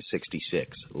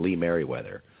 1966, Lee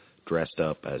Meriwether dressed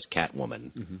up as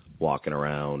Catwoman, walking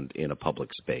around in a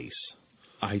public space?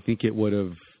 I think it would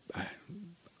have.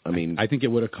 I think it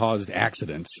would have caused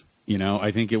accidents.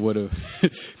 I think it would have,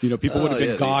 people would have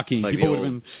been gawking. Like people would have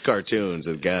been cartoons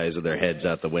of guys with their heads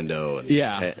out the window and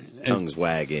tongues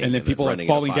wagging. And then people are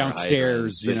falling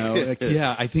downstairs,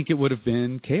 I think it would have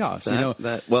been chaos.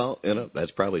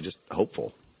 That's probably just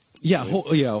hopeful. Yeah,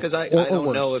 because I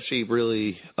don't know if she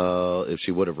really, if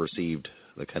she would have received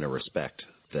the kind of respect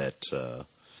that,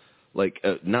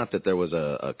 not that there was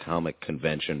a comic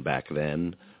convention back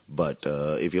then, but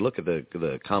if you look at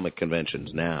the comic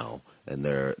conventions now, and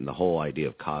the whole idea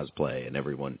of cosplay, and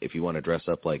everyone, if you want to dress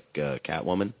up like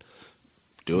Catwoman,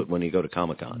 do it when you go to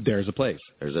Comic-Con. There's a place.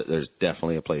 There's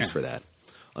definitely a place for that.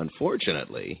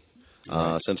 Unfortunately,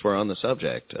 since we're on the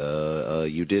subject,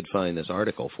 you did find this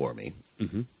article for me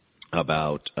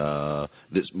about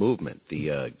this movement,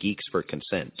 the Geeks for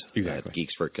Consent, at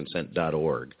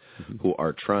geeksforconsent.org, who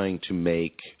are trying to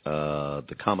make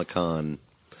the Comic-Con.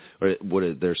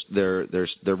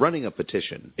 They're running a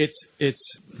petition. It's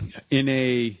in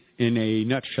a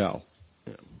nutshell.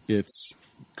 Yeah. It's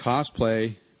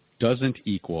cosplay doesn't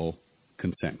equal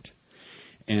consent,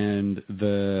 and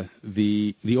the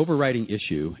overriding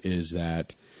issue is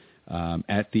that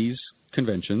at these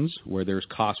conventions where there's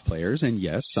cosplayers, and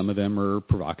yes, some of them are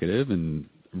provocative and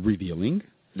revealing.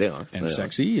 They are, and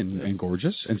sexy and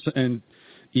gorgeous, and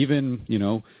even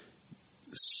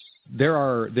There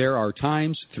are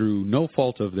times through no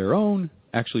fault of their own,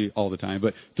 actually all the time,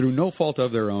 but through no fault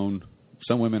of their own,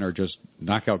 some women are just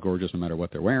knockout gorgeous no matter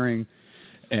what they're wearing.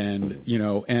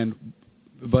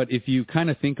 But if you kind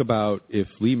of think about if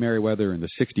Lee Meriwether in the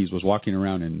 60s was walking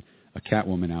around in a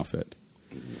Catwoman outfit,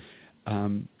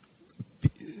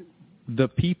 the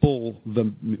people,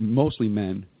 mostly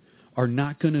men, are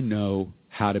not going to know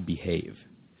how to behave.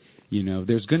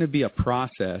 There's going to be a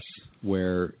process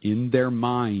where in their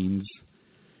minds,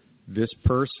 this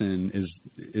person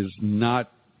is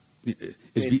not. I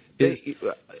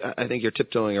think you're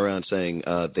tiptoeing around saying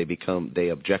they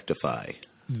objectify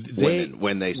women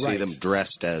when they see them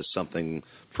dressed as something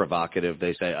provocative.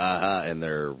 They say aha, and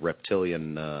their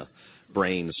reptilian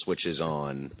brain switches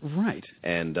on. Right,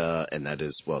 and that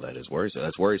is worrisome.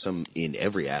 That's worrisome in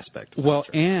every aspect. Well,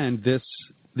 and this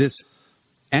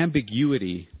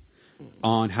ambiguity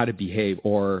on how to behave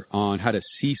or on how to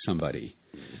see somebody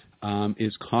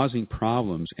is causing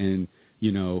problems. And,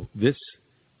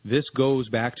 this goes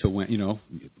back to when,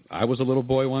 I was a little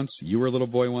boy once, you were a little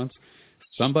boy once.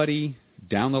 Somebody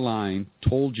down the line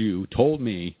told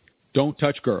me, don't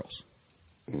touch girls,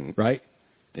 right?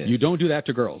 Yeah. You don't do that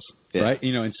to girls, right?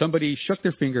 And somebody shook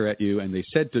their finger at you and they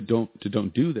said to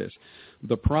don't do this.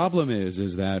 The problem is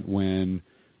that when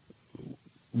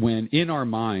in our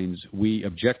minds we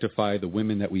objectify the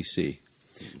women that we see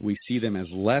them as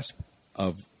less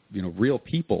of real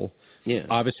people,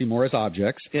 obviously more as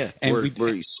objects. Yeah, and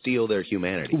we steal their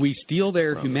humanity. We steal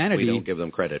their humanity. We don't give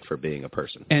them credit for being a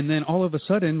person. And then all of a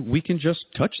sudden we can just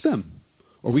touch them,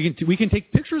 or we can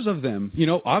take pictures of them.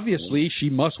 Obviously she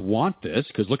must want this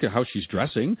because look at how she's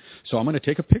dressing, so I'm going to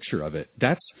take a picture of it.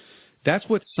 That's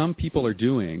what some people are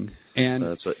doing. And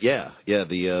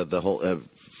the whole.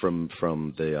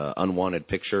 From the unwanted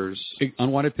pictures to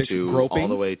groping, all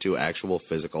the way to actual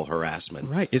physical harassment.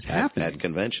 Right, it's happening at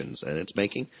conventions, and it's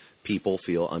making people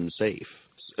feel unsafe.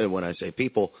 And when I say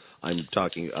people, I'm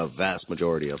talking a vast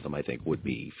majority of them. I think would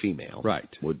be female. Right,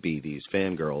 would be these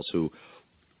fangirls who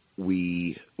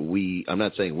I'm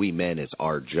not saying we men. It's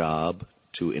our job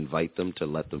to invite them, to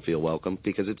let them feel welcome,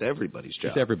 because it's everybody's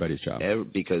job. It's everybody's job.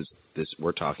 Because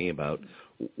we're talking about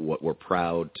what we're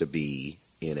proud to be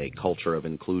in a culture of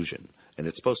inclusion. And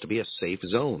it's supposed to be a safe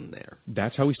zone there.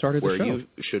 That's how we started the show. Where you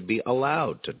should be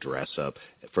allowed to dress up.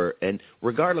 And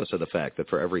regardless of the fact that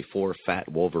for every 4 fat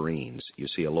Wolverines, you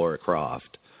see a Laura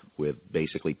Croft with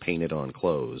basically painted-on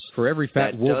clothes. For every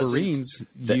fat Wolverines,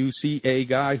 you see a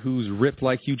guy who's ripped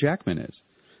like Hugh Jackman is.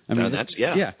 I mean, and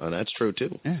that's true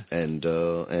too. Yeah. And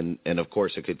of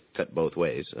course, it could cut both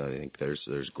ways. I think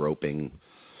there's groping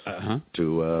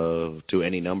to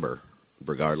any number.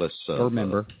 Regardless of or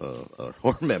member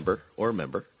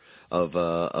of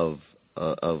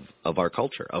our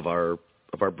culture, of our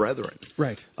brethren,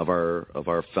 right? Of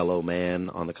our fellow man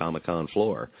on the Comic-Con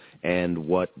floor. And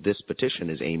what this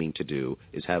petition is aiming to do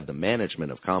is have the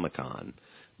management of Comic-Con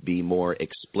be more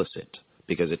explicit,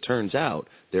 because it turns out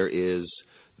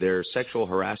their sexual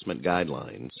harassment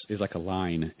guidelines is like a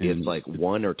line. It's like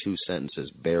 1 or 2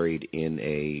 sentences buried in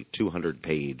a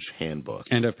 200-page handbook.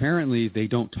 And apparently they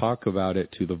don't talk about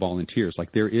it to the volunteers.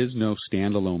 Like, there is no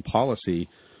standalone policy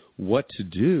what to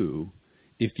do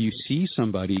if you see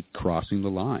somebody crossing the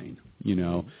line, you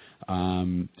know.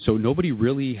 So nobody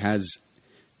really has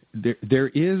 – there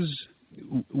is –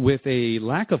 with a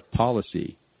lack of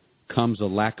policy comes a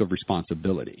lack of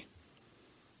responsibility.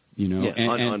 You know, yeah,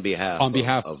 on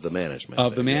behalf of the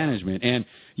management. And,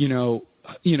 you know,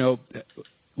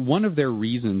 one of their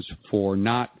reasons for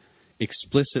not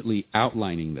explicitly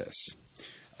outlining this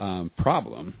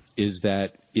problem is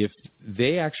that if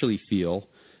they actually feel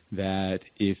that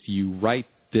if you write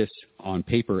this on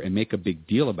paper and make a big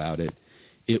deal about it,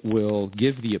 it will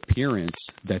give the appearance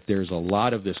that there's a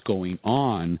lot of this going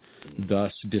on,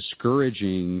 thus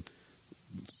discouraging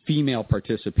female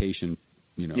participation,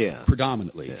 you know,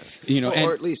 predominantly. Yeah. You know,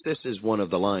 or at least this is one of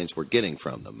the lines we're getting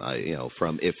from them.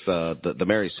 The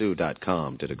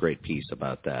MarySue.com did a great piece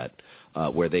about that,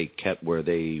 where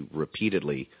they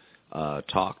repeatedly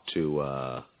talked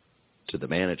to the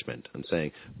management and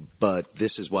saying, but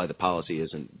this is why the policy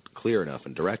isn't clear enough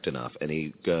and direct enough, and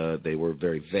they were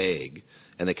very vague.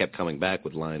 And they kept coming back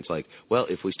with lines like, well,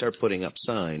 if we start putting up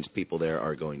signs, people there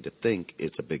are going to think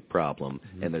it's a big problem,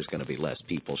 and there's going to be less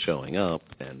people showing up,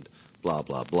 and blah,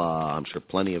 blah, blah. I'm sure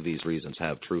plenty of these reasons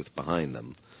have truth behind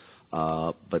them.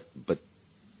 But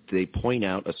they point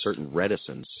out a certain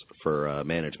reticence for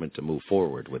management to move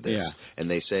forward with this. Yeah. And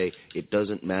they say it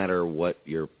doesn't matter what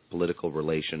your political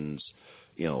relations,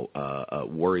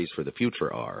 worries for the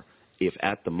future are. If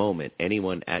at the moment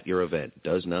anyone at your event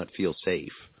does not feel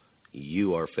safe,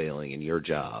 you are failing in your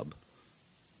job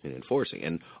in enforcing.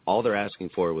 And all they're asking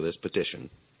for with this petition,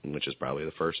 which is probably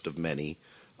the first of many,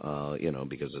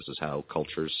 because this is how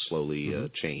cultures slowly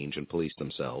change and police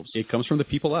themselves. It comes from the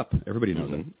people up. Everybody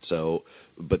knows it. So,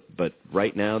 but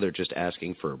right now they're just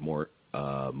asking for more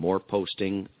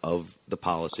posting of the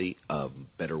policy,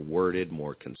 better worded,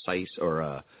 more concise,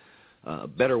 or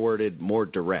better worded, more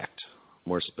direct,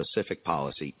 more specific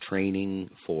policy, training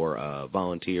for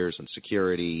volunteers and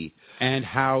security. And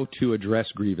how to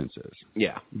address grievances.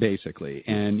 Yeah. Basically.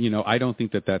 And, I don't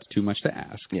think that that's too much to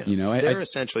ask. Yeah. They're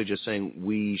essentially just saying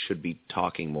we should be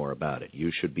talking more about it. You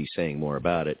should be saying more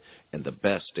about it. And the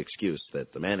best excuse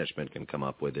that the management can come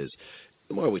up with is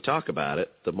the more we talk about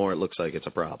it, the more it looks like it's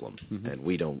a problem. Mm-hmm. And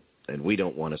we don't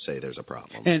want to say there's a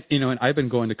problem. And, and I've been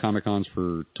going to Comic-Cons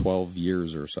for 12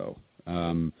 years or so.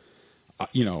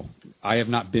 I have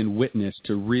not been witness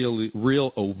to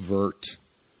real overt,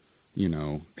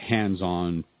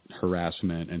 hands-on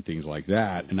harassment and things like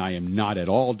that, and I am not at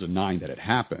all denying that it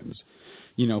happens,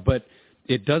 but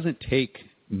it doesn't take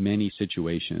many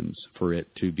situations for it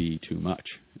to be too much,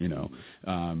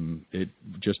 It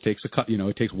just takes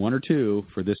it takes one or two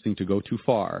for this thing to go too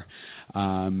far,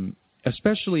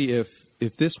 especially if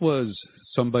this was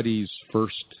somebody's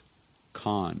first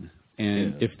con,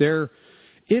 and if they're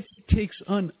it takes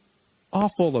an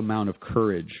awful amount of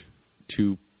courage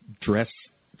to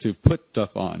put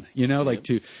stuff on,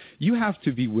 you have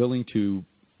to be willing to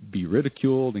be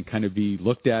ridiculed and kind of be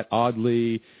looked at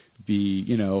oddly,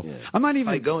 I'm not even.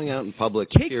 By going out in public,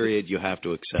 you have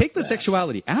to accept Take the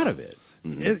sexuality out of it.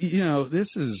 Mm-hmm. This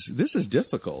is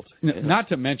difficult. Not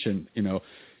to mention,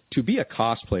 to be a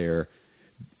cosplayer,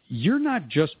 you're not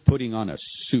just putting on a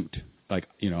suit. Like,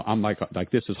 I'm like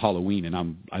this is Halloween and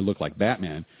I look like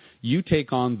Batman. You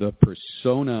take on the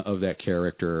persona of that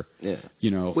character. Yeah.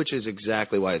 Which is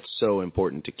exactly why it's so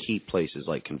important to keep places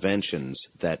like conventions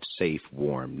that safe,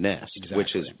 warm nest,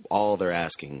 which is all they're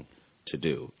asking to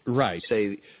do. Right.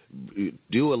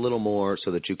 Do a little more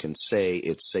so that you can say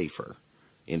it's safer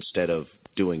instead of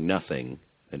doing nothing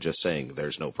and just saying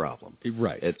there's no problem.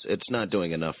 Right. It's not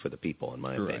doing enough for the people, in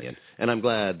my opinion. And I'm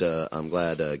glad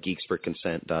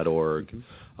geeksforconsent.org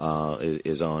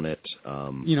is on it.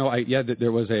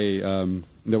 There was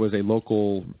a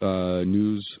local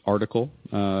news article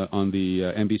on the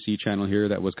NBC channel here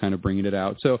that was kind of bringing it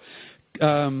out. So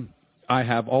I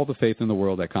have all the faith in the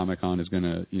world that Comic-Con is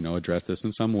going to address this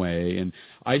in some way, and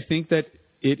I think that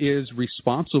it is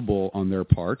responsible on their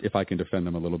part, if I can defend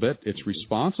them a little bit, it's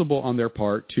responsible on their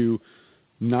part to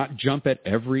not jump at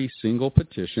every single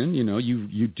petition.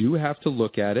 You do have to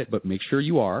look at it, but make sure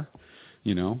you are.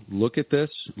 Look at this,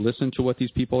 listen to what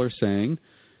these people are saying,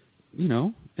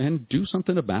 and do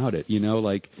something about it.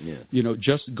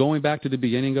 Just going back to the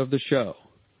beginning of the show,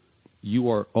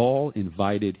 you are all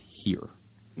invited here.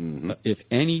 Mm-hmm. If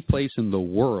any place in the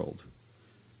world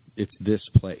it's this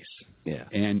place. Yeah.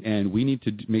 And we need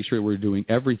to make sure we're doing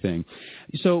everything.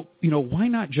 So, why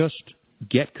not just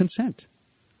get consent,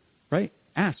 right?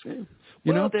 Ask.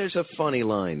 You know? There's a funny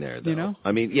line there, though.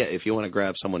 I mean, if you want to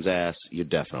grab someone's ass, you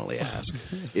definitely ask.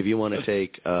 If you want to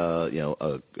take,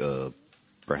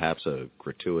 perhaps a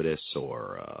gratuitous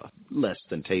or less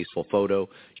than tasteful photo,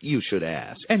 you should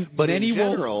ask. But many in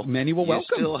general, many will welcome.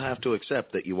 You still have to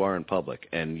accept that you are in public,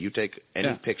 and you take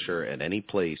any picture at any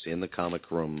place in the comic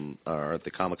room or at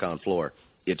the Comic-Con floor,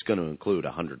 it's going to include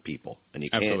 100 people, and you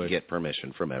can't get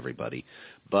permission from everybody.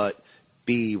 But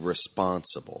be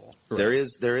responsible. Right.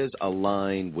 There is a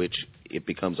line which it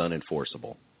becomes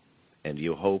unenforceable, and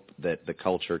you hope that the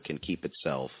culture can keep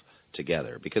itself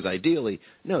together. Because ideally,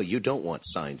 no, you don't want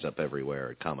signs up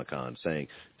everywhere at Comic-Con saying,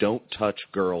 don't touch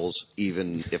girls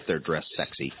even if they're dressed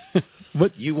sexy.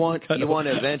 But you want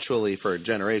eventually for a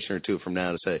generation or two from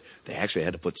now to say, they actually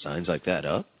had to put signs like that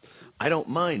up? I don't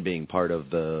mind being part of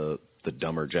the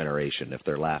dumber generation if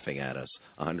they're laughing at us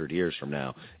 100 years from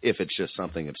now, if it's just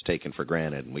something that's taken for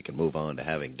granted and we can move on to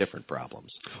having different problems.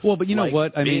 Well, but you know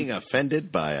what? Being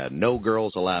offended by a No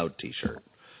Girls Allowed T-shirt.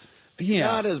 Yeah.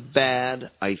 Not as bad,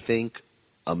 I think,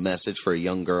 a message for a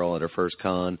young girl at her first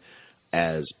con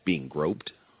as being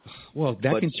groped. Well,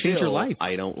 that can change your life.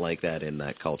 I don't like that in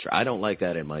that culture. I don't like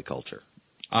that in my culture.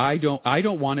 I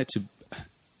don't want it to,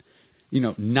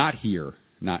 not here,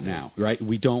 not now, right?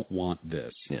 We don't want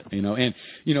this,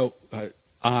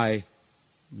 I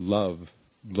love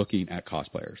looking at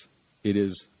cosplayers. It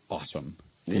is awesome.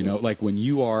 Like when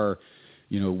you are,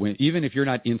 even if you're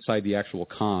not inside the actual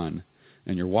con,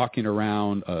 and you're walking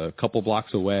around a couple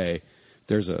blocks away,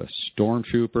 there's a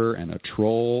stormtrooper and a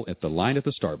troll at the line at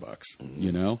the Starbucks,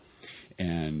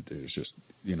 and there's just,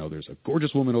 there's a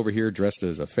gorgeous woman over here dressed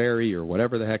as a fairy or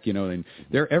whatever the heck, and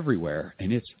they're everywhere,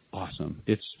 and it's awesome.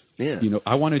 It's,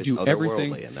 I want to do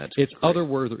everything. And that's it's great.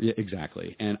 otherworldly,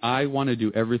 exactly. And I want to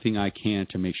do everything I can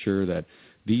to make sure that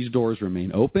these doors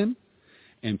remain open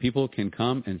and people can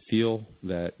come and feel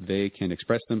that they can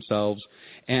express themselves.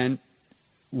 And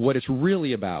what it's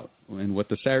really about, and what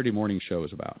the Saturday morning show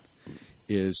is about,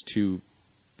 is to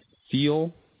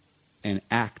feel and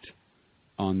act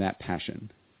on that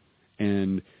passion.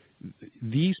 And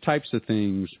these types of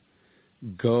things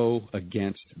go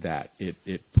against that.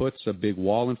 It puts a big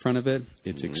wall in front of it.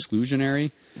 It's exclusionary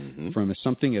from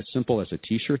something as simple as a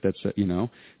T-shirt that's,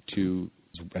 to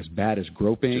as bad as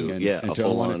groping. A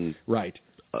full-on, right.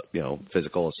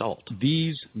 Physical assault.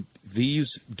 These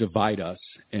divide us,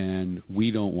 and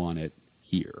we don't want it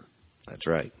here. That's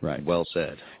right. Right. Well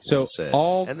said. So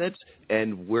well said.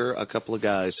 And we're a couple of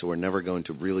guys who are never going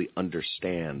to really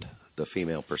understand the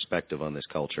female perspective on this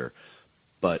culture,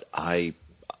 but I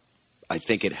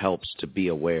think it helps to be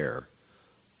aware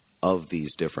of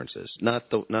these differences. Not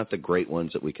the great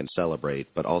ones that we can celebrate,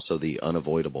 but also the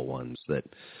unavoidable ones that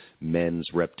men's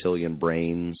reptilian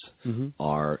brains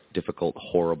are difficult,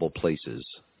 horrible places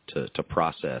to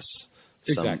process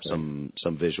some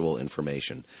visual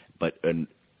information. But and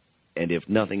if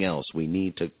nothing else, we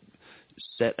need to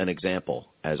set an example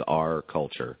as our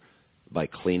culture by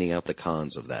cleaning out the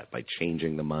cons of that, by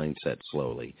changing the mindset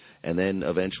slowly, and then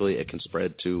eventually it can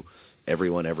spread to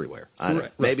everyone everywhere.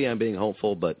 Maybe I'm being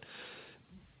hopeful, but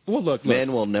look,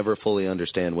 men will never fully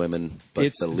understand women,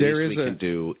 but the least we can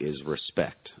do is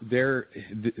respect.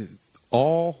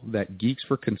 All that Geeks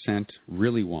for Consent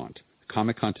really want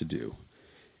Comic-Con to do,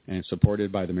 and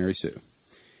supported by the Mary Sue,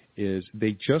 is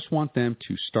they just want them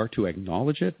to start to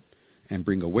acknowledge it and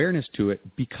bring awareness to it,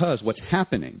 because what's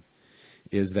happening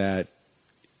is that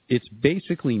it's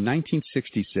basically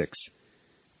 1966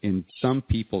 in some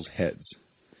people's heads.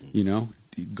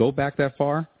 Go back that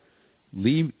far.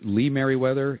 Lee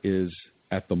Meriwether is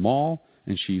at the mall,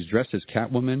 and she's dressed as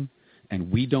Catwoman, and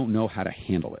we don't know how to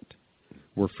handle it.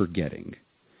 We're forgetting.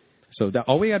 So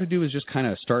all we got to do is just kind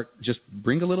of just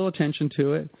bring a little attention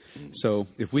to it. So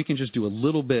if we can just do a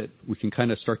little bit, we can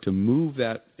kind of start to move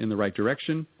that in the right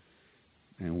direction,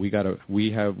 and we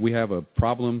have a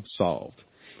problem solved.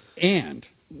 And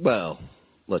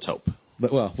let's hope.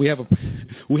 But we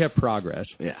have progress.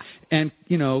 Yeah. And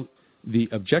the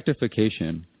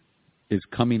objectification is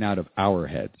coming out of our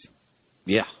heads.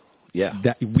 Yeah. Yeah.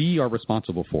 That we are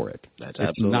responsible for it. That's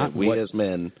absolutely. We as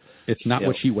men. It's not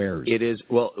what she wears. It is.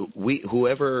 Well,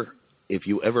 if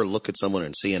you ever look at someone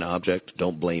and see an object,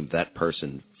 don't blame that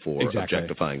person for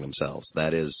objectifying themselves.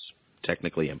 That is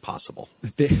technically impossible.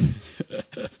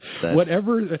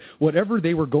 Whatever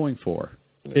they were going for,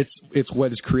 it's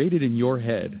what is created in your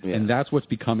head, and that's what's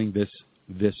becoming this.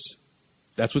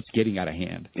 That's what's getting out of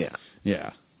hand. Yeah.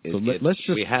 Yeah. So let's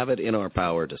just... We have it in our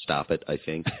power to stop it, I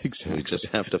think. Exactly. We just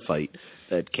have to fight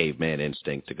that caveman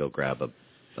instinct to go grab her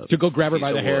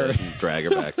by the hair and drag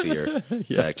her back to your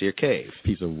back to your cave.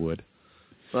 Piece of wood.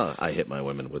 Well, I hit my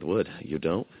women with wood. You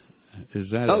don't? Is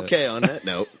that okay? On that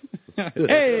note,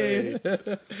 hey.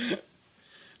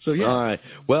 So yeah. All right.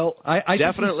 Well, I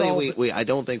definitely I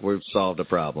don't think we've solved a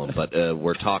problem, but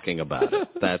we're talking about it.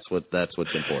 That's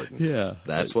what's important. Yeah.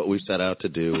 That's what we set out to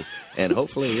do, and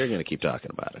hopefully you're going to keep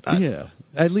talking about it. Yeah.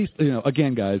 At least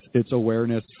again, guys, it's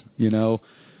awareness.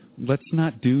 Let's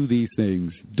not do these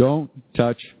things. Don't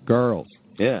touch girls.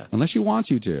 Yeah. Unless she wants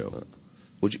you to.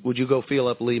 Would you go feel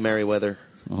up Lee Meriwether?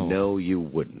 Oh. No, you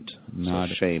wouldn't. So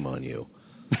shame on you.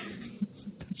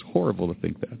 It's horrible to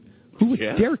think that. Who would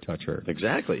dare touch her?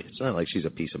 Exactly. It's not like she's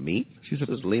a piece of meat. This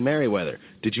is Lee Meriwether.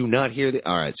 Did you not hear the...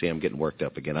 All right, see, I'm getting worked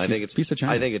up again. I think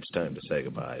it's time to say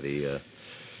goodbye.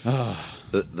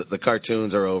 The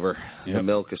cartoons are over. Yep. The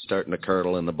milk is starting to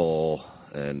curdle in the bowl.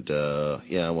 And,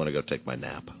 I want to go take my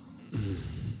nap.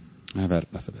 I've had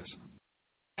enough of this.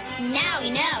 Now we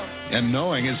know. And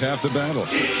knowing is half the battle.